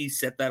him that he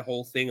set that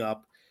whole thing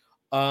up.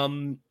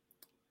 And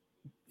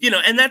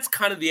that's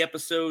kind of the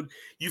episode.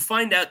 You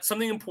find out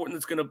something important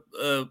that's going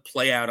to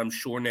play out, I'm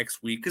sure,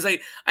 next week. Because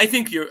I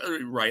think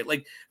you're right.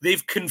 Like,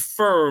 they've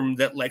confirmed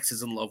that Lex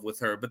is in love with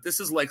her, but this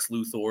is Lex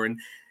Luthor. And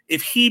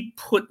if he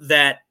put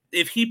that,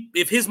 if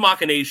his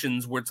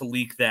machinations were to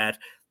leak that,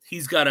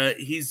 he's got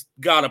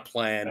a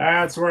plan.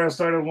 That's where I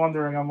started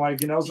wondering. I'm like,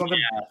 something.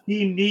 Yeah.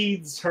 He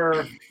needs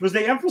her. Because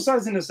they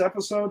emphasize in this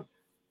episode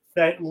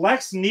that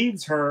Lex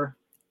needs her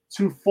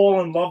to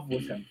fall in love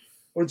with him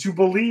or to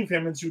believe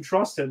him and to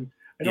trust him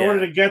in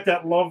order to get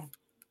that love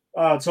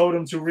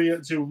totem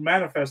to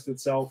manifest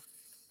itself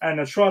and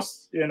a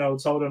trust,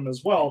 totem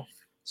as well.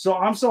 So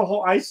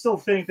I still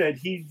think that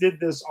he did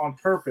this on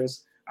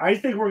purpose. I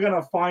think we're going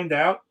to find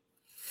out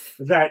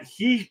that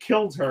he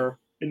killed her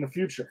in the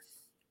future.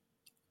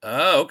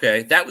 Oh,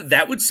 okay.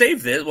 That would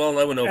save this. Well,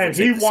 I don't know. And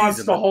he wants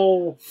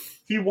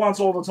he wants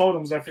all the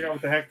totems. I forgot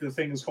what the heck the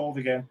thing is called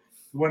again.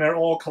 When they're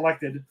all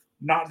collected,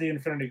 not the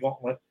Infinity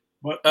Gauntlet,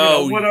 but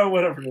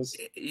whatever it is.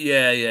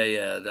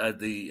 Yeah.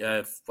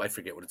 I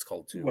forget what it's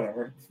called too.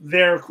 Whatever.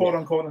 Their quote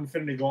unquote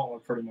Infinity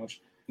Gauntlet, pretty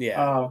much.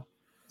 Yeah.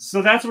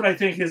 So that's what I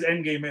think his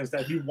end game is.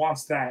 That he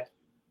wants that,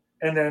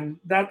 and then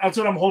that's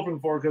what I'm hoping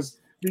for because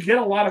we get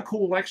a lot of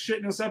cool Lex shit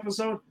in this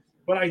episode,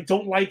 but I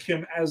don't like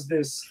him as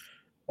this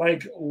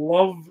like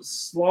love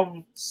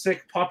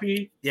sick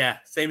puppy. Yeah,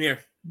 same here.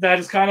 That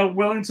is kind of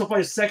willing to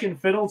play second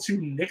fiddle to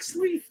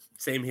Nyxly.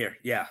 Same here.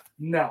 Yeah.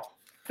 No,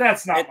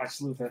 that's not Lex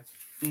Luthor.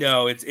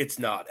 No, it's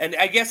not. And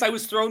I guess I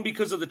was thrown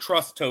because of the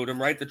trust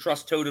totem, right? The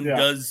trust totem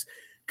does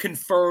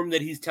confirm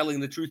that he's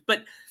telling the truth,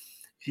 but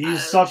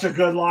he's such a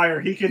good liar.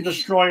 He can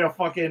destroy a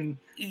fucking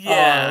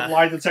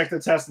lie detector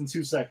test in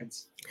 2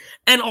 seconds.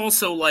 And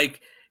also,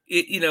 like,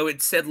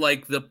 it said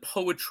like the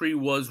poetry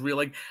was real.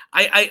 Like,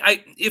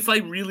 I if I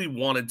really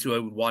wanted to, I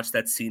would watch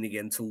that scene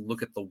again to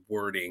look at the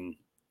wording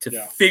to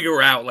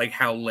figure out like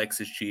how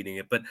Lex is cheating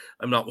it. But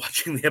I'm not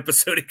watching the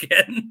episode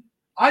again.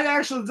 I'm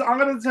going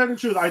to tell you the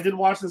truth. I did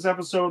watch this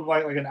episode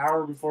like an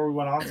hour before we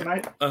went on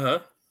tonight.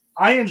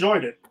 I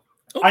enjoyed it.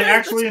 Okay, I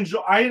actually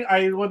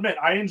I will admit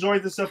I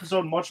enjoyed this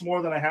episode much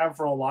more than I have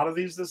for a lot of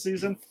these this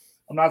season.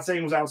 I'm not saying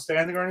it was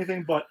outstanding or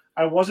anything, but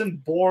I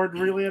wasn't bored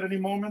really at any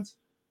moment,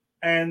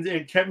 and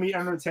it kept me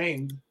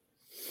entertained.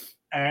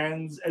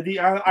 And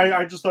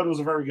I just thought it was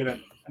a very good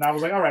ending, and I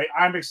was like, all right,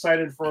 I'm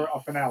excited for a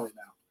finale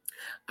now.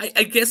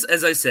 I guess,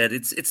 as I said,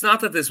 it's not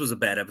that this was a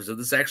bad episode.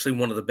 This is actually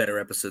one of the better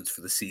episodes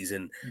for the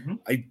season.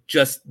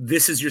 Mm-hmm.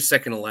 This is your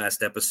second to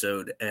last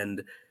episode,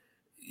 and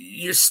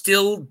you're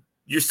still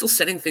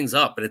setting things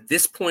up. And at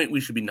this point, we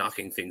should be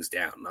knocking things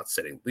down, not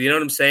setting. You know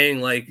what I'm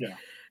saying? Like,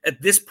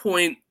 at this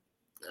point,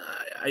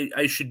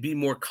 I should be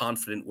more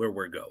confident where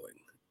we're going.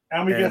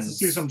 And we get to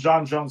see some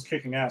Jon Jones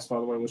kicking ass, by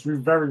the way, which we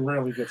very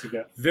rarely get to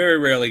get. Very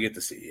rarely get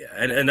to see, yeah.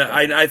 And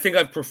I think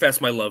I've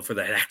professed my love for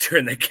that actor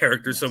and that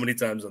character so many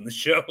times on the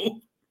show.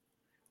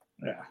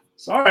 Yeah.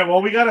 So, all right, well,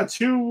 we got a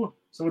 2.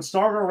 So with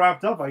Stargirl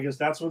wrapped up, I guess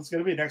that's what it's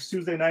going to be. Next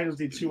Tuesday night is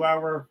the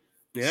 2-hour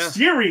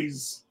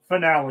series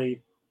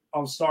finale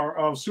of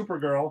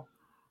Supergirl.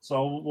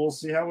 So we'll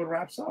see how it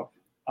wraps up.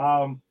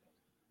 All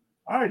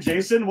right,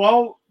 Jason.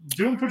 Well,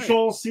 Doom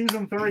Patrol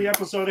Season 3,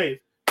 Episode 8.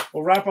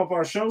 We'll wrap up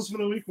our shows for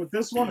the week with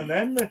this one, and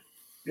then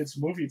it's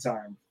movie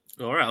time.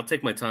 All right, I'll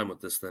take my time with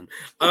this then.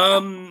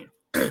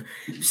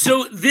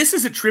 So this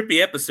is a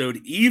trippy episode,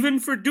 even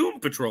for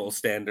Doom Patrol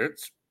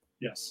standards.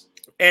 Yes.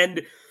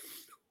 And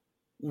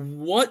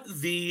what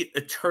the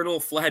eternal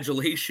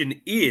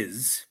flagellation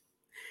is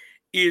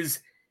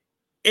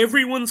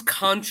everyone's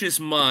conscious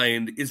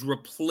mind is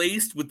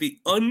replaced with the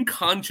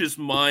unconscious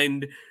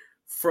mind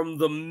from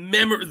the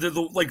memory,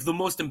 the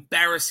most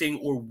embarrassing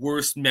or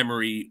worst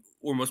memory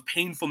or most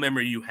painful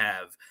memory you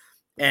have.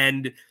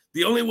 And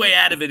the only way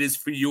out of it is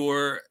for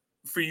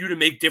you to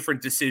make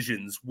different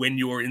decisions when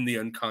you're in the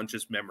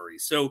unconscious memory.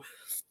 So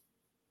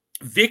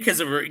Vic has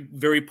a very,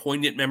 very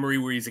poignant memory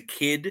where he's a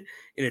kid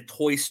in a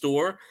toy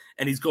store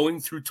and he's going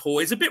through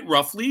toys a bit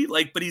roughly,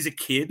 but he's a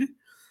kid.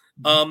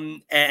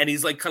 And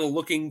he's like kind of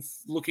looking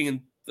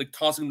and like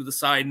tossing them to the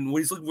side. And what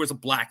he's looking for is a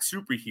black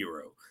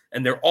superhero,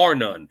 and there are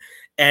none.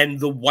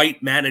 And the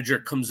white manager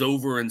comes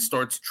over and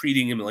starts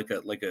treating him like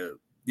a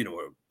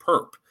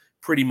perp,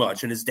 pretty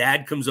much. And his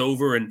dad comes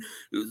over and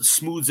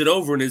smooths it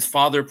over, and his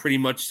father pretty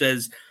much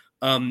says,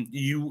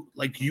 you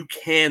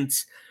can't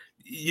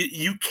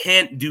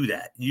do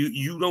that.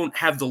 You don't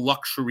have the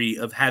luxury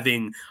of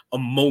having a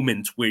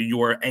moment where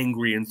you're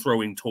angry and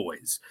throwing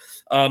toys.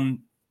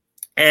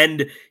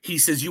 And he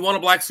says, you want a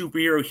black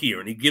superhero here?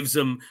 And he gives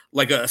him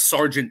like a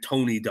Sergeant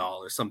Tony doll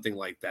or something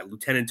like that,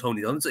 Lieutenant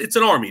Tony doll. It's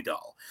an army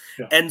doll.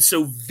 Yeah. And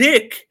so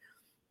Vic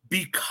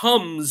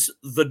becomes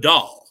the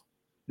doll.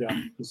 Yeah,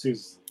 because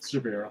he's the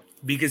superhero.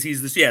 Because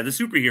he's the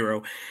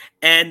superhero.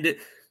 And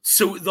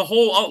so the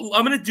whole,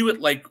 I'm going to do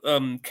it like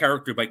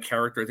character by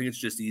character. I think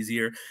it's just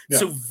easier. Yeah.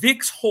 So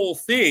Vic's whole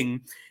thing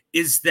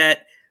is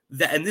that,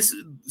 and this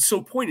is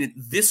so poignant,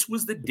 this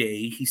was the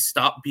day he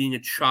stopped being a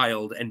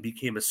child and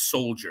became a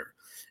soldier.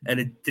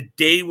 And the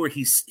day where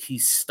he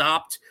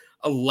stopped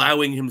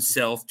allowing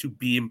himself to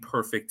be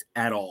imperfect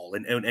at all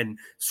and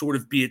sort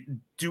of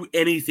do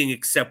anything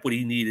except what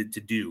he needed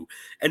to do.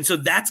 And so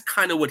that's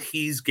kind of what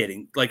he's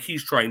getting, like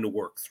he's trying to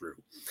work through.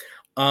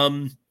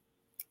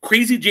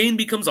 Crazy Jane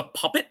becomes a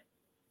puppet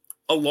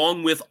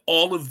along with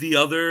all of the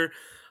other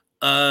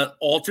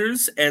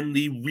alters, and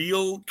the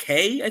real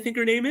Kay, I think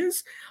her name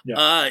is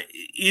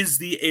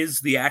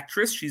the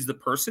actress. She's the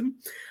person.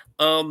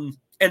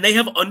 And they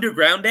have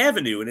Underground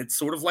Avenue, and it's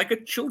sort of like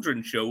a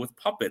children's show with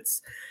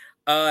puppets.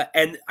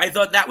 And I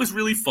thought that was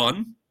really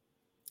fun.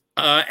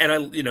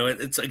 And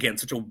it's again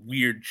such a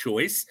weird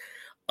choice.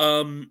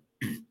 But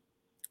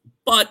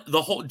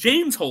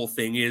Jane's whole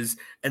thing is,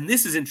 and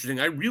this is interesting,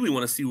 I really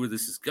want to see where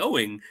this is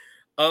going.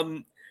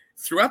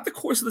 Throughout the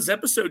course of this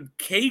episode,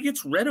 Kay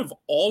gets rid of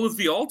all of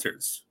the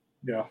alters.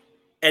 Yeah.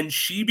 And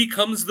she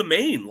becomes the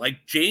main.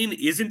 Like, Jane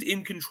isn't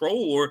in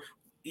control, or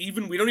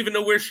even, we don't even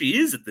know where she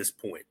is at this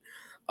point.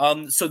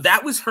 So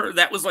that was her,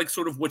 that was like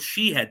sort of what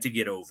she had to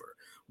get over,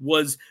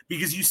 was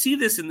because you see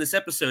this in this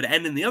episode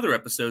and in the other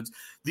episodes,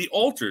 the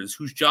alters,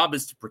 whose job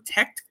is to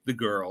protect the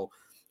girl,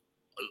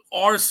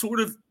 are sort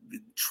of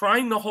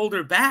trying to hold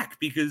her back,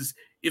 because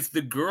if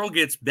the girl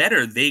gets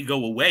better, they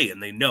go away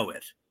and they know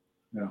it.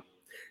 Yeah.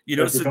 They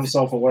become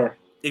self-aware.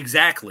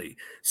 Exactly.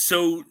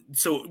 So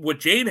what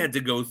Jane had to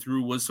go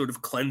through was sort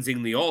of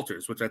cleansing the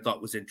alters, which I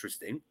thought was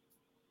interesting.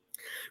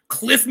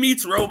 Cliff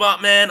meets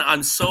Robot Man.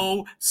 I'm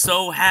so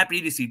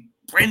happy to see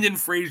Brendan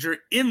Fraser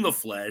in the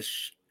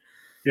flesh.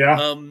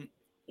 Yeah.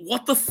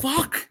 What the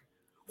fuck?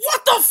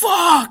 What the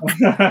fuck?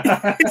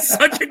 It's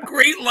such a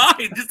great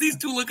line. Just these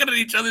two looking at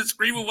each other,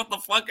 screaming "what the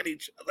fuck" at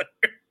each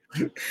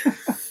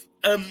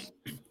other.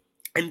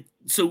 And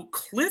so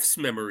Cliff's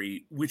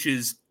memory, which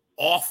is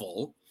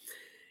awful,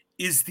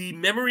 is the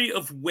memory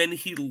of when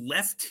he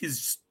left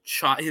his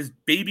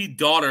baby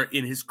daughter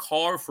in his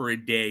car for a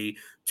day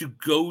to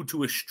go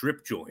to a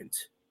strip joint.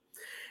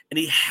 And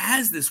he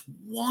has this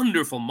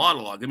wonderful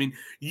monologue. I mean,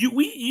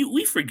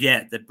 we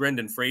forget that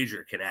Brendan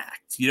Fraser can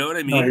act. You know what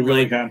I mean? No, he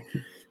really can.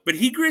 But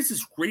he creates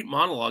this great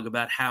monologue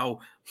about how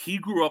he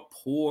grew up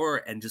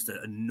poor and just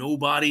a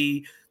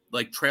nobody,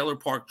 like trailer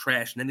park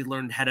trash. And then he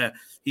learned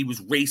he was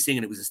racing,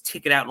 and it was his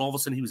ticket out. And all of a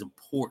sudden he was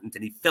important,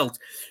 and he felt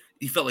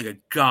like a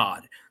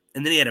god.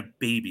 And then he had a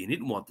baby, and he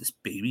didn't want this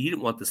baby. He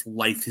didn't want his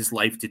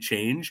life to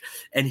change.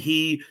 And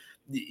he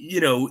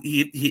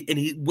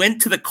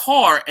went to the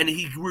car, and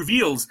he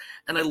reveals,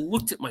 and I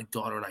looked at my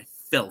daughter and I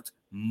felt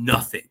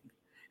nothing.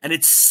 And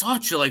it's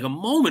such a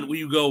moment where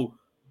you go,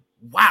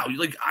 wow,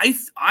 like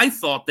I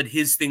thought that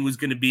his thing was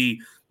going to be,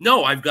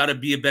 no, I've got to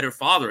be a better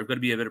father. I've got to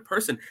be a better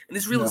person. And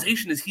his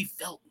realization is he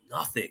felt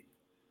nothing.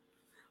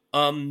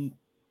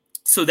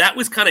 So that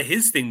was kind of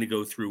his thing to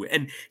go through.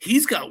 And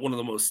he's got one of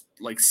the most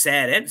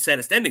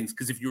saddest endings.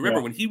 Because if you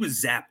remember, when he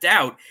was zapped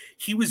out,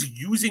 he was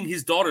using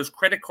his daughter's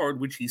credit card,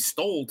 which he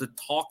stole, to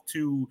talk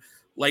to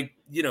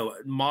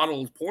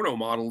porno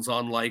models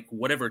on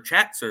whatever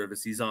chat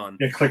service he's on.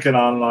 Yeah, clicking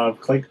on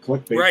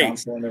clickbait,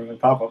 right,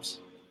 and pop-ups.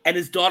 And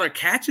his daughter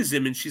catches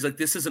him, and she's like,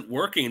 "This isn't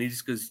working." And he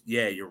just goes,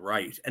 "Yeah, you're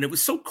right." And it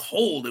was so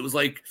cold. It was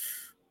like,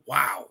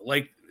 wow.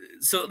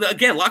 So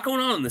again, a lot going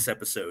on in this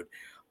episode.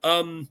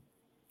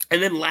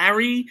 And then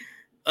Larry's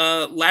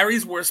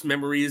worst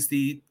memory is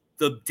the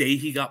day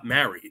he got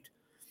married,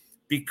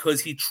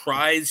 because he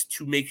tries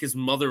to make his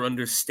mother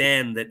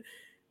understand that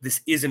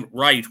this isn't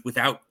right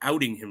without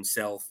outing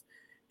himself,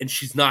 and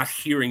she's not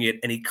hearing it.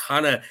 And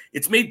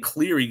it's made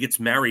clear he gets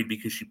married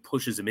because she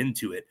pushes him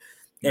into it.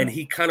 Yeah. And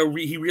he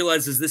he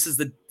realizes this is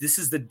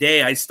the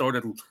day I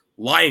started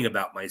lying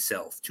about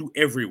myself to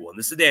everyone.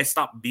 This is the day I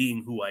stopped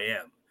being who I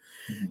am.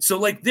 Mm-hmm. So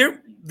like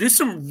there's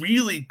some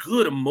really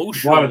good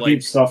emotional, a lot of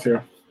deep stuff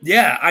here.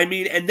 Yeah, I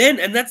mean, and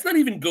that's not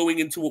even going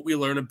into what we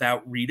learn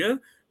about Rita,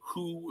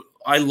 who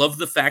I love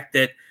the fact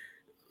that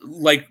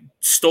like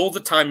stole the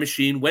time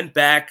machine, went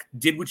back,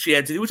 did what she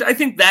had to do, which I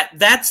think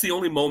that's the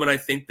only moment I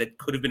think that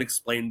could have been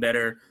explained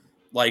better.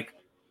 Like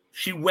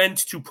she went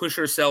to push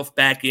herself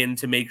back in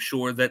to make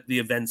sure that the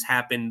events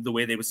happened the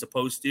way they were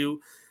supposed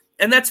to.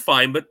 And that's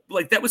fine, but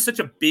like that was such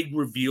a big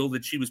reveal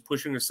that she was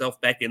pushing herself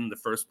back in the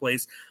first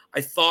place.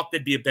 I thought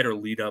there'd be a better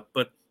lead up,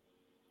 but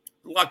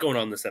a lot going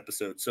on in this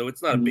episode, so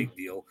it's not a big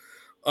deal.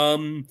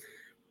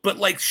 But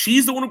like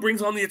she's the one who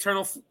brings on the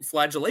eternal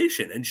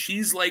flagellation, and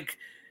she's like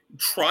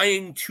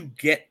trying to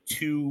get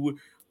to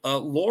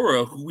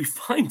Laura, who we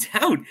find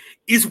out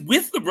is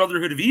with the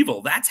Brotherhood of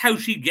Evil. That's how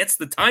she gets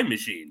the time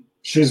machine.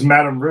 She's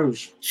Madame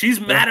Rouge.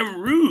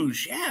 Madame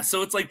Rouge. Yeah.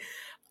 So it's like,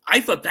 I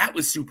thought that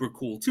was super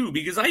cool too,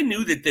 because I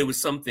knew that there was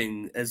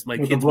something, as my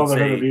kids would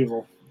say, of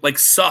Evil, like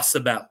sus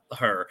about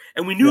her.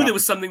 And we knew there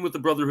was something with the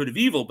Brotherhood of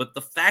Evil, but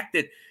the fact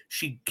that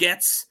she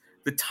gets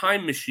the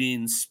time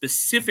machine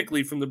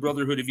specifically from the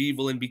Brotherhood of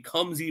Evil and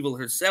becomes evil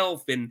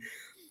herself, and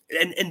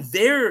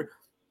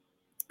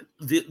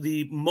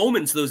the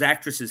moments those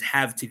actresses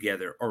have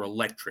together are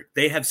electric.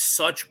 They have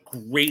such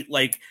great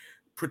like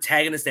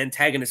protagonist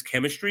antagonist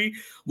chemistry.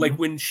 Like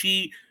when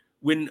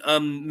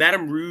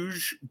Madame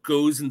Rouge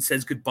goes and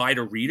says goodbye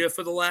to Rita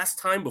for the last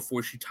time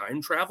before she time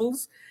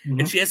travels,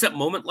 and she has that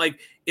moment like,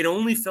 it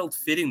only felt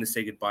fitting to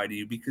say goodbye to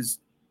you because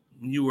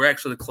you were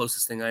actually the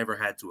closest thing I ever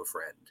had to a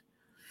friend.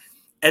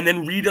 And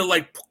then Rita,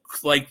 like,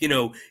 you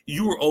know,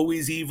 you were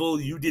always evil.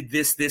 You did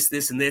this,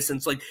 and this. And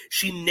it's like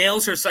she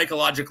nails her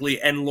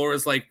psychologically. And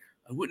Laura's like,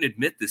 I wouldn't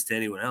admit this to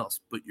anyone else,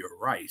 but you're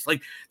right.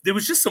 Like, there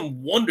was just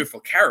some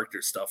wonderful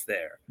character stuff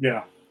there.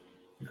 Yeah,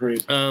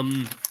 agreed.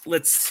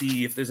 Let's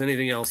see if there's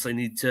anything else I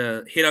need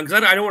to hit on,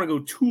 because I don't want to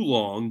go too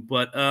long.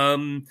 But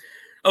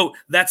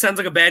that sounds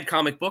like a bad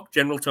comic book.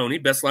 General Tony,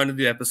 best line of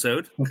the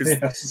episode,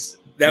 because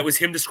that was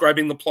him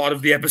describing the plot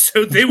of the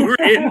episode they were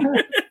in.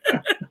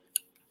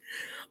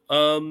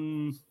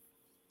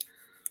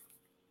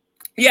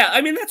 Yeah,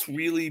 I mean, that's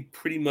really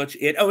pretty much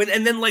it. Oh,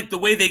 and then like the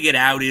way they get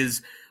out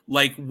is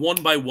like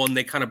one by one,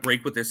 they kind of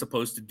break what they're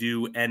supposed to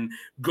do and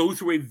go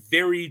through a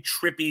very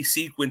trippy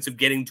sequence of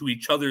getting to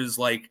each other's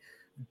like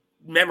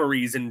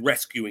memories and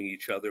rescuing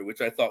each other,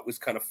 which I thought was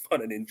kind of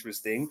fun and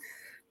interesting.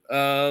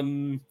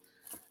 And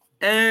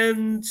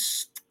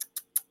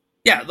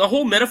yeah, the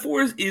whole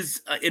metaphor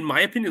is in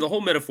my opinion, the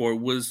whole metaphor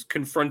was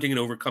confronting and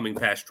overcoming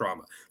past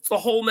trauma. It's the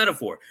whole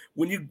metaphor.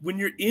 When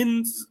you're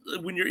in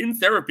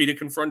therapy to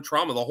confront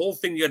trauma, the whole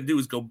thing you got to do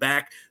is go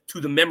back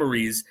to the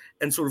memories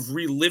and sort of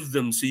relive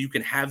them so you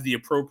can have the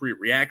appropriate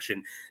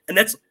reaction. And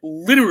that's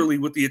literally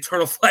what the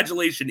eternal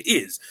flagellation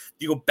is.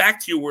 You go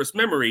back to your worst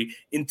memory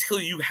until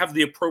you have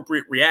the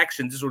appropriate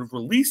reaction to sort of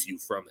release you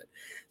from it.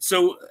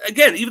 So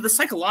again, even the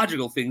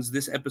psychological things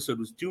this episode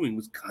was doing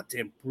was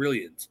goddamn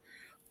brilliant.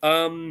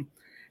 And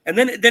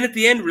then at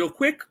the end, real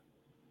quick,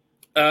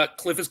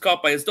 Cliff is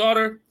caught by his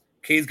daughter.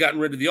 Kay's gotten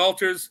rid of the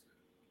altars.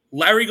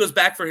 Larry goes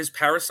back for his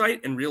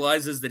parasite and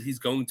realizes that he's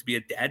going to be a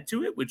dad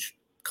to it, which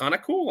kind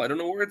of cool. I don't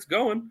know where it's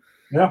going.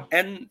 Yeah.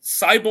 And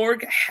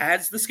Cyborg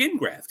has the skin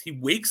graft. He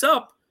wakes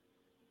up,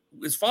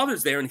 his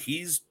father's there, and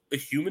he's a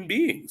human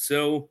being.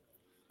 So,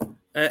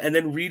 and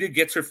then Rita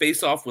gets her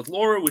face off with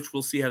Laura, which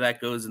we'll see how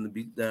that goes in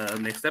the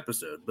next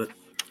episode. But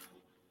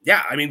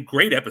yeah, I mean,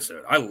 great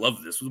episode. I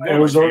love this. It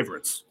was one of my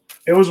favorites.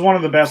 It was one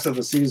of the best of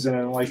the season,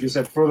 and like you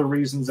said, for the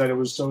reasons that it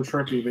was so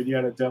trippy, but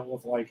yet it dealt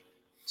with like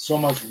so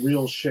much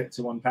real shit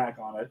to unpack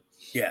on it.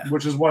 Yeah,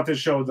 which is what this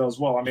show does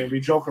well. I mean,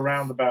 we joke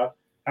around about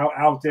how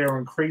out there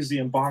and crazy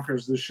and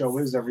bonkers this show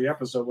is every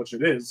episode, which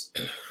it is,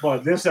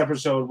 but this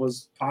episode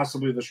was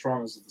possibly the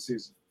strongest of the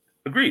season.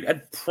 Agreed.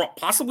 And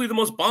possibly the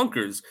most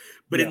bonkers,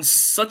 but in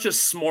such a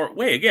smart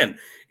way. Again,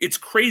 it's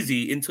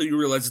crazy until you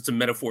realize it's a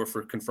metaphor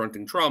for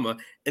confronting trauma,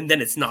 and then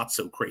it's not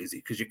so crazy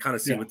because you kind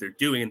of see what they're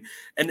doing.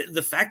 And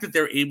the fact that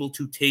they're able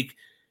to take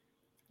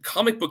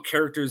comic book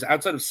characters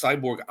outside of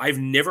Cyborg I've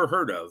never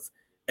heard of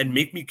and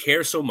make me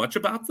care so much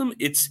about them,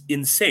 it's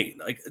insane.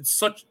 Like, it's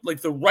such,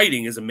 like, the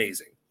writing is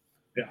amazing.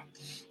 Yeah.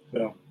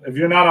 So if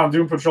you're not on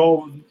Doom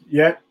Patrol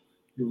yet,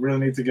 you really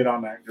need to get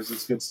on that because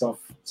it's good stuff.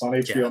 It's on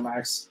HBO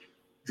Max.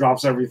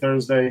 Drops every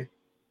Thursday.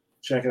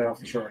 Check it out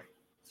for sure.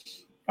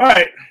 All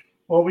right.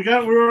 Well, we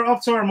were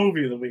up to our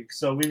movie of the week,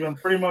 so we've been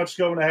pretty much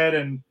going ahead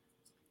and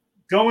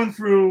going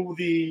through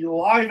the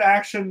live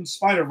action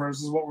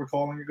Spider-Verse is what we're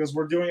calling it, because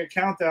we're doing a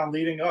countdown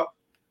leading up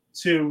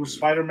to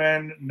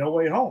Spider-Man No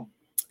Way Home.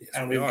 Yes,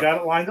 and we've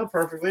got it lined up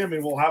perfectly. I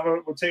mean,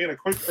 we're taking a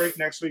quick break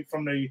next week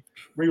from the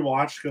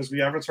rewatch because we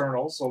have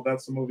Eternals, so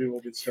that's the movie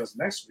we'll be discussing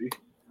next week.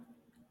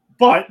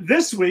 But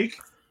this week,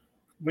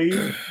 we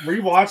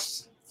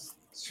rewatched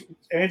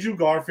Andrew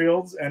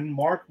Garfield's and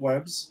Mark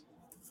Webb's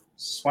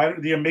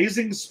The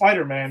Amazing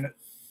Spider-Man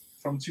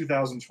from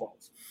 2012.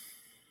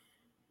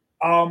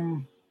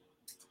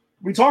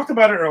 We talked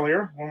about it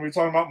earlier when we were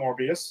talking about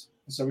Morbius.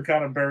 So we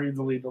kind of buried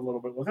the lead a little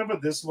bit with it.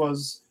 But this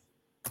was,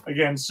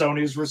 again,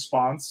 Sony's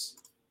response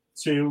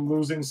to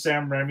losing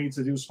Sam Raimi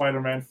to do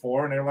Spider-Man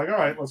 4. And they were like, all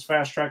right, let's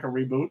fast track a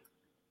reboot.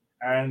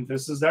 And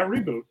this is that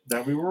reboot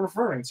that we were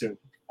referring to.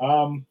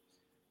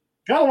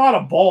 Got a lot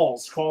of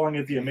balls calling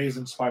it the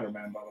Amazing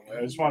Spider-Man, by the way.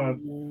 I just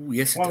want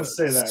to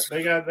say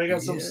that. They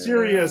got some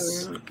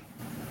serious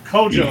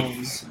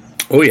co-Jones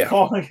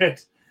calling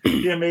it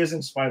the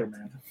Amazing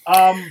Spider-Man.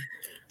 Can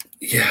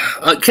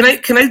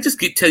I just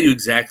tell you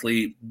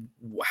exactly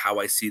how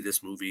I see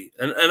this movie?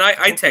 And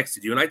I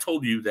texted you and I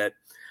told you that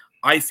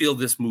I feel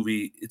this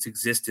movie, its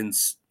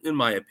existence, in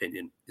my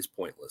opinion, is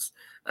pointless.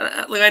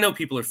 I know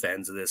people are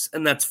fans of this,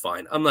 and that's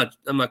fine. I'm not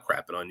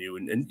crapping on you,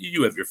 and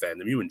you have your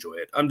fandom, you enjoy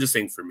it. I'm just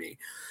saying for me.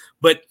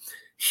 But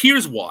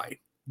here's why.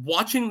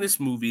 Watching this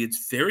movie,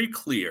 it's very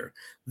clear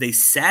they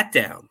sat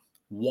down,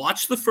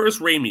 watched the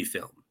first Raimi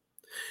film,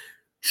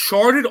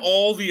 charted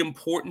all the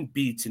important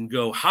beats, and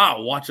go,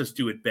 watch us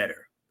do it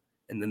better.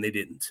 And then they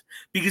didn't.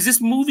 Because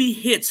this movie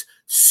hits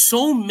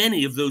so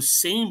many of those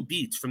same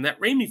beats from that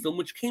Raimi film,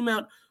 which came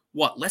out,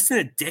 less than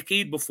a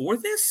decade before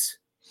this?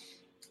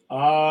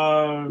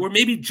 Or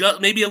maybe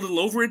a little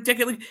over a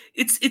decade. Like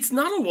it's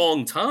not a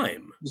long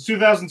time. It was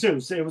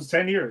 2002. It was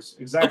 10 years.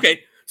 Exactly.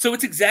 Okay, so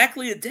it's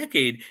exactly a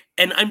decade,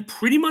 and I'm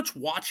pretty much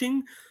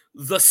watching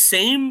the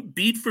same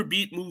beat for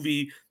beat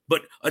movie,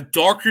 but a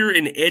darker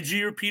and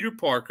edgier Peter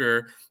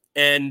Parker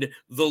and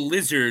the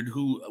Lizard,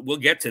 who we'll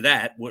get to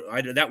that.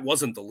 That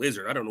wasn't the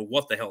Lizard. I don't know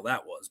what the hell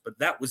that was, but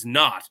that was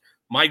not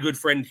my good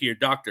friend here,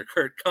 Dr.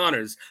 Kurt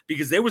Connors,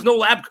 because there was no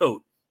lab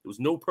coat. There was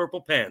no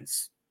purple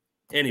pants.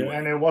 Anyway,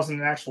 and it wasn't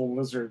an actual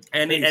lizard,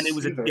 and it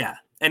was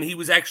and he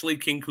was actually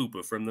King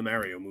Koopa from the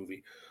Mario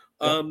movie.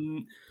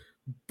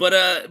 But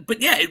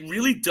yeah, it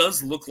really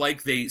does look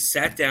like they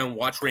sat down,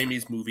 watched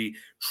Raimi's movie,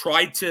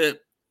 tried to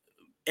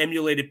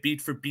emulate it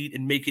beat for beat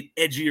and make it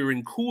edgier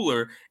and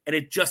cooler, and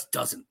it just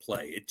doesn't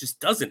play. It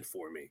just doesn't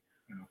for me.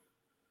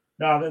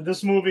 No,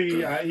 this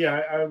movie,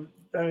 I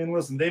mean,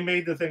 listen, they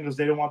made the thing because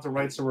they didn't want the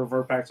rights to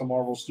revert back to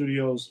Marvel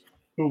Studios,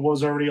 who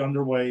was already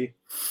underway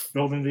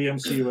building the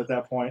MCU at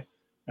that point.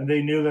 And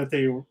they knew that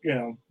they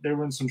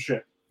were in some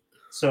shit.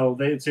 So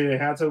they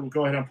had to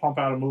go ahead and pump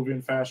out a movie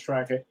and fast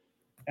track it.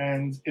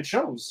 And it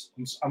shows.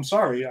 I'm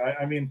sorry.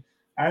 I mean,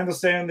 I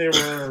understand they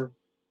were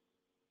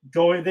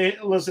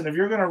listen, if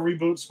you're going to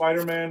reboot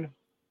Spider-Man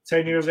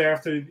 10 years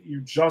after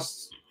you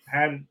just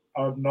had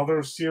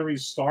another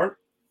series start,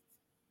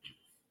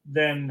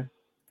 and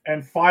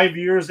 5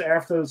 years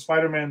after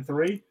Spider-Man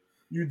 3,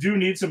 you do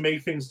need to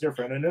make things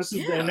different. And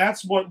and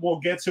that's what we'll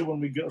get to when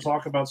we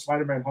talk about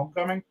Spider-Man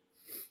Homecoming.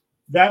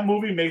 That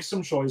movie makes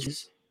some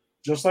choices,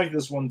 just like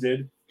this one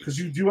did, because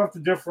you do have to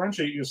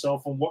differentiate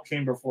yourself from what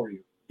came before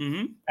you.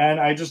 Mm-hmm. And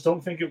I just don't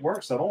think it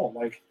works at all.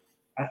 Like,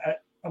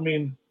 I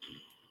mean,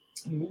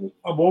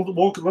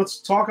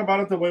 let's talk about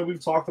it the way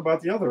we've talked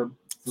about the other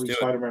 3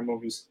 Spider-Man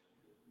movies.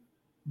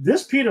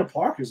 This Peter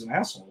Parker is an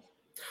asshole.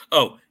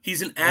 Oh,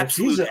 he's an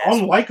absolute he's an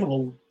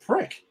unlikable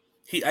prick.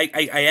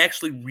 I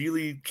actually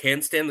really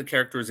can't stand the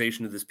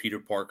characterization of this Peter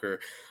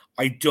Parker.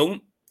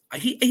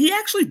 He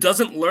actually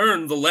doesn't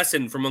learn the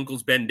lesson from Uncle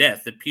Ben's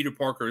death that Peter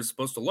Parker is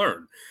supposed to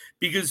learn,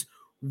 because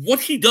what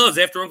he does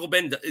after Uncle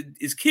Ben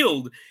is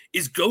killed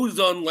is goes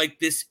on like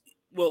this.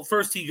 Well,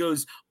 first he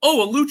goes, a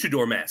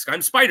luchador mask.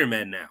 I'm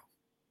Spider-Man now.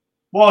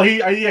 Well,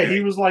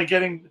 he was like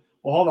getting.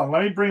 Well, hold on.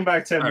 Let me bring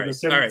back Tim, because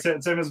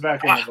Tim is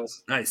back into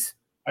this. Nice.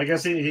 I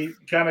guess he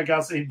kind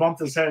of he bumped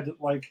his head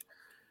like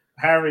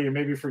Harry and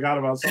maybe forgot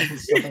about something.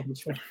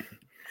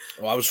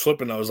 Well, I was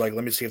flipping. I was like,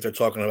 let me see if they're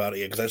talking about it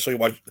yet, because I saw you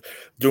watch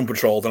Doom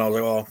Patrol. Then I was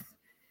like, oh,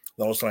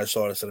 the last time I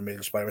saw it, I said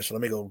Amazing Spider-Man. So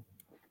let me go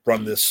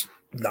run this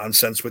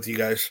nonsense with you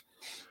guys.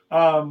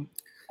 All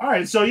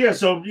right. So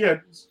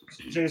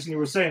Jason, you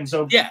were saying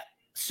so. Yeah.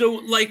 So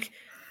like,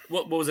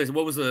 what was I?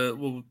 What was the?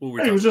 What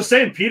were we? He was just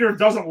saying Peter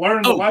doesn't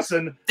learn the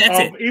lesson. That's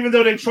it. Even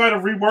though they try to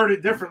reword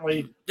it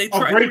differently.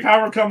 Great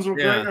power comes with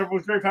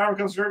great power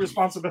comes great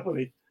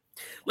responsibility.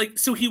 Like,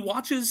 so he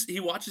watches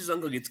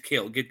Uncle get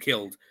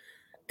killed.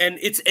 And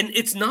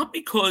it's not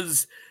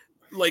because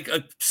like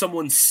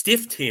someone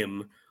stiffed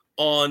him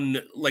on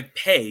like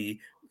pay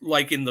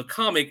like in the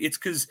comic. It's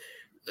because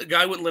the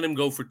guy wouldn't let him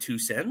go for 2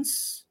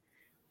 cents.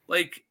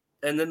 Like,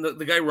 and then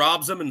the guy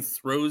robs him and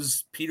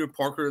throws Peter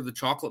Parker the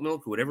chocolate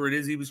milk or whatever it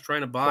is he was trying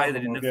to buy. They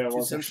didn't have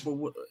 2 cents.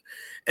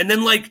 And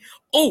then like,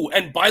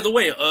 and by the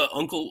way,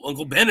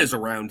 Uncle Ben is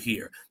around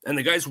here, and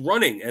the guy's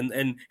running,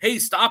 and hey,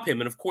 stop him!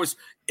 And of course,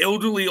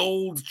 elderly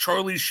old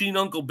Charlie Sheen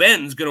Uncle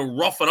Ben's gonna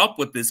rough it up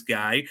with this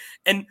guy,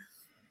 and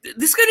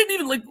this guy didn't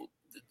even like.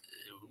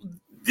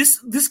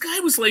 This guy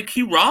was like,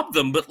 he robbed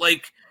them, but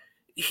like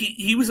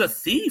he was a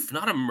thief,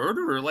 not a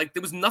murderer. Like,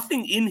 there was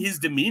nothing in his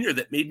demeanor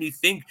that made me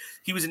think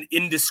he was an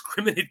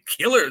indiscriminate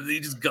killer. He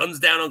just guns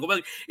down Uncle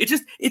Ben.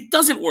 It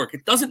doesn't work.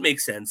 It doesn't make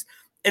sense.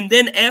 And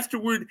then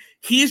afterward,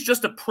 he is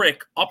just a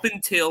prick up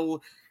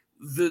until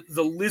the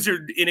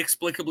Lizard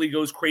inexplicably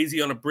goes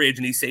crazy on a bridge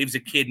and he saves a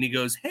kid and he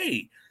goes,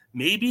 hey,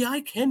 maybe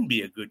I can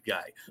be a good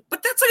guy.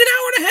 But that's like an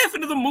hour and a half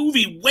into the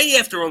movie, way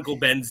after Uncle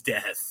Ben's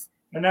death.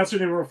 And that's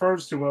when he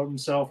refers to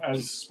himself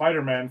as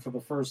Spider-Man for the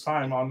first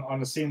time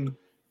on a scene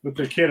with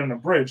the kid on a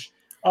bridge.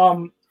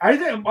 I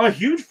think a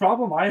huge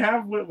problem I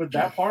have with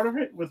that part of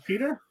it with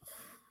Peter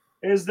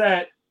is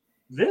that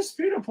this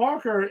Peter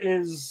Parker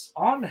is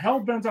on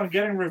hell-bent on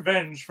getting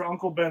revenge for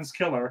Uncle Ben's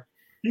killer.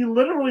 He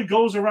literally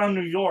goes around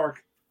New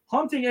York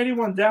hunting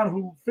anyone down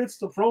who fits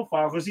the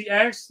profile because he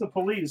asks the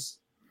police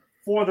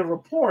for the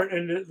report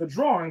and the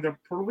drawing, the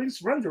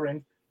police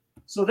rendering.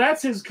 So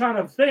that's his kind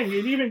of thing.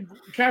 And even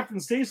Captain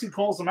Stacy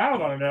calls him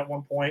out on it at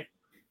one point.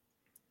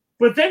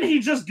 But then he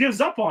just gives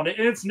up on it,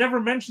 and it's never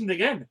mentioned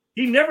again.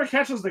 He never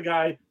catches the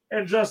guy,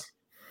 and just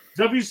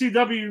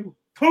WCW,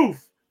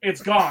 poof,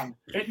 it's gone.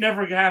 It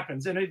never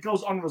happens, and it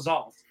goes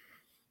unresolved.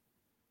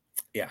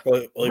 Yeah.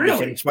 Well,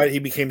 really? He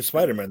became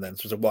Spider-Man then.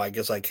 So, well, I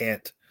guess I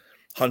can't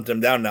hunt him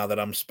down now that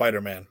I'm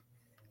Spider-Man.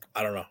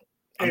 I don't know.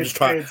 I'm just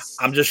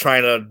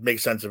trying to make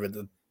sense of it.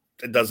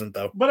 It doesn't,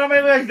 though. But I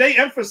mean, like, they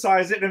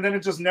emphasize it, and then it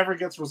just never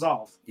gets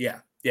resolved.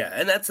 Yeah,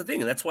 and that's the thing,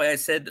 and that's why I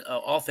said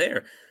off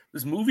air,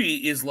 this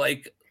movie is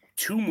like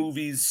 2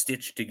 movies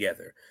stitched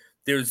together.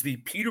 There's the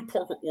Peter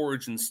Parker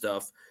origin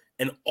stuff,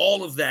 and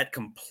all of that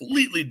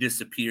completely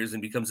disappears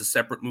and becomes a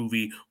separate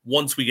movie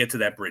once we get to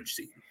that bridge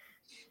scene.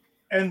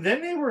 And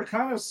then they were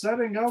kind of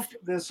setting up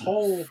this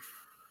whole,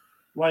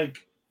 like,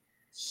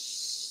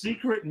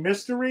 secret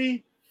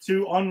mystery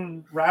to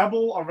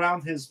unravel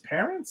around his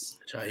parents.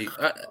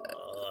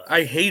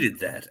 I hated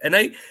that, and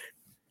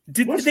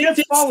which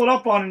gets followed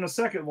up on in the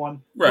second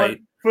one, right? But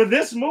for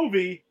this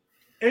movie,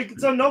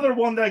 it's another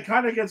one that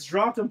kind of gets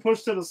dropped and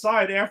pushed to the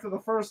side after the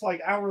first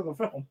hour of the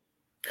film.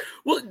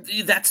 Well,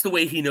 that's the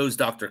way he knows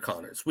Dr.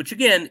 Connors, which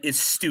again is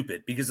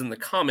stupid because in the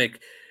comic,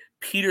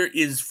 Peter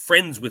is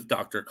friends with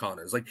Dr.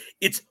 Connors. Like,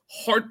 it's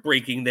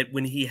heartbreaking that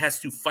when he has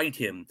to fight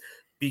him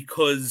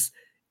because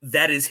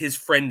that is his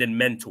friend and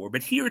mentor.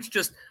 But here it's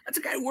just, that's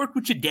a guy who worked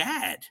with your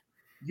dad.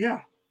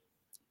 Yeah.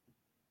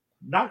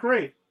 Not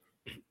great.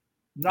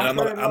 I'm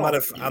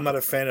not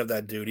a fan of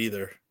that dude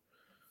either.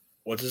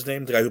 What's his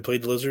name? The guy who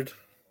played the Lizard?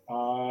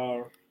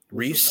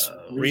 Reese.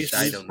 Reese.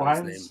 I don't know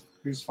his name.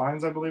 Reese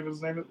Fiennes, I believe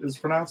his name is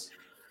pronounced.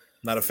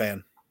 Not a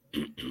fan.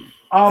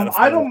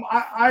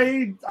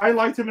 I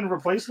liked him in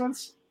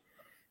Replacements,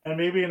 and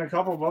maybe in a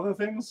couple of other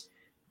things.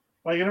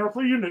 Like in you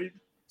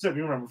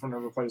remember from the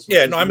Replacements?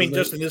 Yeah, no, I mean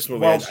just in this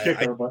movie,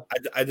 but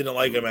I didn't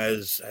like him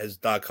as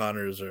Doc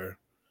Connors or.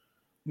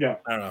 Yeah,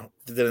 I don't know.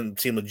 It didn't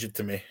seem legit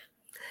to me.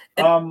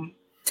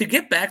 To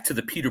get back to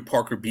the Peter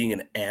Parker being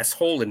an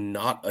asshole and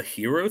not a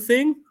hero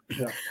thing,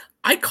 yeah.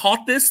 I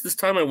caught this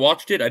time I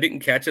watched it. I didn't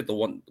catch it the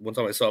one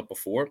time I saw it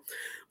before,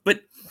 but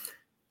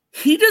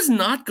he does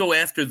not go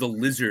after the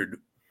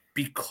Lizard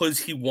because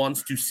he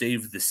wants to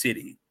save the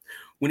city.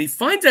 When he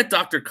finds out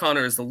Dr.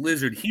 Connor is the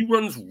Lizard, he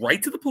runs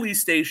right to the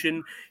police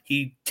station.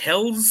 He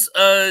tells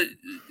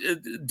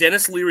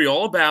Dennis Leary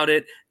all about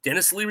it.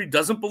 Dennis Leary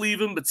doesn't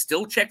believe him, but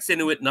still checks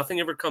into it.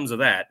 Nothing ever comes of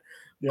that.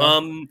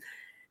 Yeah.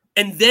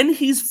 And then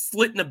he's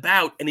flitting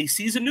about, and he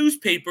sees a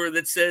newspaper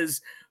that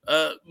says,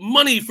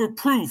 money for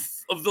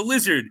proof of the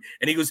Lizard.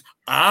 And he goes,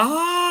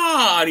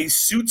 and he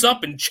suits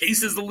up and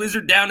chases the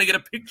Lizard down to get a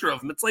picture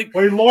of him. It's like...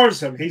 Well, he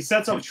lures him. He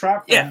sets up a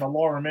trap for him to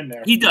lure him in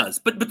there. He does.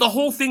 But the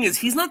whole thing is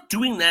he's not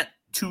doing that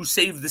to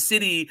save the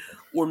city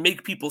or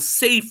make people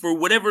safe or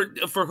whatever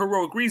for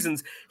heroic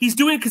reasons. He's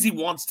doing it because he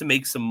wants to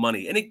make some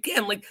money. And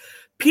again, like,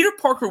 Peter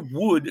Parker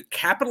would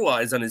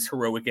capitalize on his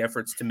heroic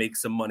efforts to make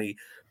some money,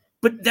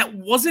 but that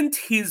wasn't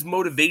his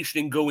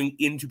motivation in going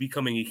into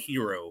becoming a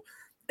hero.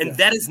 And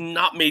that is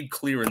not made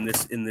clear in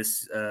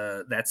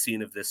that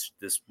scene of this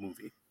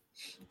movie.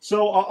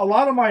 So a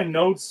lot of my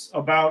notes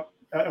about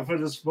for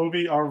this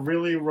movie are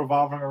really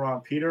revolving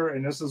around Peter,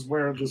 and this is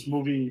where this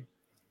movie,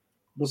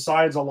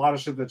 besides a lot of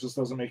shit that just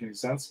doesn't make any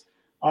sense.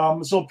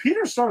 So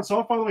Peter starts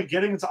off, by the way,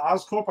 getting into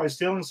Oscorp by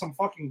stealing some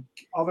fucking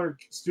other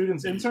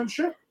student's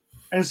internship,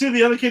 and see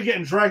the other kid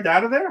getting dragged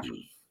out of there.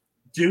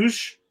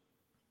 Douche.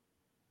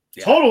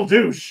 Yeah. Total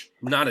douche.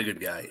 Not a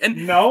good guy.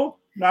 And no,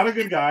 not a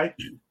good guy.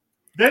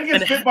 Then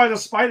gets bit by the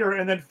spider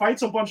and then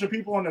fights a bunch of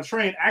people on the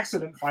train,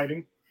 accident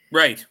fighting.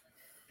 Right.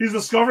 He's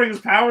discovering his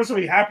power, so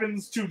he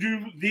happens to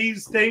do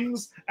these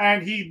things,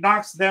 and he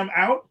knocks them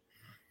out.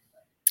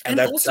 And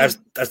that's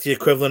the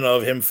equivalent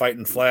of him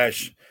fighting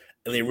Flash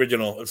in the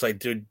original. It's like,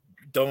 dude,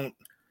 don't.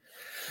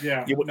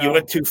 Yeah. You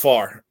went too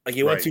far. Like,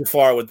 you went too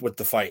far with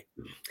the fight.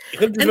 It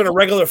could have just been a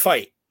regular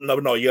fight.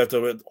 No, you have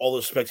to. All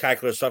the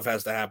spectacular stuff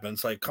has to happen.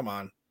 It's like, come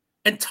on.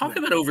 And talk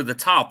about over the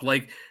top.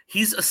 Like,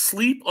 he's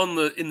asleep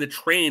in the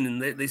train,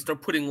 and they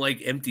start putting like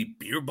empty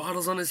beer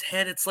bottles on his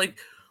head. It's like,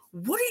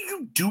 what are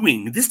you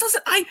doing? This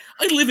doesn't. I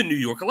live in New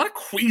York. A lot of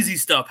crazy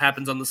stuff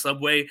happens on the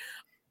subway.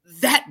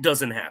 That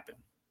doesn't happen.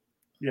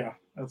 Yeah,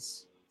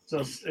 that's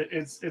just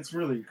it's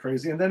really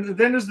crazy. And then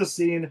there's the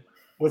scene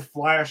with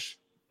Flash.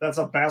 That's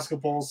a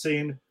basketball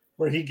scene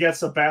where he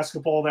gets a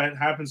basketball that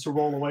happens to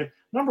roll away.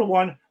 Number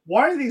one,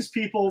 why are these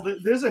people?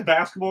 There's a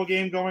basketball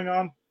game going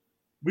on.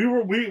 We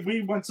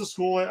went to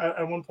school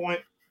at one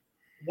point.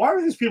 Why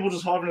are these people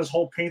just having this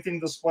whole painting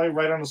display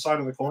right on the side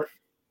of the court?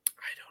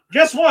 I don't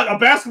Guess what? A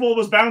basketball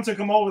was bound to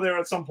come over there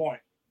at some point.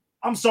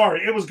 I'm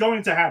sorry. It was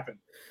going to happen.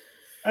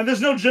 And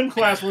there's no gym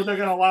class where they're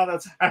going to allow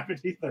that to happen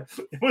either.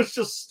 It was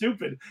just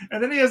stupid.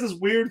 And then he has this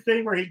weird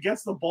thing where he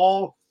gets the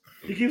ball.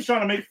 He keeps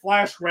trying to make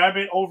Flash grab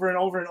it over and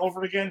over and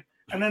over again.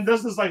 And then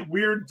does this like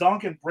weird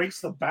dunk and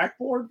breaks the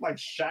backboard like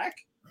Shaq.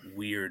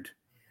 Weird.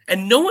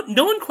 And no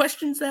one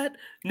questions that.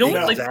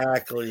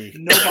 Exactly.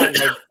 Nobody.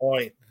 My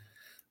point.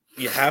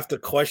 You have to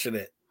question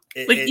it.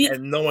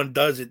 And no one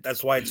does it.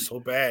 That's why it's so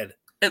bad.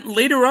 And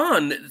later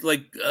on,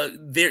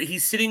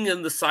 he's sitting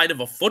on the side of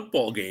a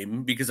football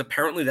game because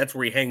apparently that's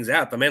where he hangs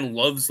out. The man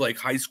loves like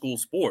high school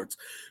sports,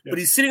 but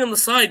he's sitting on the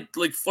side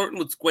like flirting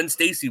with Gwen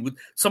Stacy with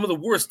some of the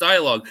worst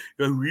dialogue.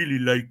 I really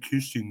like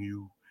kissing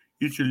you.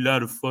 It's a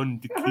lot of fun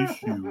to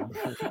kiss you.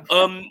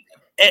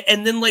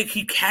 And then like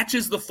he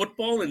catches the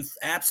football and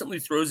absently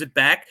throws it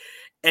back,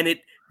 and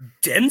it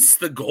dents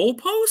the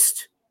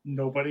goalpost.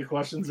 Nobody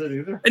questions it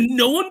either. And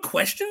no one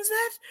questions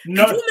that?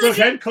 No, the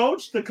head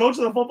coach, the coach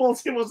of the football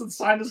team wasn't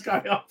signing this guy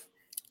up.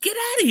 Get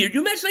out of here. You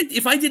imagine like,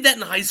 if I did that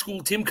in high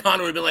school, Tim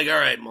Connor would have been like, all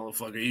right,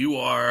 motherfucker, you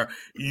are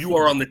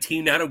on the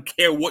team. I don't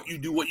care what you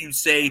do, what you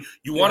say.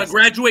 You want to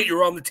graduate,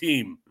 you're on the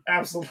team.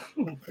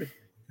 Absolutely.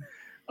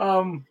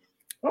 What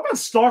about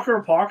Stalker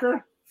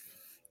Parker?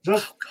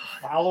 Just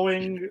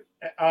following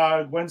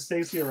Gwen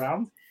Stacy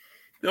around?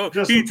 No,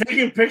 just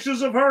taking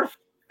pictures of her?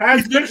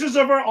 Has pictures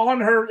of her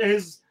on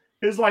his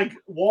like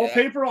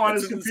wallpaper on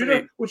his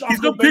computer, which he's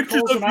got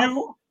pictures of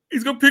you.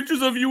 He's got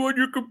pictures of you on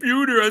your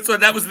computer. So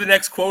that was the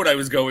next quote I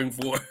was going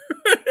for.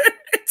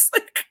 It's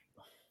like,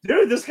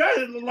 dude, this guy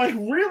is like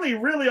really,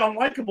 really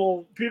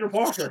unlikable. Peter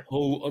Parker,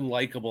 so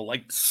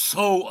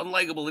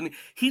unlikable, and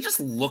he just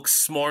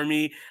looks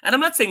smarmy. And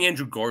I'm not saying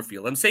Andrew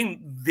Garfield. I'm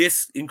saying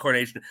this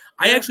incarnation.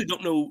 I actually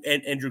don't know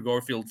Andrew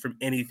Garfield from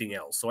anything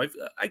else, so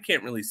I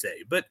can't really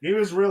say. But he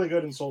was really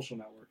good in Social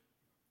Network.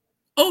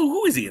 Oh,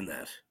 who is he in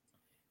that?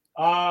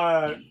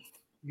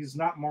 He's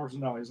not Mark.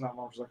 No, he's not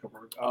Mark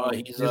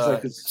Zuckerberg. He's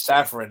like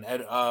Saffron.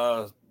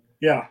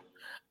 Yeah.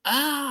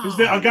 He's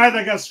a guy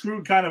that got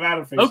screwed kind of out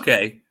of Facebook.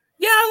 Okay.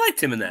 Yeah, I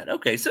liked him in that.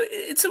 Okay, so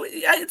it's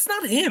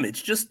not him.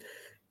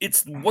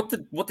 It's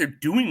what they're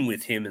doing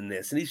with him in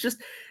this, and he's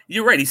just.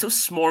 You're right. He's so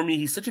smarmy.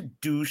 He's such a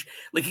douche.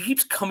 Like he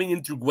keeps coming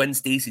in through Gwen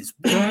Stacy's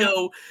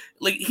window.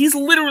 Like he's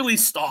literally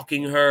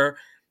stalking her.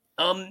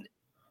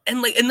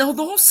 And the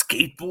whole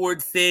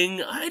skateboard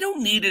thing, I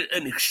don't need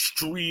an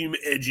extreme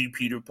edgy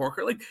Peter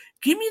Parker. Like,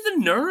 give me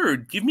the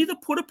nerd. Give me the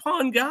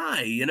put-upon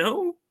guy, you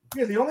know?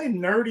 Yeah, the only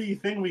nerdy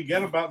thing we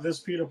get about this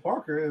Peter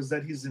Parker is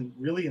that he's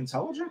really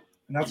intelligent,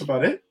 and that's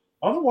about it.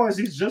 Otherwise,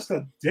 he's just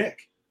a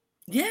dick.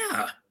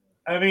 Yeah.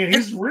 I mean,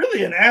 he's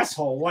really an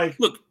asshole. Like,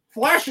 look,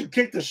 Flash should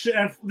kick the shit.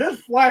 And this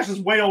Flash is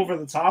way over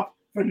the top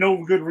for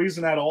no good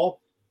reason at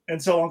all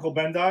until Uncle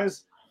Ben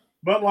dies.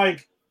 But,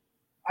 like,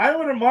 I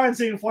wouldn't mind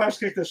seeing Flash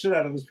kick the shit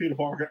out of this Peter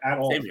Parker at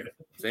all.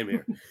 Same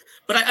here.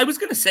 But I was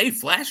going to say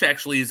Flash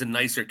actually is a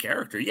nicer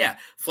character. Yeah,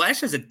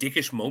 Flash has a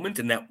dickish moment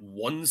in that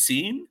one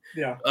scene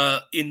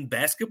in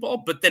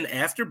basketball. But then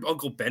after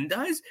Uncle Ben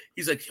dies,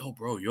 he's like, yo,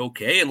 bro, you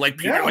okay? And like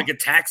Peter like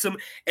attacks him.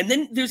 And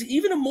then there's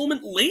even a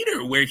moment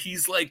later where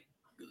he's like,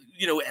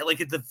 you know,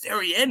 like at the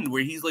very end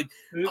where he's like,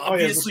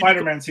 obviously the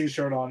Spider-Man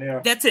t-shirt on.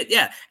 Yeah, that's it.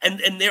 Yeah.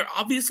 And they're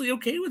obviously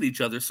okay with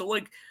each other. So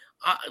like,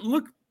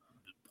 look,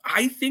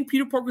 I think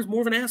Peter Parker is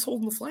more of an asshole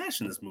than the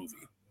Flash in this movie.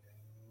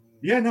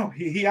 Yeah, no,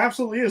 he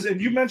absolutely is.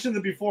 And you mentioned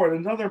it before.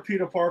 Another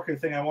Peter Parker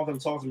thing I wanted to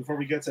talk to before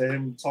we get to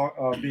him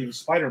being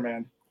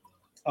Spider-Man.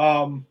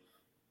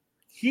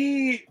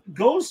 He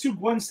goes to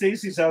Gwen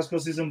Stacy's house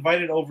because he's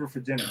invited over for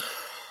dinner,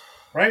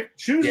 right?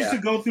 Chooses to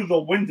go through the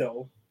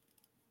window,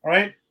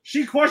 right?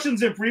 She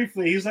questions it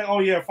briefly. He's like, oh,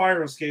 yeah,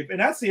 fire escape.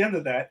 And that's the end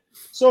of that.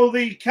 So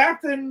the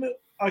captain in the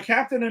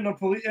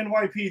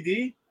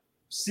NYPD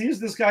sees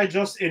this guy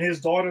just in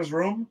his daughter's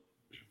room.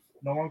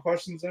 No one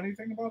questions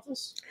anything about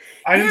this.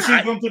 I didn't see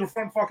him come to the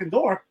front fucking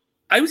door.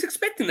 I was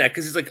expecting that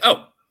because he's like,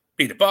 oh,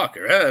 Peter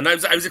Parker. Huh? And I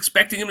was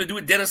expecting him to do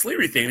a Dennis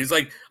Leary thing. He's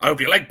like, I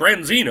hope you like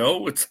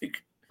Branzino. It's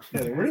like,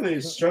 yeah, they're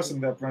really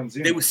stressing that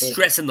Branzino. They were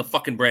stressing the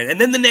fucking brand.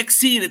 And then the next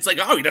scene, it's like,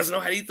 oh, he doesn't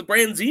know how to eat the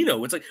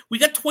Branzino. It's like, we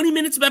got 20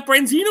 minutes about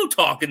Branzino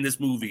talk in this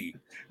movie.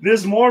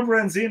 There's more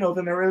Branzino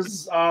than there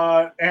is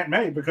Aunt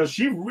May because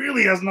she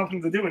really has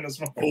nothing to do in this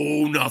movie.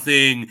 Oh,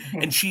 nothing.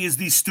 And she is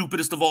the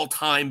stupidest of all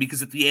time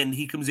because at the end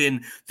he comes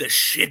in, the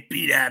shit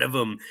beat out of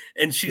him.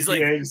 And she's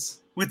with like,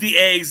 with the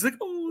eggs. Like,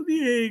 oh,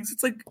 the eggs.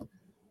 It's like,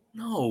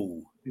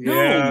 no.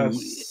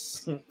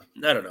 Yes. No.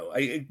 I don't know.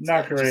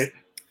 Not great.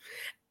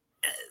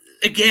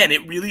 Again,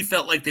 it really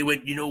felt like they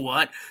went, you know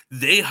what?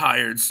 They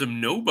hired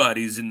some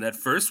nobodies in that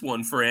first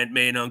one for Aunt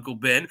May and Uncle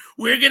Ben.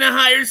 We're going to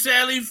hire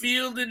Sally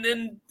Field and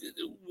then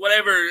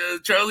whatever,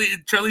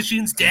 Charlie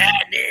Sheen's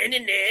dad.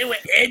 We're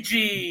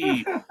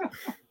edgy.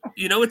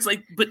 You know, it's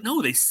like, but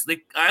no,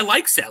 I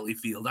like Sally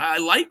Field. I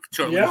like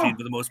Charlie Sheen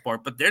for the most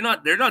part, but they're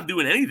not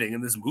doing anything in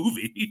this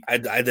movie. I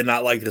did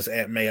not like this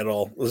Aunt May at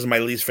all. This is my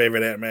least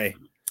favorite Aunt May.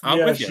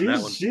 I'm with you on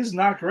that one. She's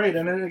not great.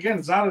 And again,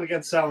 it's not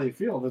against Sally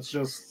Field. It's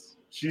just...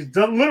 She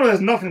literally has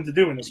nothing to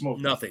do in this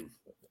movie. Nothing.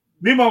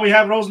 Meanwhile, we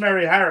have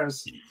Rosemary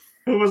Harris,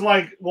 who was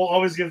like, will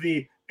always give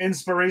the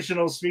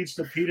inspirational speech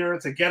to Peter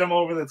to get him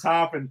over the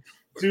top and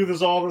do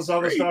all this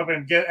other stuff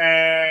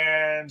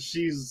and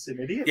she's an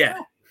idiot. Yeah.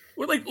 Now.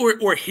 Or like,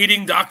 or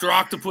hitting Dr.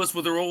 Octopus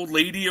with her old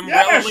lady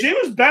umbrella. Yeah, she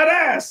was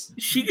badass.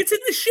 She gets in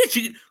the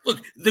shit. Look,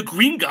 the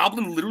Green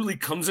Goblin literally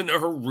comes into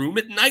her room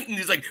at night and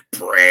he's like,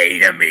 "Pray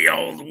to me,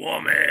 old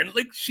woman."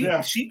 Like she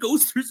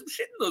goes through some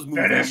shit in those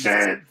movies.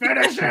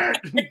 Finish it.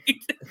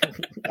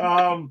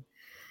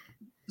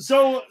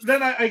 So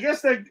then I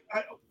guess that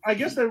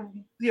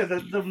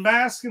the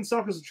mask and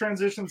stuff is a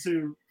transition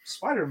to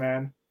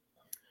Spider-Man.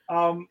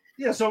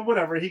 So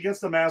whatever. He gets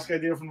the mask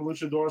idea from the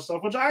luchador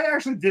stuff, which I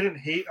actually didn't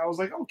hate. I was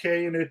like,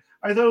 okay, and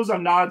I thought it was a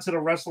nod to the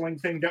wrestling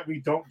thing that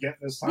we don't get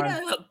this time.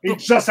 Yeah, he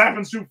just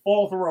happens to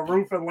fall through a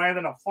roof and land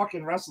in a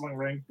fucking wrestling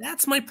ring.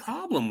 That's my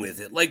problem with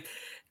it. Like,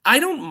 I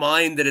don't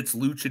mind that it's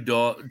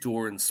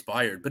luchador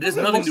inspired, but it has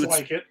nothing to do with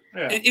like it.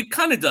 Yeah. It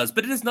kind of does,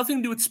 but it has nothing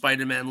to do with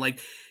Spider-Man. Like,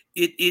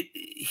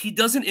 he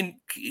doesn't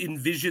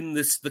envision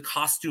the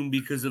costume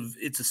because of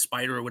it's a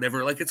spider or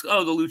whatever. Like, it's the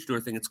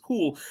luchador thing, it's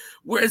cool.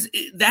 Whereas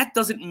that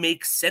doesn't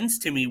make sense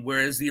to me.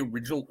 Whereas the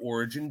original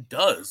origin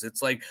does.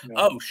 It's like,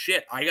 oh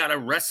shit, I gotta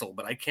wrestle,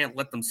 but I can't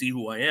let them see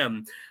who I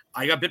am.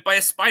 I got bit by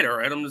a spider,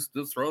 right? I'm just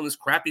throwing this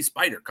crappy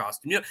spider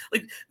costume.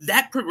 Like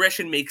that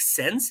progression makes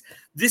sense.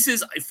 This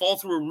is I fall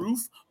through a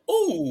roof.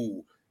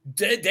 Oh.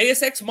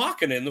 Deus Ex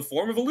Machina in the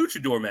form of a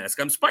luchador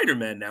mask. I'm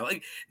Spider-Man now.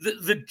 Like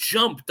the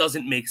jump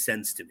doesn't make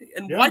sense to me.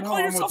 And why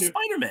call yourself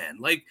Spider-Man?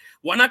 Like,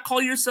 why not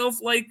call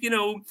yourself like,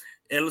 El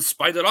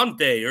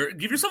Spiderante or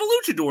give yourself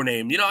a luchador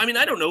name? I mean,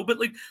 I don't know, but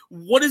like,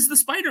 what is the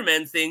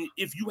Spider-Man thing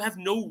if you have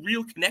no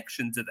real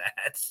connection to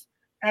that?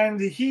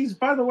 And he's,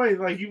 by the way,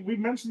 like we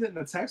mentioned it in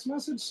the text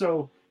message.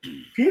 So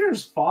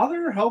Peter's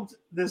father helped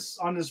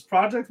on this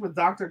project with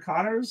Dr.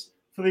 Connors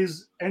for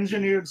these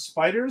engineered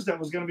spiders that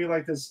was going to be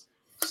like this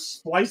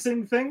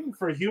splicing thing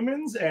for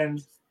humans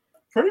and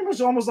pretty much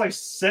almost like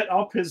set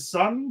up his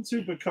son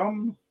to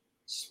become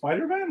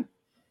Spider-Man.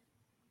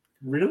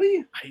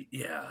 Really?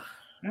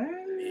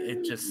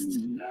 It just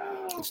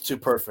it's too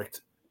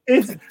perfect.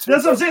 That's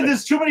what I'm saying.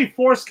 There's too many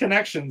forced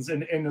connections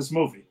in this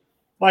movie.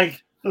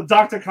 Like the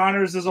Dr.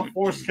 Connors is a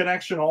forced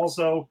connection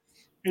also.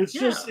 It's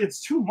just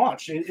it's too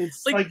much.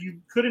 It's like you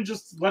couldn't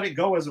just let it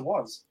go as it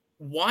was.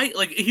 Why?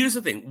 Like, here's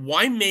the thing.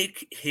 Why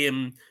make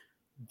him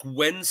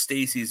Gwen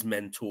Stacy's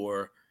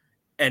mentor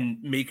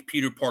and make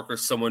Peter Parker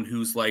someone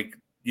who's like,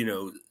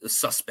 a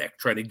suspect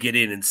trying to get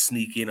in and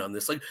sneak in on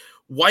this? Like,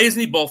 why isn't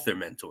he both their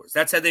mentors?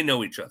 That's how they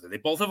know each other. They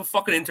both have a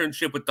fucking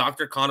internship with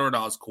Dr. Connor at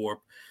Oscorp.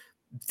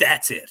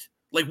 That's it.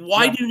 Like,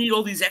 why do you need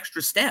all these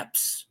extra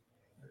steps?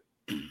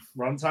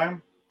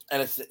 Runtime?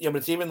 And it's but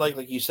it's even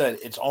like you said,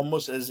 it's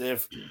almost as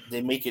if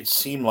they make it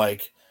seem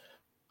like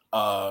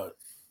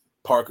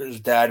Parker's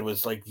dad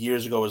was like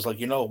years ago was like,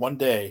 one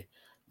day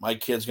my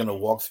kid's gonna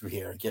walk through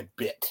here and get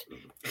bit.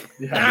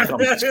 And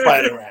become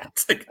Spider-Man.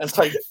 It's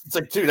like,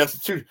 dude,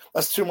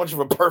 that's too much of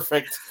a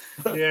perfect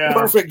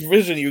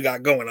vision you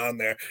got going on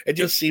there. It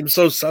just seems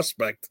so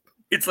suspect.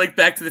 It's like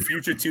Back to the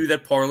Future 2,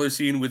 that parlor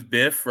scene with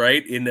Biff,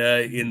 right?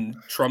 In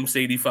Trump's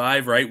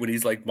 85, right? When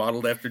he's like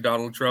modeled after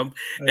Donald Trump.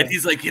 And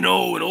he's like, an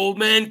old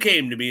man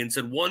came to me and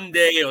said one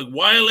day a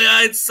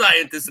wily-eyed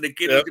scientist and a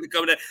kid was going to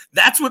come down.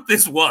 That's what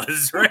this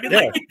was, right?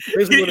 Yeah,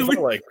 basically what it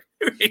felt like.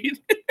 Right?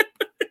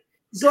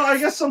 So I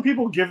guess some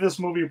people give this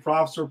movie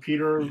props for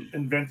Peter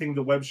inventing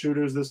the web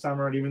shooters this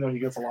time around, even though he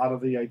gets a lot of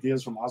the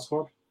ideas from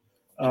Oscorp.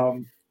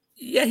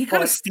 He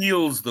kind of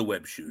steals the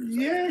web shooters.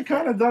 Yeah, he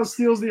kind of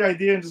steals the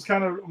idea and just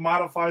kind of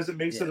modifies it,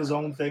 makes it his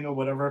own thing or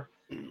whatever.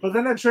 But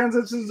then it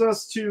transitions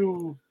us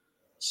to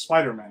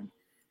Spider-Man.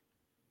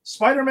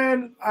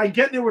 Spider-Man, I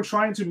get they were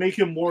trying to make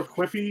him more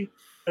quippy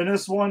in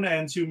this one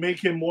and to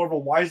make him more of a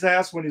wise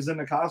ass when he's in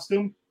the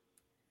costume.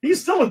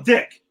 He's still a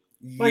dick.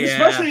 Like,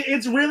 especially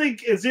it's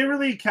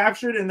really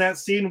captured in that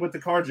scene with the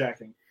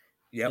carjacking.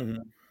 Yep.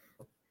 Mm-hmm.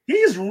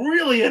 He's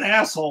really an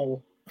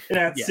asshole in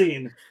that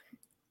scene.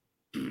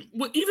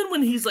 Well, even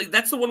when he's like,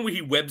 that's the one where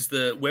he webs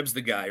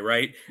the guy,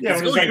 right? Yeah,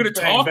 like, you're going to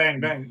talk,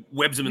 bang,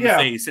 webs him in the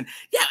face, and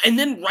and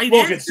then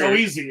after, it's so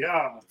easy,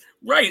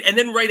 right, and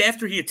then right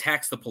after he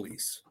attacks the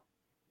police.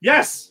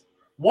 Yes,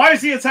 why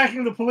is he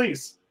attacking the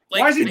police?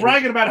 Like, why is he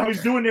bragging about how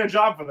he's doing their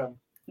job for them?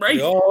 Right?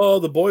 Oh,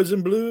 the boys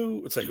in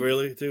blue. It's like,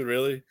 really, dude,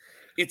 really?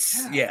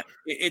 It's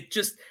It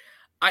just.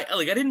 I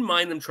didn't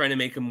mind them trying to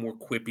make him more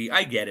quippy.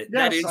 I get it.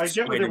 Yes, that is I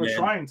get what they were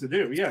trying to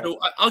do. Yeah. So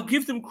I'll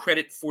give them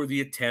credit for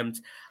the attempt.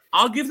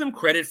 I'll give them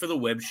credit for the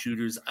web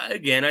shooters.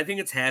 Again, I think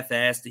it's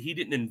half-assed. He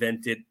didn't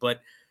invent it,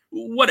 but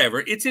whatever.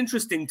 It's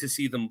interesting to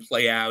see them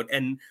play out.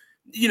 And,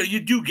 you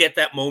do get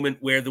that moment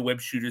where the web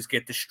shooters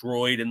get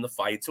destroyed in the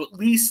fight. So at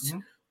least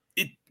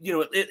it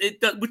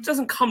which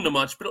doesn't come to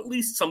much, but at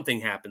least something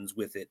happens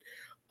with it.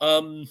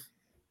 But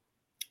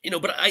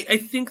I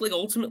think like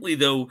ultimately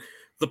though,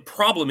 the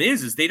problem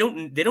is they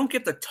don't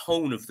get the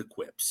tone of the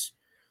quips.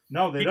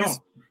 No, they don't.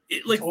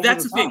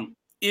 That's the thing.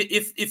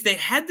 If they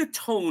had the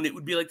tone, it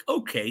would be like,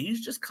 okay,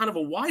 he's just kind of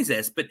a wise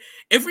ass. But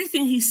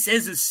everything he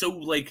says is so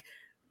like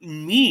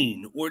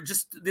mean or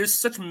just there's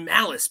such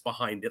malice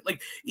behind it.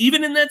 Like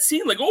even in that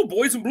scene, like, oh,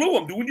 boys in blue,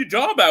 I'm doing your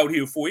job out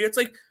here for you. It's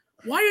like,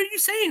 why are you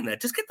saying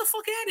that? Just get the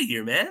fuck out of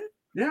here, man.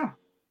 Yeah.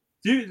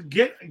 Dude,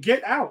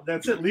 get out.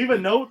 That's it. Leave a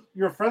note,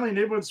 your friendly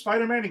neighborhood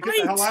Spider-Man, and get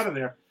the hell out of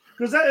there.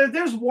 Because if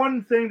there's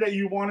one thing that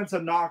you wanted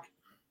to knock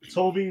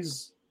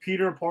Tobey's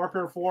Peter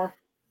Parker for,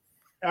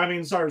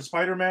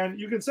 Spider-Man,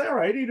 you could say, all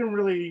right, he didn't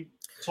really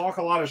talk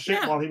a lot of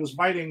shit while he was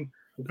fighting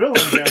the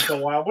villains after a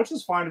while, which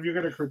is fine if you're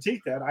going to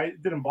critique that.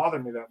 It didn't bother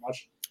me that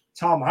much.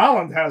 Tom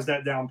Holland has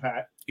that down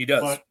pat. He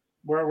does. But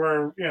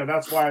we're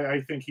that's why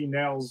I think he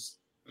nails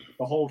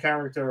the whole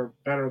character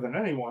better than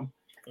anyone.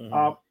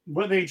 Mm-hmm.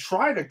 But they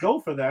try to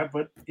go for that,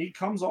 but he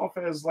comes off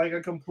as like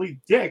a complete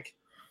dick.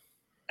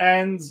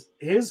 And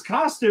his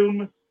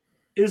costume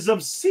is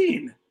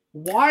obscene.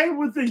 Why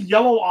with the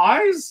yellow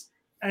eyes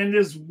and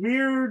this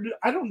weird,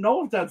 I don't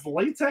know if that's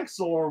latex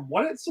or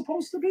what it's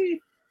supposed to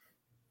be.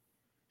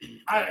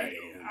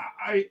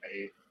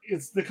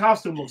 It's the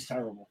costume looks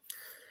terrible.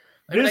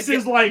 This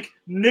is like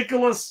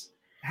Nicholas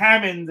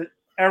Hammond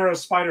era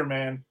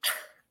Spider-Man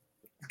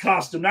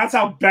costume. That's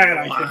how bad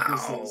I think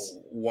this is.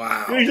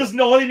 Wow.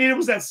 All he needed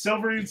was that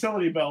silver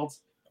utility belt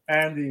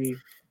and the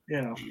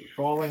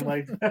crawling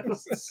like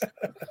this.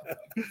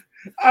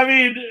 I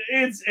mean,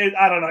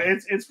 I don't know.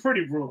 It's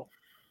pretty brutal.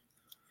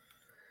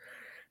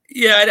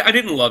 Yeah, I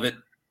didn't love it.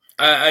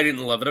 I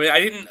didn't love it. I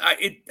mean,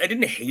 I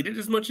didn't hate it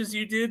as much as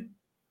you did.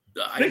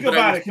 Think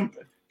about it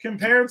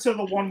compared to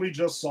the one we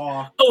just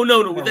saw. Oh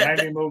no,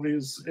 that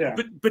movies. Yeah,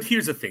 but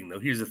here's the thing, though.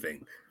 Here's the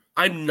thing.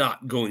 I'm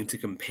not going to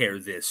compare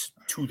this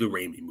to the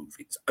Raimi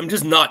movies. I'm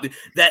just not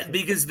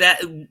because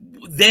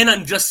then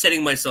I'm just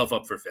setting myself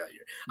up for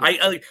failure.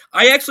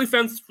 I actually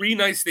found 3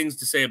 nice things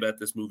to say about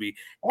this movie.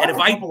 I have a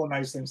couple of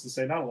nice things to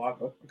say, not a lot,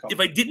 but a couple. If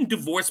I didn't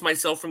divorce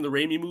myself from the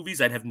Raimi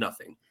movies, I'd have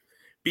nothing.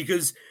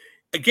 Because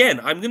again,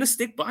 I'm going to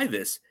stick by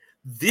this.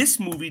 This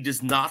movie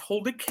does not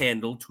hold a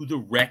candle to the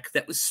wreck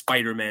that was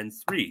Spider-Man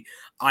 3.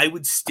 I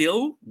would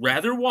still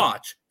rather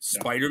watch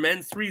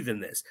Spider-Man 3 than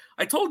this.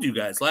 I told you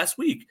guys last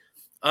week.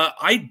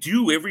 I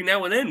do every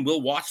now and then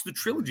will watch the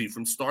trilogy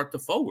from start to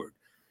forward.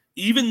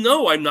 Even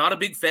though I'm not a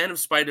big fan of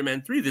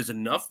Spider-Man 3, there's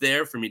enough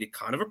there for me to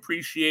kind of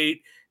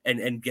appreciate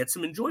and get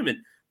some enjoyment.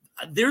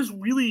 There's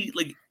really,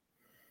 like,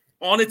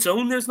 on its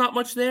own, there's not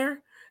much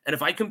there. And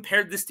if I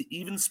compared this to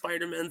even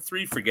Spider-Man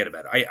 3, forget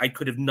about it. I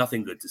could have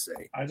nothing good to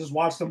say. I just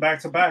watched them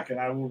back to back,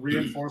 and I will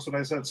reinforce what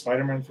I said.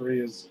 Spider-Man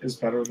 3 is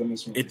better than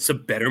this movie. It's a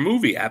better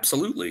movie,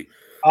 absolutely.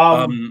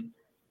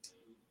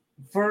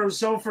 For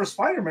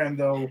Spider-Man,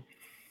 though,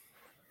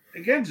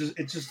 again,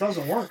 it just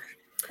doesn't work.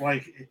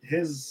 Like,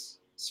 his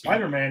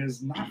Spider-Man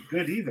is not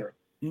good either.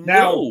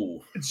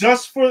 No.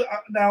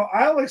 Now,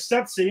 I'll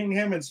accept seeing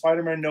him in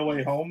Spider-Man No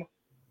Way Home,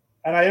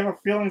 and I have a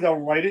feeling they'll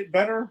write it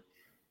better.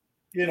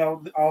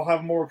 I'll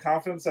have more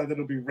confidence that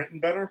it'll be written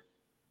better.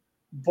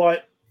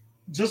 But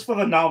just for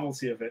the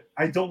novelty of it,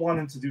 I don't want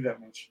him to do that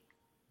much.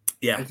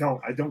 Yeah. I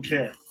don't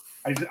care.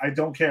 I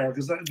don't care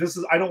because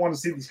I don't want to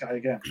see this guy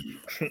again.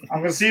 I'm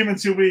going to see him in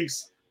 2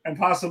 weeks and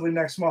possibly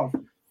next month.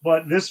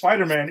 But this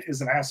Spider-Man is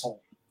an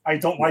asshole. I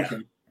don't like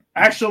him.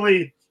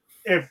 Actually,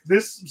 if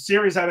this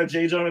series had a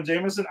J. Jonah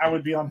Jameson, I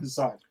would be on his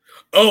side.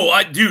 Oh,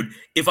 dude,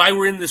 if I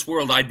were in this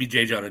world, I'd be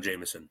J. Jonah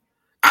Jameson.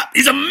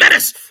 He's a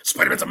menace.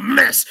 Spider-Man's a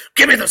menace.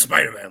 Give me the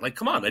Spider-Man. Like,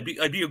 come on, I'd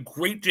be a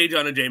great J.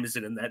 Jonah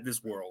Jameson in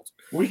this world.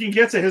 We can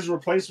get to his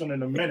replacement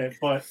in a minute,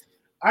 but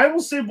I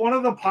will say one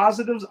of the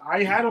positives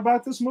I had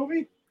about this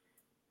movie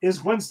is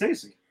Gwen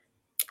Stacy.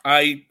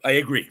 I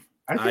agree.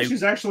 I think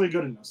she's actually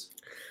good in this.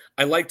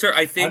 I liked her.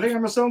 I think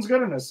Emma Stone's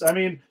good in this. I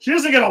mean, she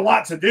doesn't get a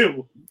lot to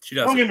do. She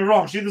doesn't. Don't get me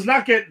wrong. She does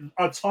not get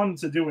a ton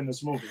to do in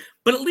this movie.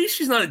 But at least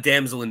she's not a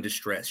damsel in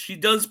distress. She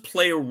does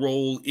play a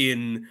role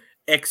in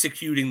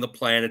executing the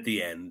plan at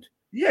the end.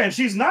 Yeah, and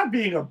she's not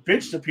being a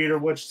bitch to Peter,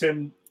 which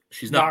Tim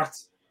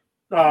knocked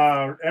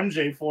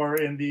MJ for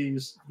in the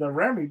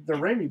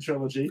Raimi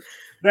trilogy.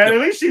 That at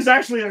least she's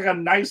actually like a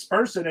nice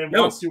person and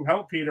wants to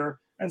help Peter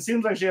and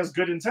seems like she has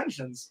good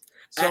intentions.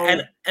 So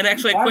and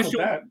actually, I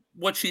question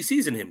what she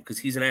sees in him because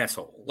he's an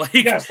asshole. Like,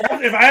 yes,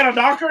 if I had a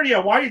knocker,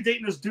 why are you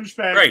dating this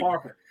douchebag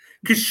Parker?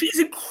 Because she's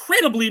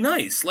incredibly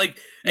nice. Like,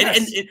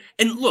 and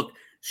look,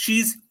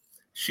 she's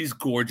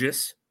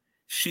gorgeous.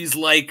 She's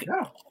like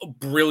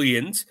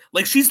brilliant.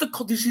 Like she's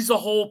the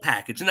whole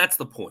package, and that's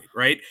the point,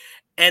 right?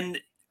 And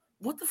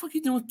what the fuck are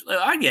you doing?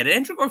 I get it.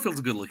 Andrew Garfield's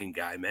a good-looking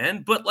guy,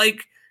 man, but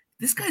like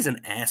this guy's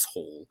an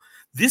asshole.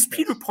 This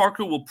Peter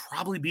Parker will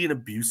probably be an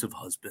abusive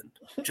husband.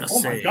 Just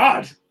saying. My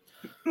God.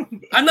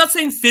 I'm not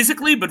saying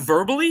physically, but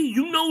verbally,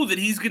 you know that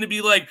he's going to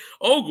be like,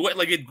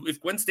 if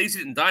Gwen Stacy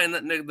didn't die in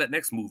that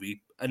next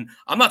movie, and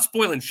I'm not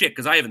spoiling shit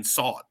because I haven't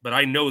saw it, but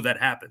I know that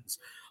happens.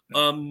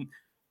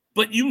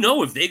 But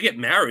if they get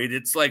married,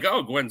 it's like,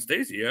 oh, Gwen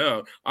Stacy,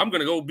 I'm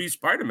going to go be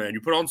Spider-Man. You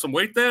put on some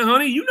weight there,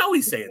 honey?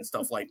 He's saying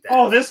stuff like that.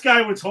 Oh, this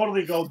guy would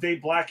totally go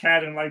date Black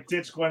Cat and like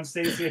ditch Gwen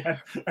Stacy and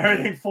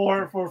everything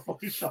for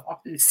Felicia.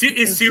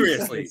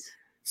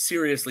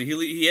 Seriously,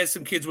 he has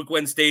some kids with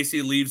Gwen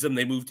Stacy, leaves them,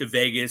 they move to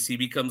Vegas. He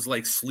becomes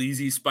like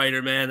sleazy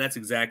Spider-Man. That's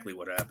exactly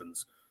what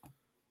happens.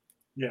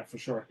 Yeah, for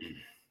sure.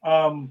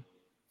 All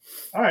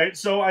right,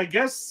 so I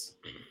guess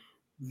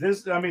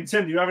this. I mean,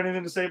 Tim, do you have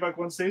anything to say about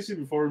Gwen Stacy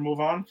before we move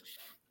on?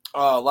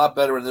 A lot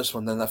better in this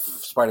one than the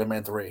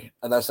Spider-Man 3,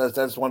 and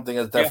that's one thing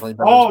that's definitely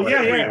better. Oh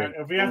yeah.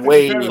 If we have to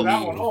compare to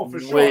that one, for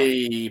sure,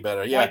 way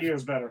better. Yeah, light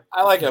years better.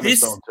 I like Emma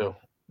Stone too.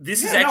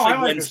 This is actually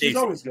Gwen Stacy. She's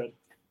always good.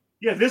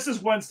 Yeah, this is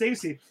Gwen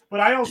Stacy, but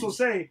I also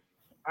say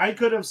I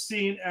could have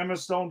seen Emma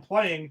Stone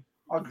playing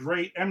a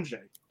great MJ.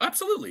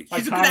 Absolutely,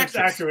 she's a good actress.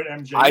 Accurate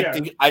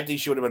MJ. I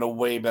think she would have been a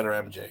way better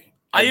MJ.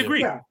 I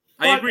agree. Yeah,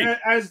 I agree.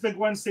 As the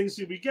Gwen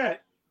Stacy we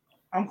get,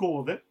 I'm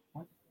cool with it.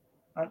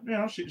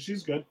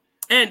 She's good.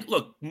 And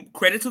look,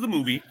 credit to the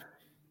movie.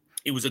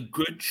 It was a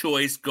good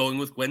choice going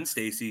with Gwen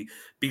Stacy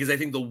because I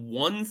think the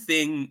one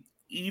thing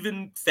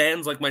even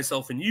fans like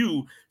myself and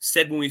you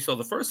said when we saw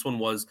the first one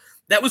was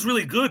that was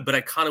really good, but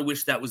I kind of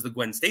wish that was the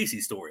Gwen Stacy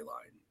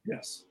storyline.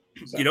 Yes.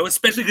 Exactly. You know,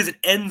 especially because it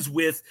ends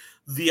with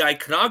the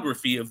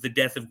iconography of the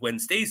death of Gwen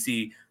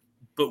Stacy,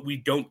 but we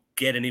don't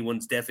get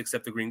anyone's death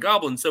except the Green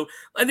Goblin. So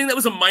I think that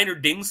was a minor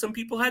ding some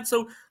people had.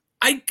 So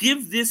I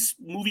give this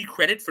movie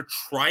credit for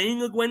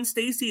trying a Gwen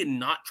Stacy and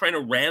not trying to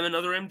ram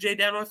another MJ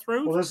down our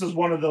throat. Well, this is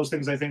one of those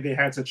things I think they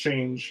had to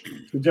change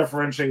to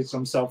differentiate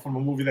themselves from a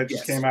movie that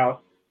just came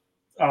out,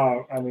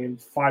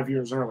 5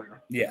 years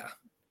earlier. Yeah.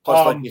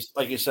 Plus,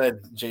 like you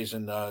said,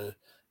 Jason,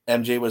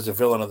 MJ was the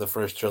villain of the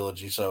first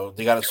trilogy, so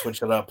they got to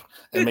switch it up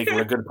and make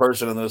her a good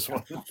person in this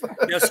one.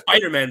 Now,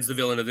 Spider-Man's the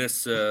villain of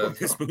this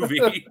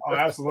movie. Oh,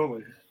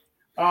 absolutely.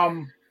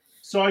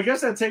 So I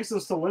guess that takes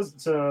us to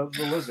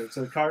the Lizard,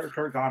 to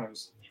Kurt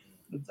Connors.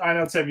 I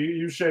know, Tim,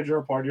 you shared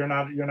your part. You're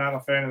not a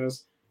fan of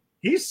this.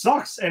 He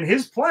sucks, and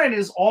his plan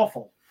is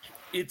awful.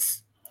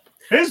 His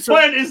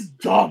plan is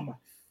dumb.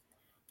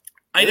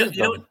 I'm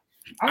going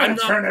to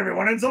turn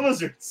everyone into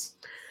lizards.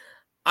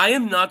 I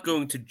am not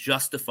going to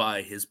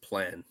justify his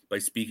plan by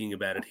speaking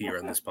about it here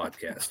on this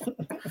podcast.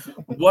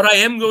 What I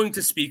am going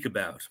to speak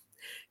about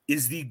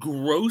is the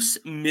gross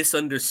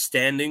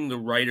misunderstanding the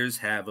writers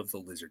have of the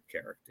Lizard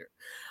character.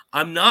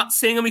 I'm not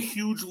saying I'm a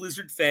huge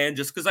Lizard fan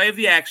just because I have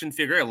the action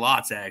figure. I have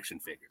lots of action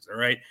figures, all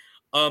right?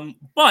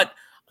 But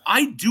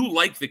I do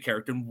like the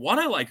character, and what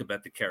I like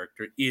about the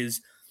character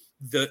is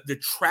the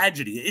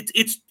tragedy.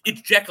 It's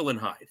Jekyll and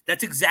Hyde.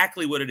 That's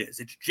exactly what it is.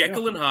 It's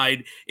Jekyll and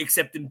Hyde,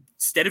 except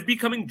instead of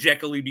becoming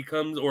Jekyll,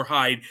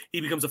 Hyde, he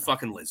becomes a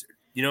fucking lizard.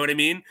 You know what I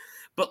mean?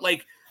 But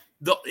like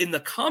in the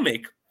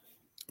comic,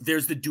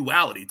 there's the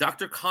duality.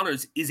 Dr.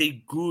 Connors is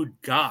a good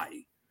guy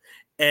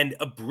and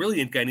a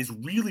brilliant guy, and he's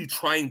really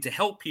trying to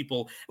help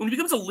people. When he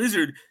becomes a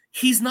lizard,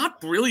 he's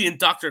not brilliant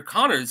Dr.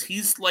 Connors.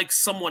 He's like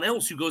someone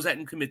else who goes out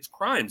and commits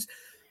crimes.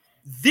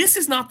 This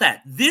is not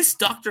that. This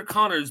Dr.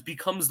 Connors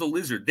becomes the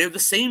lizard. They're the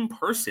same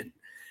person.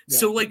 Yeah.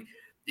 So like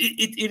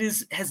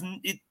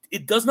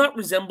it does not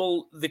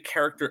resemble the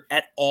character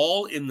at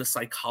all in the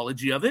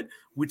psychology of it,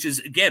 which is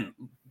again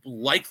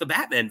like the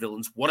Batman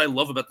villains. What I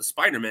love about the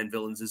Spider-Man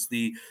villains is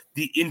the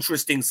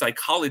interesting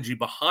psychology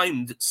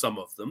behind some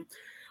of them.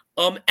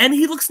 And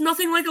he looks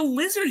nothing like a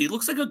lizard. He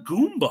looks like a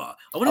Goomba.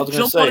 I want to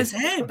jump on his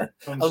head.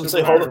 I was going to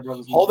say,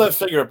 hold that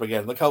figure up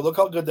again. Look how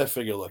good that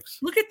figure looks.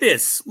 Look at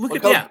this.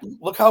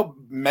 Look how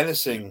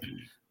menacing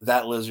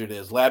that lizard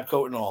is. Lab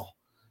coat and all.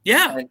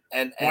 Yeah.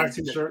 And black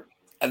t-shirt.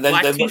 And then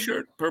black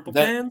t-shirt, purple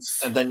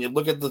pants. And then you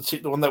look at the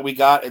one that we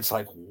got. It's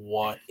like,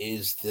 what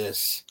is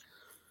this?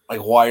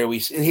 Like, why are we?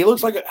 He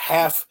looks like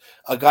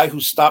a guy who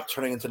stopped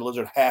turning into the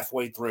lizard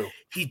halfway through.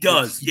 He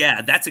does.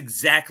 Yeah, that's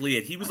exactly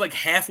it. He was like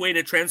halfway in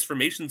a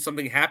transformation.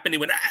 Something happened. He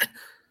went,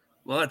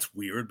 well, that's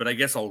weird, but I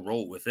guess I'll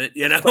roll with it.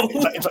 You know,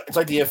 it's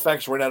like the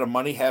effects ran out of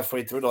money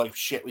halfway through. They're like,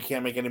 shit, we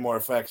can't make any more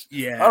effects.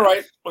 Yeah. All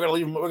right, we're gonna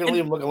leave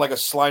him looking like a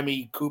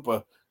slimy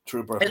Koopa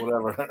trooper,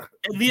 whatever.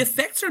 And the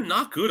effects are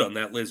not good on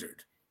that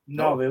lizard.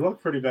 No, they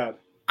look pretty bad.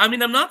 I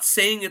mean, I'm not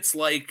saying it's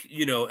like,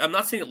 I'm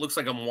not saying it looks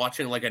like I'm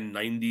watching like a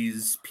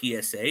 90s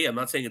PSA. I'm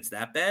not saying it's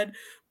that bad,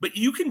 but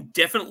you can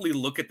definitely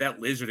look at that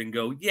lizard and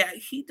go, yeah,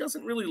 he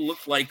doesn't really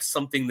look like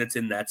something that's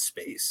in that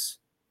space.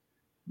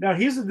 Now,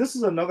 this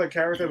is another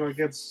character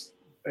that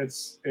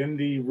it's in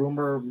the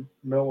rumor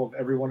mill of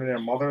everyone and their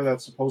mother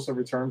that's supposed to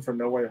return from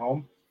No Way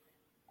Home.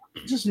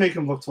 Just make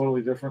him look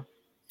totally different.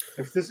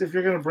 If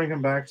you're going to bring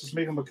him back, just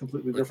make him look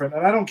completely different.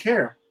 And I don't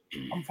care.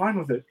 I'm fine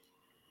with it.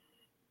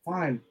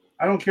 Fine.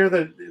 I don't care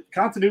that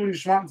continuity,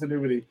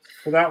 schmontinuity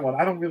for that one.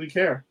 I don't really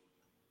care.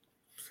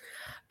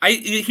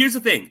 Here's the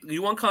thing.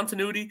 You want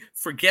continuity?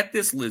 Forget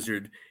this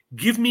lizard.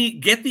 Get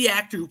the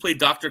actor who played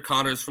Dr.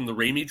 Connors from the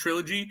Raimi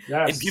trilogy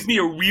and give me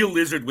a real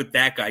lizard with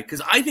that guy.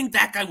 Because I think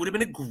that guy would have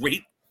been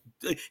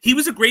he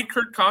was a great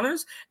Kurt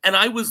Connors, and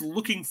I was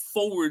looking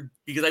forward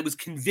because I was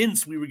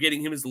convinced we were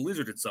getting him as the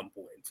lizard at some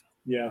point.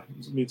 Yeah,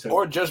 me too.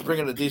 Or just bring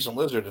in a decent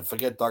lizard and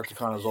forget Dr.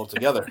 Connors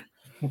altogether.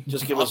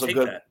 Just give us a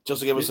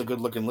good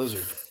looking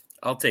lizard.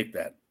 I'll take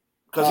that.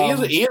 Because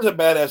he is a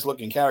badass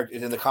looking character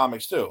in the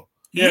comics too.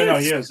 He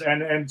is.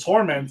 And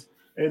Torment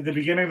at the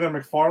beginning of the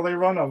McFarlane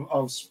run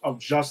of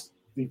just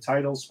the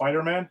title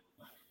Spider-Man,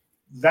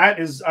 that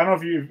is, I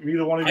don't know if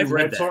either one of you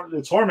read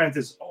the Torment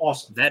is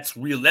awesome. That's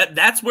real.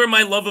 That's where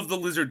my love of the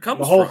Lizard comes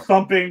from. The whole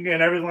thumping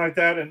and everything like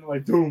that, and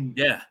like Doom.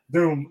 Yeah.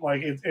 Doom.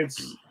 Like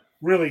it's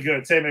really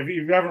good. Same if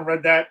you haven't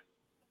read that,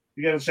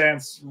 you get a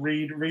chance,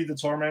 read the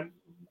Torment.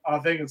 I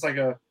think it's like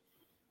a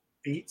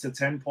 8 to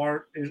 10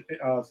 part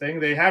thing.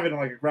 They have it in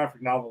like a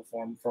graphic novel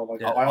form for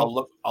like a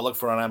while. I'll look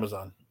for it on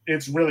Amazon.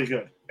 It's really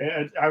good.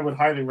 I would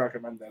highly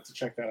recommend that to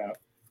check that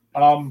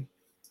out.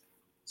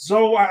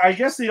 So I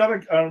guess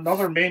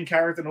another main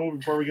character in the movie,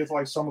 before we get to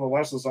like some of the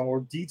lessons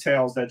or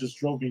details that just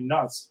drove me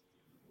nuts,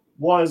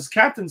 was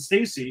Captain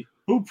Stacy,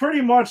 who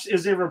pretty much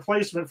is a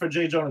replacement for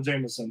J. Jonah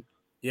Jameson.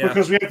 Yeah.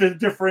 Because we have to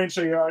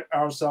differentiate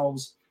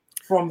ourselves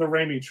from the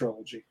Raimi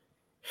trilogy.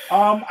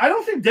 I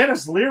don't think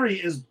Dennis Leary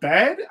is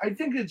bad. I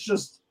think it's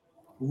just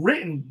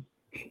written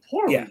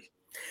poorly. Yeah.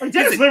 Like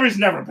Dennis Leary's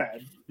never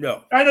bad.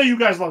 No. I know you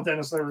guys love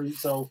Dennis Leary,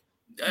 so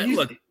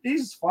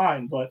he's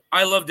fine, but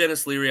I love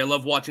Dennis Leary. I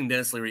love watching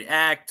Dennis Leary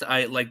act.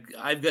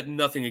 I've got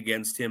nothing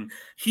against him.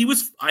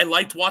 I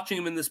liked watching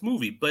him in this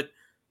movie, but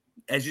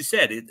as you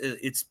said,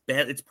 it's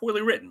bad. It's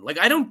poorly written. Like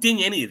I don't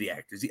ding any of the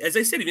actors. As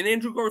I said, even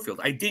Andrew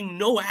Garfield, I ding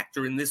no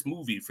actor in this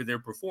movie for their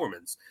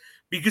performance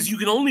because you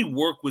can only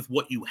work with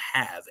what you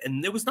have,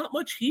 and there was not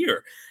much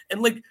here.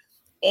 And like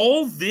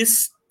all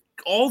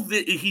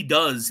that he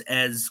does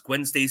as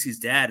Gwen Stacy's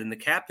dad and the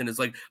captain is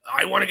like,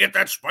 I want to get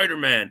that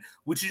Spider-Man,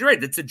 which is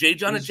right. That's a J.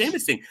 Jonah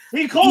Jameson thing.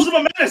 He calls him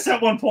a menace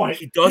at one point.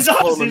 He does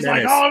call him a menace. He's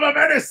like, oh, I'm a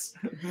menace.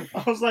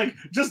 I was like,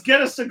 just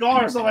get a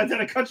cigar or something like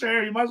that and cut your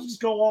hair. You might as well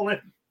just go all in.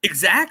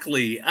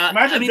 Exactly.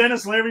 Imagine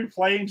Dennis Leary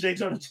playing J.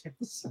 Jonah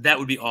Jameson. That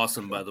would be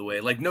awesome, by the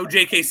way. Like, no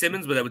J.K.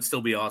 Simmons, but that would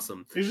still be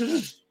awesome. He should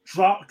just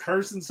drop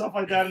curse and stuff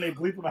like that, and they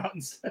bleep him out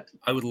instead.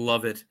 I would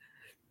love it.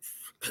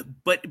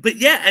 But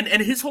yeah,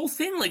 and his whole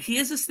thing, like, he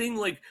has this thing,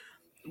 like,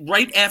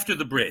 right after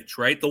the bridge,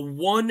 right? The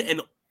one and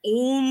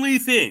only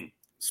thing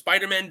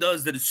Spider-Man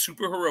does that is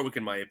super heroic,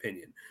 in my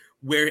opinion,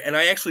 and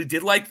I actually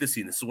did like this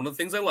scene. This is one of the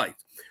things I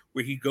liked,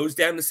 where he goes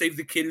down to save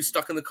the kid who's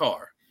stuck in the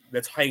car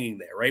that's hanging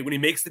there, right? When he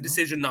makes the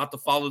decision not to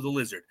follow the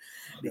lizard.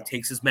 He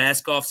takes his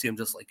mask off, see him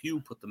just like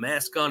you, put the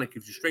mask on, it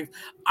gives you strength.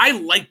 I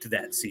liked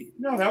that scene.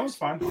 No, that was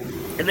fun.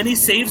 And then he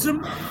saves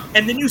him,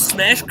 and then you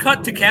smash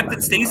cut to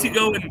Captain Stacy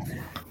going,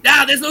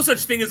 there's no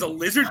such thing as a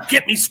lizard.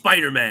 Get me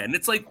Spider-Man.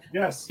 It's like,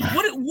 yes.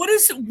 What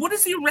is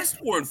the arrest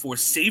warrant for?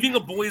 Saving a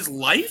boy's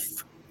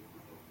life?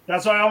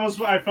 That's why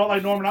I felt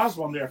like Norman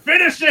Osborn there.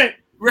 Finish it!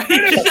 Right.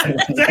 Finish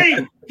it!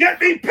 Dave, get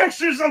me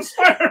pictures of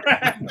Spider-Man!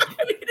 I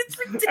mean, it's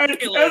ridiculous. And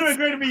it would have been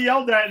great to be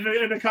yelled at,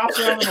 and the cops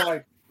around them are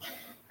like,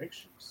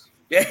 pictures?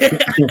 Yeah.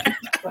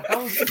 What the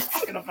hell is he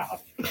talking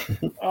about?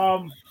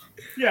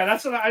 Yeah,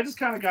 that's what I just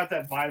kind of got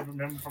that vibe from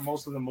him for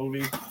most of the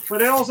movie.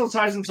 But it also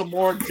ties into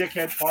more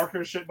dickhead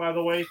Parker shit, by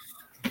the way.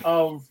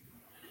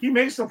 He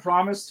makes a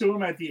promise to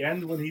him at the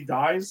end when he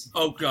dies.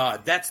 Oh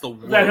God, that's the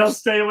worst. That he'll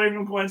stay away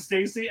from Gwen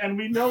Stacy, and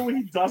we know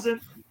he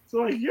doesn't.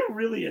 So like, you're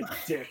really a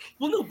dick.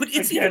 Well, no, but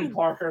it's again, even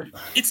Parker.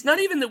 It's not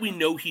even that we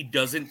know he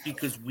doesn't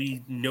because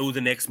we know the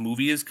next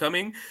movie is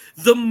coming.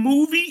 The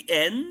movie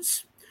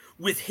ends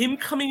with him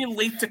coming in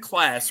late to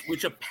class,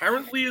 which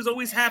apparently has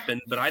always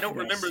happened, but I don't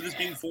remember this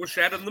being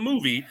foreshadowed in the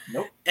movie.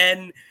 Nope.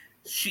 And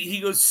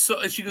she goes,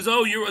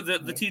 oh, you're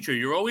the teacher.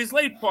 You're always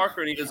late, Parker.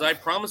 And he goes, I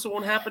promise it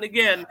won't happen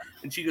again.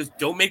 And she goes,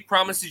 don't make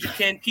promises you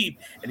can't keep.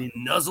 And he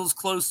nuzzles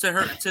close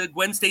to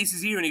Gwen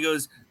Stacy's ear, and he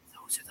goes,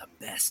 those are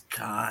the best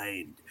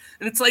kind.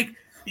 And it's like,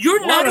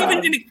 you're not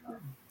even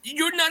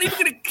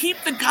gonna keep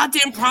the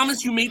goddamn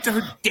promise you made to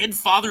her dead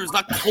father who's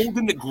not cold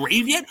in the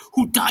grave yet,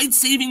 who died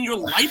saving your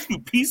life, you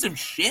piece of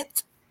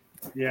shit.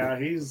 Yeah,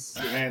 he's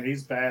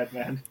bad,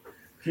 man.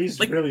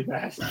 He's like, really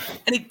bad.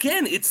 And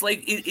again, it's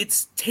like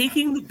it's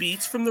taking the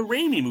beats from the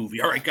Raimi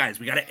movie. All right, guys,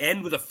 we got to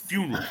end with a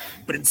funeral.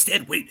 But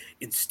instead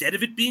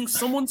of it being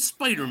someone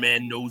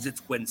Spider-Man knows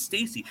it's Gwen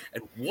Stacy.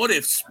 And what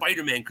if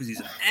Spider-Man, because he's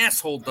an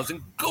asshole,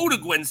 doesn't go to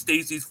Gwen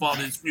Stacy's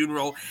father's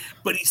funeral,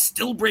 but he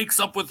still breaks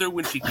up with her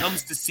when she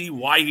comes to see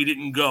why he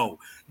didn't go?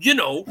 You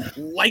know,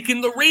 like in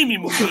the Raimi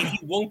movie, he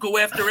won't go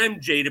after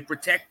MJ to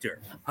protect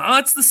her. Huh?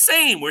 It's the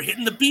same. We're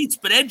hitting the beats,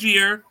 but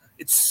edgier.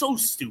 It's so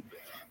stupid.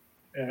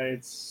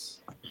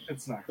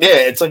 It's not. Yeah,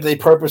 it's like they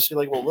purposely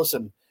like, well,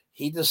 listen,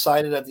 he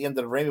decided at the end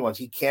of the Raimi ones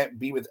he can't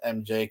be with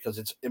MJ because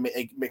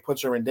it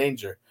puts her in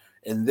danger.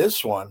 In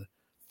this one,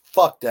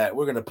 fuck that.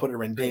 We're gonna put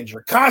her in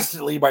danger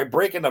constantly by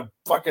breaking a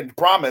fucking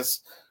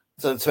promise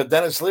to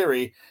Dennis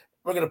Leary.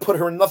 We're gonna put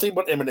her in nothing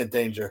but imminent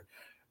danger,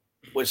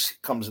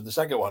 which comes in the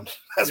second one,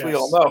 as we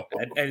all know.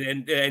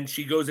 And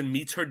she goes and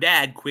meets her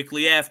dad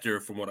quickly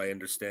after, from what I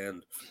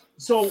understand.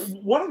 So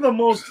one of the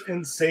most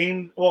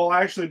insane, well,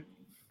 actually,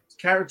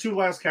 two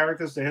last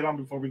characters to hit on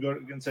before we go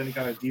into any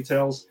kind of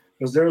details,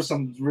 because there is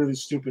some really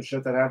stupid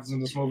shit that happens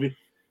in this movie.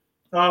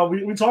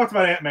 We talked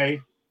about Aunt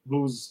May,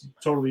 who's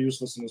totally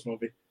useless in this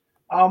movie.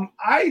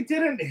 I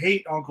didn't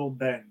hate Uncle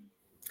Ben.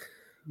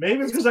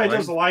 Maybe it's because I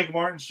just like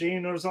Martin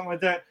Sheen or something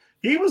like that.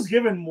 He was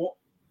given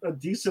a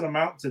decent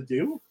amount to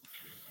do.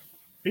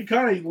 He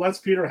kind of lets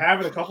Peter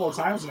have it a couple of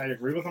times, and I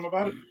agree with him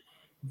about it.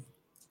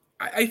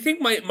 I think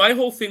my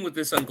whole thing with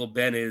this Uncle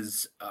Ben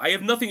is I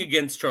have nothing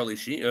against Charlie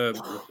Sheen.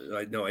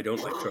 I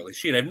don't like Charlie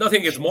Sheen. I have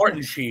nothing against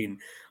Martin Sheen.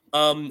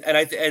 And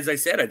as I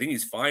said, I think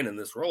he's fine in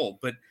this role.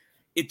 But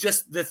it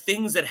just the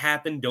things that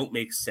happen don't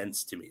make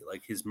sense to me,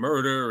 like his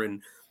murder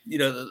and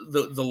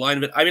the line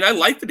of it. I mean, I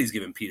like that he's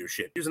giving Peter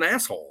shit. He's an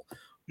asshole.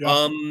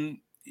 Yeah.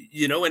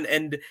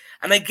 And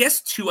I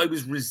guess too, I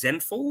was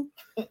resentful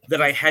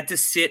that I had to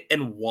sit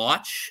and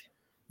watch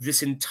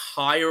this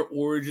entire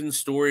origin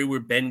story where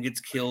Ben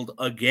gets killed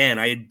again.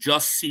 I had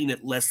just seen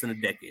it less than a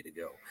decade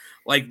ago.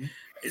 Like,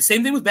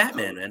 same thing with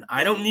Batman, man.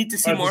 I don't need to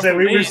see Martha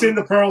Wayne. We've seen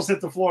the pearls hit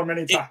the floor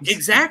many times.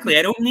 Exactly.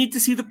 I don't need to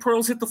see the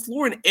pearls hit the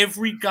floor in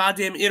every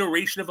goddamn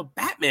iteration of a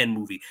Batman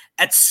movie.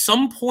 At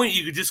some point,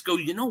 you could just go,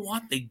 you know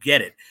what? They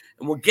get it.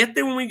 And we'll get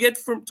there when we get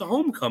to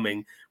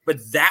Homecoming. But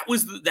that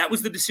was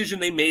the decision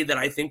they made that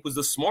I think was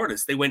the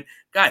smartest. They went,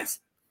 guys,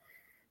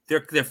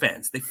 they're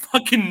fans. They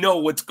fucking know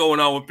what's going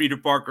on with Peter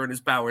Parker and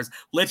his powers.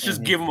 Let's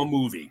just give them a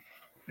movie.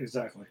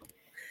 Exactly.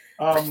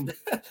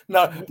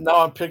 Now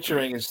I'm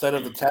picturing, instead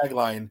of the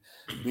tagline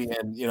being,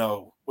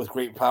 with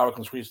great power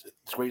comes great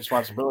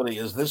responsibility,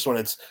 is this one?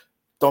 It's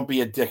don't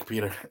be a dick,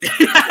 Peter.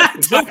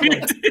 Don't be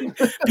a dick.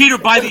 Peter,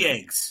 buy the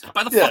eggs.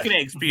 Buy the fucking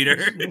eggs, Peter.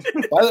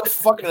 Buy the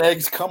fucking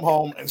eggs. Come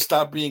home and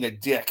stop being a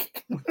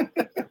dick.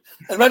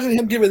 Imagine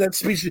him giving that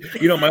speech.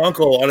 My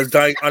uncle on his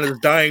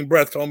dying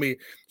breath told me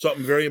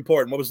something very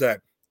important. What was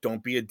that?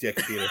 Don't be a dick,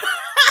 Peter.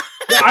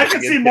 Yeah, I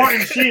can see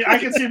Martin Sheen. I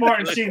can see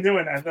Martin Sheen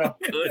doing that though.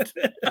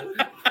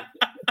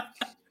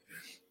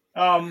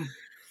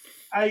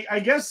 I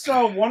guess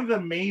one of the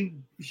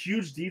main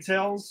huge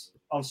details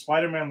of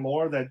Spider-Man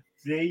lore that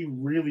they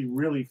really,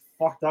 really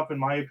fucked up, in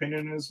my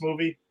opinion, in this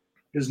movie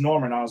is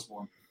Norman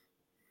Osborn.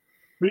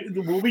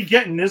 What we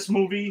get in this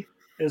movie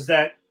is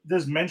that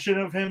there's mention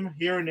of him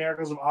here and there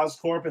because of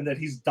Oscorp, and that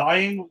he's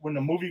dying when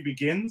the movie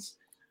begins.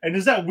 And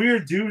there's that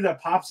weird dude that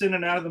pops in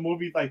and out of the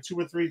movie like 2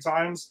 or 3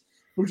 times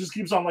who just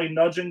keeps on like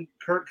nudging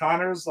Kurt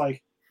Connors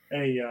like,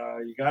 hey,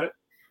 you got it?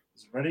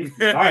 Is it ready? He's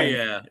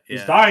dying.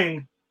 He's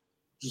dying.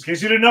 Just in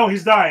case you didn't know,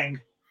 he's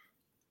dying.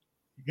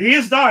 He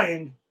is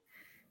dying.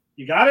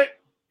 You got it?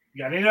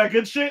 You got any of that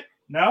good shit?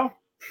 No? All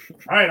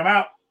right, I'm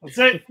out. That's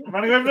it. I'm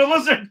running away from the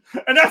lizard.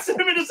 And that's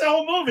him in this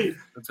whole movie.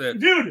 That's it.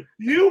 Dude,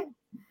 you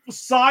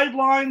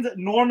sidelined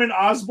Norman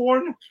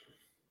Osborn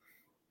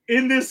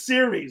in this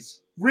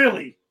series.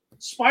 Really.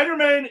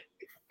 Spider-Man,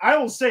 I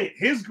will say it,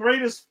 his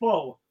greatest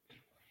foe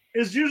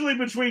is usually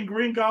between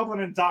Green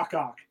Goblin and Doc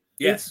Ock.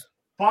 Yes.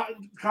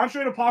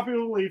 Contrary to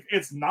popular belief,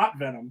 it's not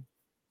Venom.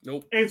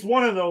 Nope. It's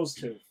one of those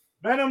two.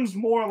 Venom's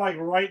more like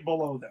right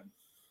below them.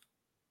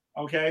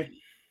 Okay?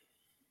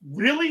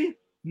 Really?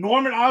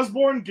 Norman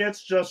Osborn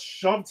gets just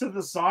shoved to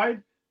the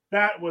side?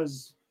 That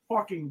was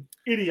fucking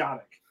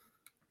idiotic.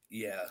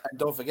 Yeah. And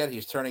don't forget,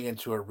 he's turning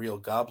into a real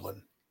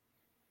goblin.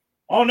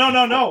 Oh,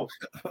 no.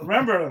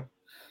 Remember,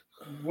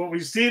 what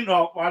we've seen,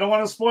 I don't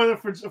want to spoil it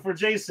for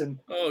Jason.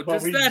 Oh,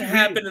 does that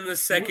happen in the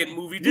second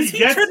movie? Does he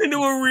turn into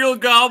a real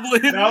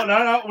goblin?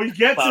 No. We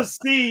get to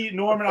see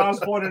Norman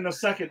Osborn in the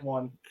second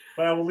one,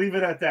 but I will leave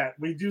it at that.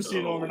 We do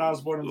see Norman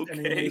Osborn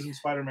in the Amazing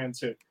Spider-Man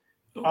 2.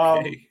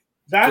 Okay.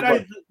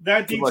 That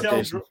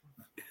detail.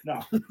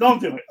 No, don't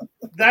do it.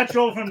 That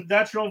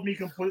drove me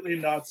completely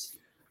nuts.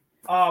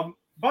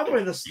 By the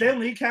way, the Stan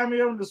Lee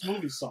cameo in this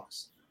movie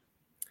sucks.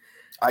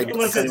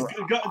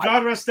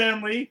 God rest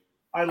Stan Lee.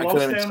 I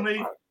love Stan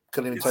Lee.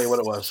 Couldn't even tell you what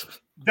it was.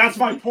 That's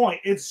my point.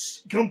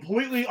 It's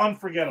completely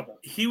unforgettable.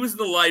 He was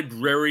the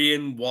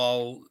librarian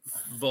while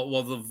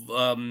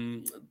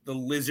the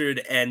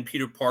Lizard and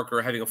Peter Parker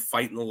are having a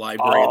fight in the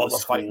library. Oh, the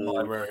fight in the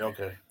library.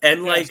 Okay.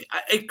 And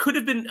it could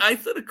have been. I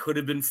thought it could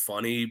have been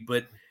funny,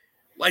 but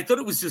I thought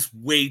it was just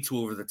way too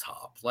over the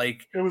top.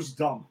 Like, it was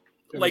dumb.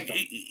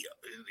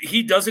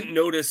 He doesn't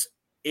notice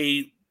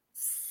a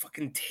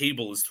fucking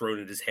table is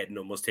thrown at his head and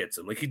almost hits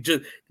him. Like, he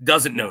just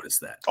doesn't notice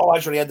that. Oh,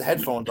 actually, he had the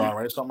headphones on,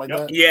 right? Something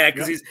like that. Yeah,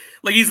 because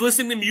he's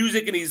listening to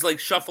music and he's like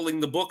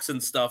shuffling the books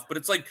and stuff. But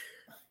it's like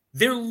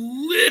they're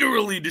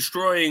literally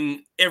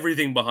destroying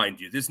everything behind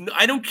you.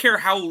 I don't care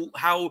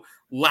how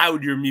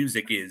loud your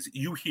music is,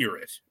 you hear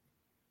it.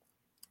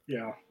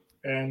 Yeah,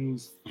 and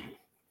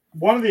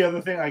one of the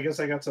other thing, I guess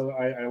I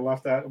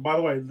left that. By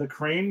the way, the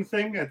crane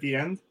thing at the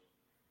end.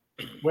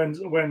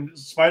 When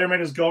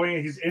Spider-Man is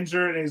going, he's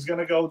injured and he's going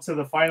to go to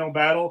the final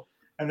battle,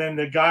 and then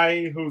the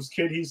guy whose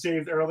kid he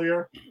saved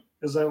earlier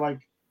is I don't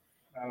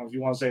know if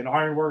you want to say an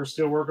iron worker,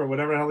 steel worker,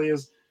 whatever the hell he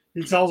is.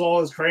 He tells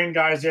all his crane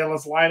guys, yeah,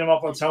 let's line him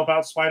up, let's help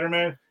out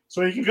Spider-Man,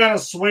 so he can kind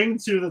of swing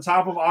to the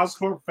top of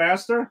Oscorp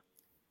faster.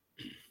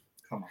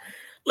 Come on,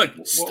 look,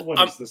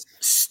 what is this?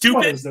 Stupid.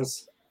 What is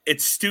this?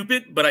 It's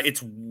stupid, but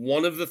it's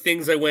one of the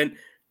things I went,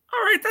 all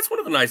right, that's one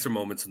of the nicer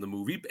moments in the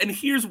movie, and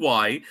here's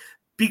why: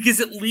 because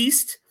at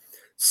least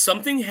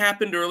something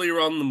happened earlier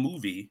on in the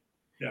movie,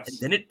 yes, and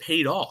then it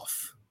paid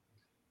off.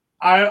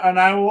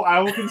 I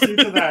will concede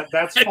to that.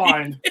 That's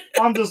fine.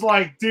 I'm just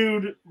like,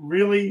 dude,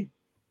 really,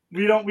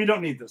 we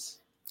don't need this.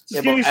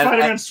 Just give me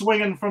Spider-Man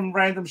swinging from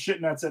random shit,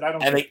 and that's it. I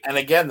don't. And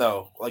again,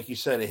 though, like you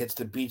said, it hits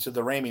the beats of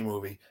the Raimi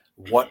movie.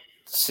 What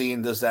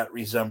scene does that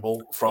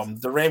resemble from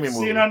the Raimi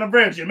movie? Scene on the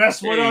bridge. You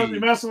mess with us. You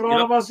mess with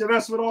all of us. You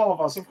mess with all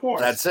of us. Of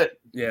course. That's it.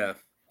 Yeah.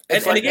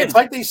 It's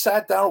like they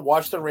sat down,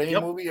 watched the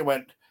Raimi movie, and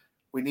went,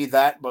 "We need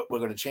that, but we're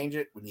going to change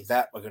it. We need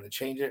that, we're going to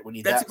change it. We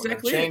need that, we're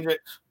going to change it."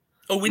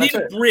 Oh, we need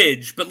a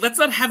bridge, but let's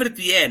not have it at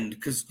the end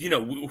because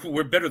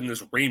we're better than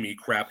this Raimi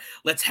crap.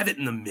 Let's have it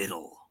in the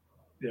middle.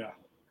 Yeah,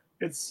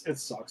 it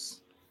sucks.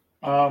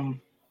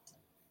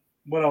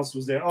 What else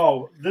was there?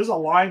 Oh, there's a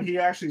line he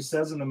actually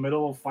says in the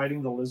middle of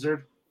fighting the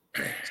lizard.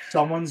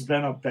 Someone's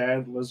been a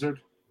bad lizard.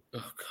 Oh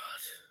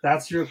God,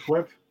 that's your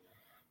quip.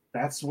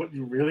 That's what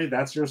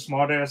that's your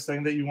smart ass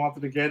thing that you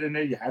wanted to get in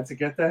there. You had to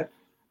get that.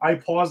 I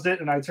paused it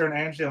and I turned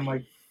Angie. I'm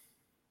like,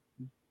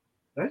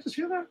 did I just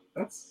hear that?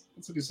 That's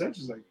what he said.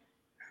 She's like,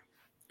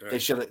 they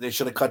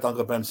should have cut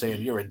Uncle Ben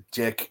saying, "You're a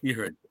dick."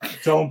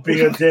 Don't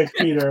be a dick,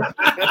 Peter.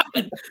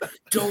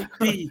 Don't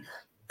be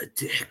a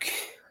dick.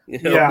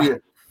 Yeah.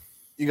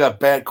 You got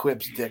bad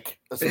quips, dick.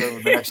 That's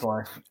the next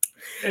line.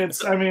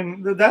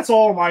 That's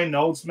all my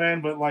notes,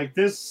 man. But like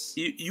this,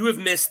 you have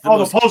missed the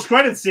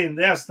post-credit scene.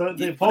 Yes,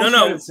 the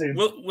post-credit scene.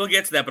 We'll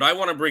get to that, but I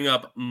want to bring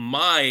up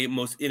my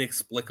most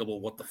inexplicable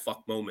what the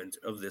fuck moment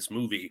of this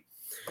movie.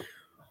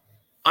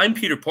 I'm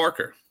Peter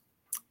Parker.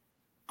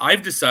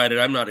 I've decided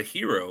I'm not a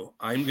hero.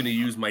 I'm going to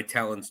use my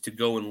talents to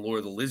go and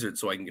lure the lizard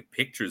so I can get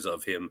pictures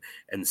of him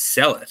and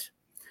sell it.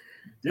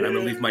 And I'm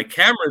going to leave my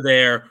camera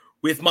there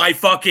with my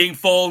fucking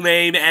full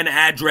name and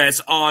address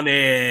on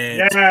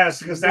it. Yes,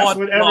 because that's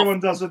what everyone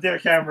does with their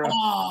camera.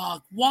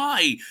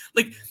 Why?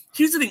 Like,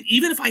 here's the thing.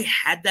 Even if I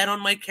had that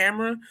on my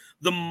camera,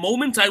 the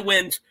moment I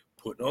went,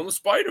 putting on the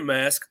spider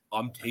mask,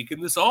 I'm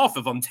taking this off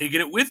if I'm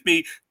taking it with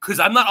me. Because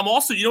I'm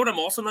also, you know what I'm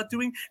also not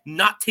doing?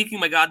 Not taking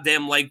my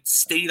goddamn,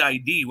 state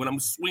ID when I'm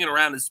swinging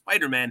around as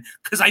Spider-Man.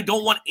 Because I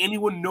don't want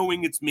anyone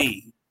knowing it's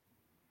me.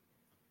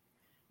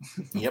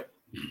 Yep.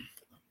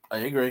 I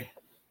agree.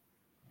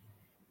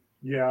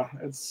 Yeah,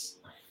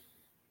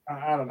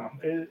 I don't know.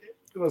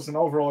 Listen,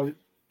 overall,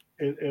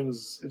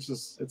 it's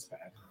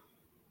bad.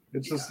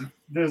 It's just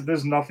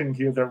there's nothing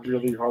here that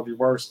really hardly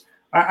works.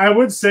 I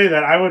would say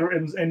that I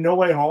would in No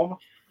Way Home,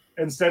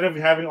 instead of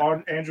having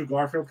Andrew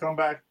Garfield come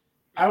back,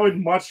 I would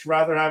much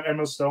rather have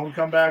Emma Stone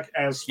come back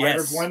as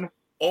Spider-Gwen.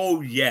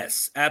 Oh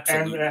yes,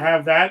 absolutely. And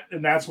have that,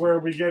 and that's where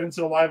we get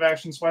into live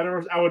action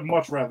Spider-Verse. I would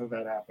much rather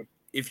that happen.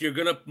 If you're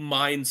gonna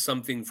mine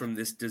something from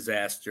this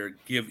disaster,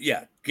 give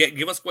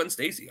us Gwen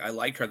Stacy. I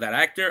like her, that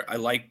actor. I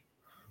like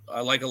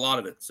a lot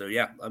of it. So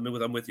yeah, I'm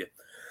with you.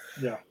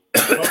 Yeah,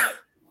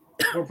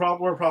 we're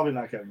probably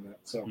not getting that.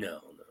 So no.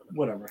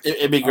 Whatever.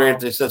 It'd be great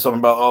if they said something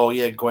about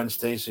Gwen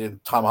Stacy,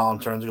 and Tom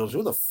Holland turns and goes,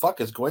 "Who the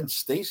fuck is Gwen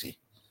Stacy?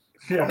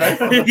 Yeah,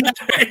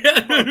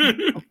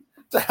 what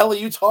the hell are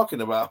you talking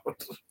about?"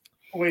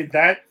 Wait,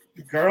 that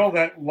girl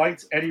that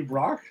liked Eddie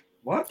Brock.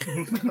 What?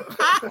 Then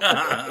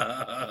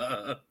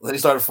he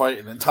started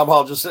fighting, and Tom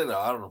Holland just sitting there.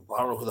 I don't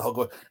know who the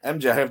hell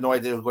MJ. I have no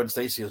idea who Gwen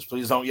Stacy is.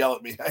 Please don't yell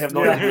at me. I have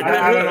no idea.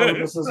 I don't know who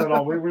this is at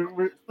all. We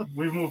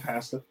moved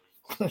past it.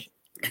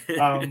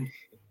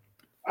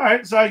 All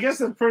right, so I guess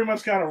that pretty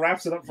much kind of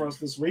wraps it up for us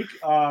this week.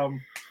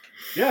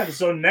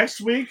 So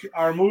next week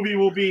our movie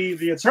will be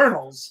The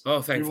Eternals.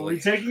 Oh, thankfully. We will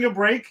be taking a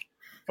break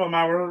from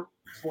our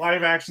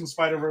live action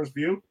Spider-Verse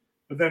view,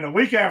 but then a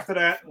week after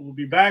that we'll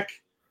be back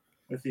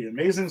with The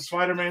Amazing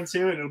Spider-Man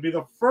 2, and it'll be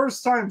the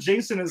first time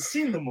Jason has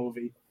seen the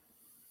movie.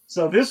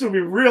 So this will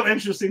be real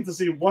interesting to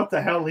see what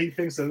the hell he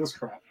thinks of this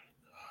crap.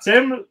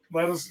 Tim,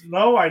 let us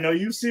know. I know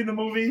you've seen the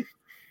movie.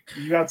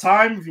 You got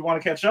time if you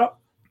want to catch up.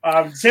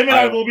 Tim and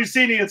I will be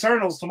seeing The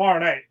Eternals tomorrow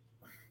night.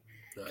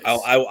 Nice.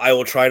 I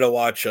will try to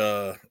watch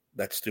that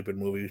stupid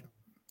movie.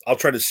 I'll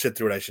try to sit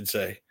through it, I should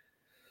say.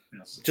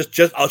 Yes.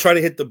 Just I'll try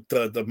to hit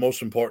the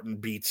most important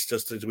beats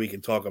just so we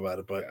can talk about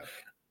it. But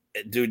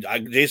dude,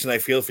 Jason, I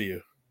feel for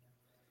you.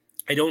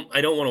 I don't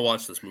want to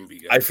watch this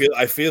movie, guys.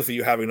 I feel for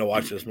you having to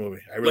watch this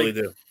movie. I really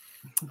do.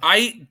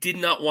 I did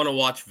not want to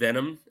watch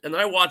Venom, and then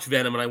I watched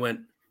Venom, and I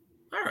went,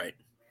 "All right,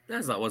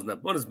 wasn't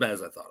as bad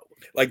as I thought it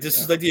was." Like this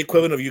is like the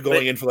equivalent of you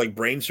going in for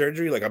brain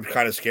surgery. Like I'm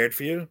kind of scared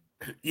for you.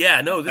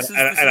 Yeah, no,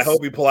 I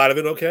hope you pull out of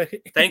it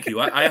okay. Thank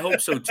you. I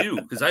hope so too,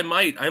 because I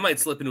might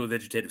slip into a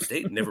vegetative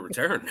state and never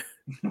return.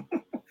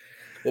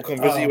 We'll come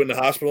visit you in the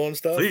hospital and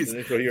stuff. Please,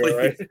 you're all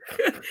right.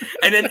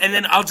 and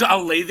then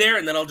I'll lay there,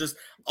 and then I'll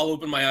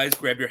open my eyes,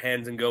 grab your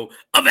hands, and go,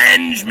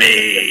 "Avenge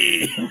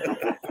me!"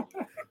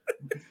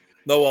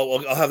 No,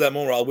 I'll have that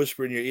moment where I'll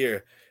whisper in your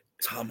ear,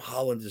 "Tom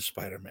Holland is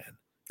Spider-Man.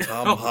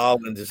 Tom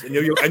Holland is," and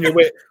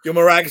you'll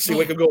miraculously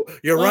wake up and go,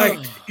 "You're right.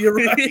 You're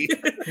right.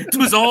 It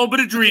was all but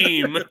a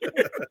dream."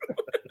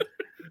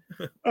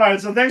 All right,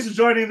 so thanks for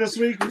joining this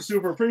week. We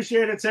super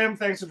appreciate it, Tim.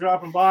 Thanks for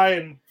dropping by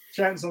and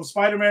chatting some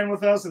Spider-Man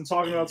with us and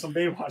talking about some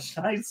Baywatch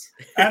Nights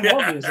and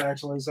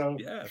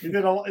Morbius, we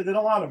did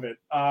a lot of it.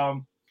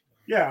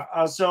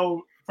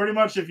 So pretty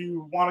much if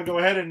you want to go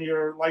ahead and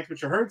you're like what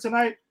you heard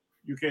tonight,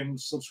 you can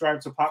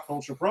subscribe to Pop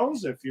Culture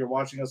Pros. If you're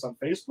watching us on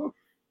Facebook,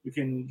 you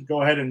can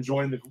go ahead and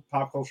join the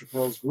Pop Culture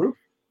Pros group.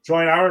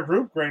 Join our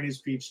group,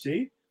 Granny's Peach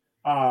Tea.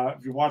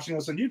 If you're watching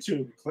us on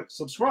YouTube, click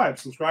subscribe.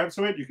 Subscribe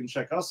to it. You can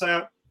check us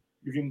out.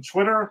 You can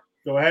Twitter.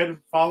 Go ahead,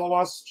 follow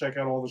us. Check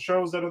out all the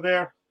shows that are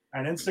there.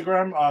 And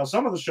Instagram.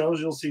 Some of the shows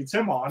you'll see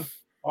Tim on.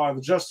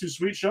 The Just Too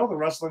Sweet show, the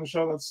wrestling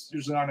show that's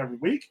usually on every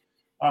week.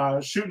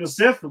 Shooting a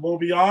Sith will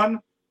be on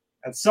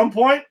at some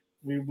point.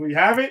 We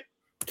have it.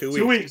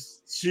 2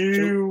 weeks.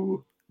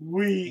 2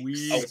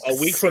 weeks. A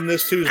week from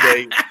this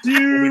Tuesday.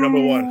 Will be number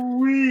 1.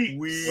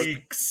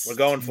 Weeks. We're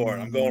going for it.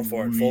 I'm going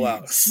for it. Full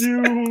out.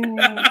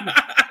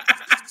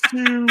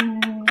 2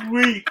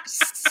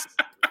 weeks.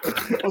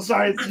 Oh,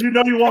 sorry.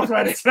 You walked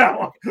right into that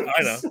one.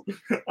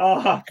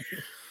 I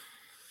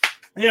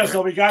know.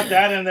 So we got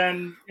that, and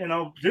then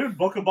dude,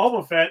 Book of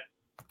Boba Fett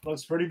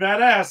looks pretty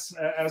badass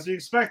as we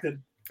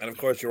expected. And of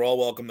course, you're all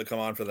welcome to come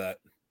on for that.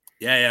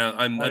 Yeah.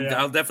 I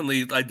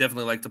definitely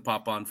like to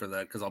pop on for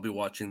that because I'll be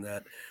watching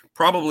that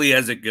probably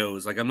as it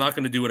goes. Like I'm not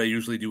going to do what I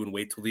usually do and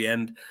wait till the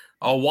end.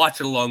 I'll watch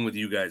it along with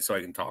you guys so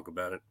I can talk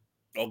about it.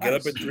 I'll get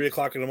up at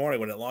 3:00 in the morning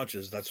when it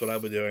launches. That's what I'll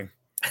be doing.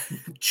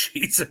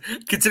 Jeez,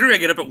 considering I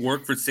get up at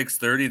work for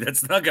 6:30,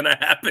 that's not gonna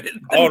happen.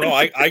 Oh no,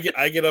 I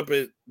get up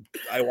at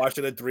I watched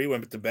it at 3,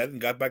 went to bed, and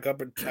got back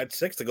up at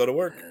 6 to go to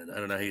work. I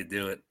don't know how you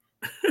do it.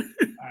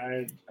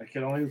 I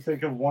can only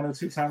think of 1 or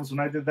 2 times when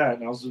I did that,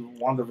 and I was in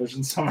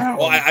WandaVision somehow.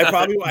 Well,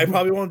 I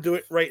probably won't do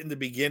it right in the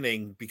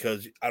beginning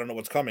because I don't know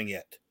what's coming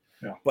yet.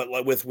 Yeah. But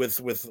like with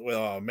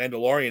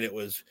Mandalorian, it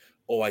was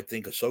I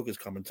think Ahsoka's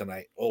coming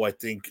tonight. I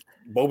think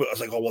Boba. I was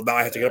like, well, now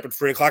I have to get up at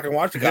 3:00 and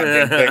watch the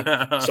goddamn thing.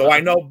 So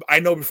I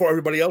know before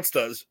everybody else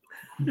does.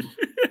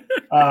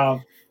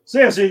 So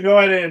you can go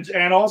ahead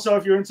and also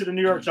if you're into the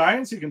New York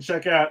Giants, you can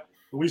check out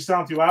the We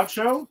Stomp You Out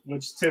show,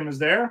 which Tim is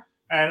there,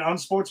 and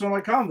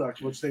Unsportsmanlike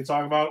Conduct, which they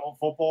talk about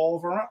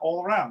football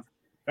all around,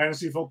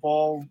 fantasy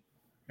football,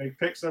 make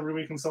picks every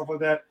week and stuff like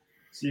that.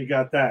 So you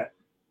got that.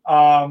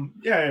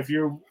 If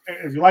you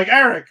like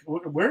Eric,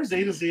 where's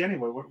A to Z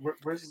anyway?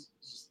 Where's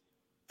is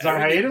on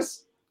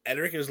hiatus?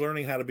 Eric is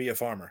learning how to be a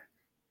farmer,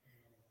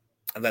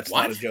 and that's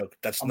not a joke.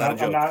 That's not a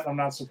joke. I'm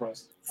not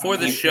surprised. For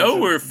the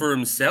show or for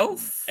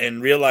himself?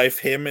 In real life,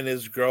 him and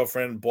his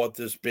girlfriend bought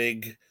this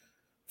big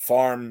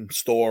farm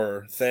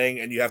store thing,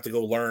 and you have to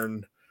go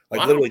learn,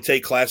 literally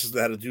take classes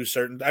on how to do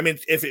certain. I mean,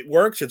 if it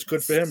works, it's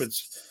good for him.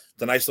 It's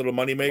a nice little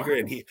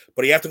moneymaker,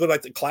 but he have to go to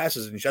the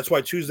classes, and that's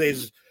why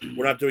Tuesdays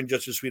we're not doing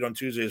Just Too Sweet on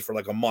Tuesdays for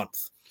a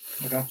month.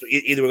 Okay. So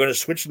either we're going to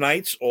switch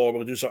nights or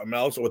we'll do something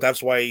else, or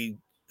that's why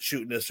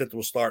Shooting the Sith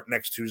will start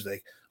next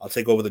Tuesday. I'll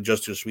take over the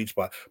Just Too Sweet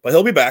spot, but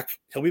he'll be back.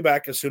 He'll be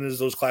back as soon as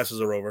those classes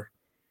are over.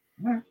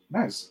 All right,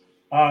 nice.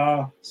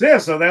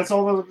 So that's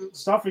all the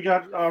stuff we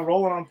got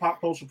rolling on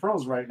Pop Culture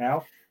Pros right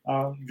now.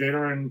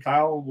 Jader and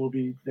Kyle will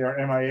be their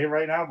MIA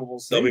right now, but we'll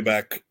see. They'll be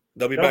back.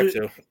 They'll be back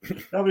too.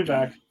 They'll be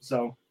back.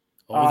 So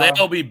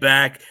they'll be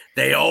back.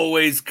 They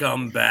always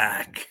come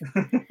back.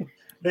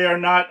 They are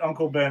not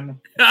Uncle Ben.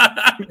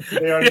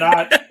 They are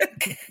not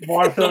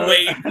Martha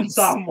and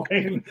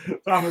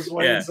Thomas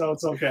Wayne, Yeah. So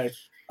it's okay.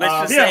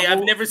 Let's just say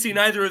I've never seen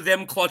either of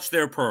them clutch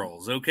their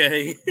pearls,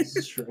 okay? This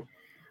is true.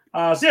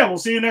 We'll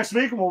see you next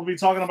week, and we'll be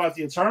talking about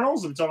the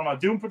Eternals. We'll be talking about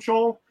Doom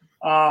Patrol,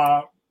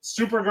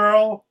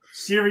 Supergirl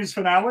series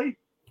finale.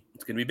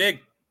 It's going to be big.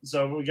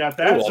 So we got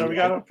that. Cool. We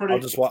got a pretty...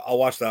 I'll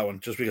watch that one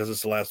just because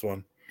it's the last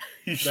one.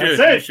 You should.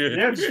 That's it.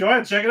 Yeah, just go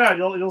ahead, check it out.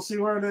 You'll see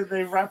where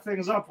they wrap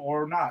things up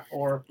or not,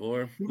 or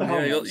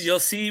you'll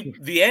see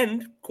the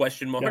end?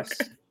 Question mark. Yes,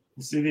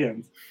 you'll see the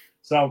end.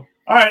 So,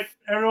 all right,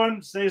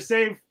 everyone, stay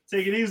safe.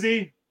 Take it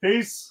easy.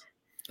 Peace.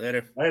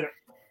 Later.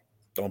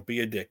 Don't be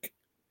a dick.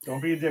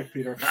 Don't be a dick,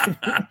 Peter.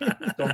 Don't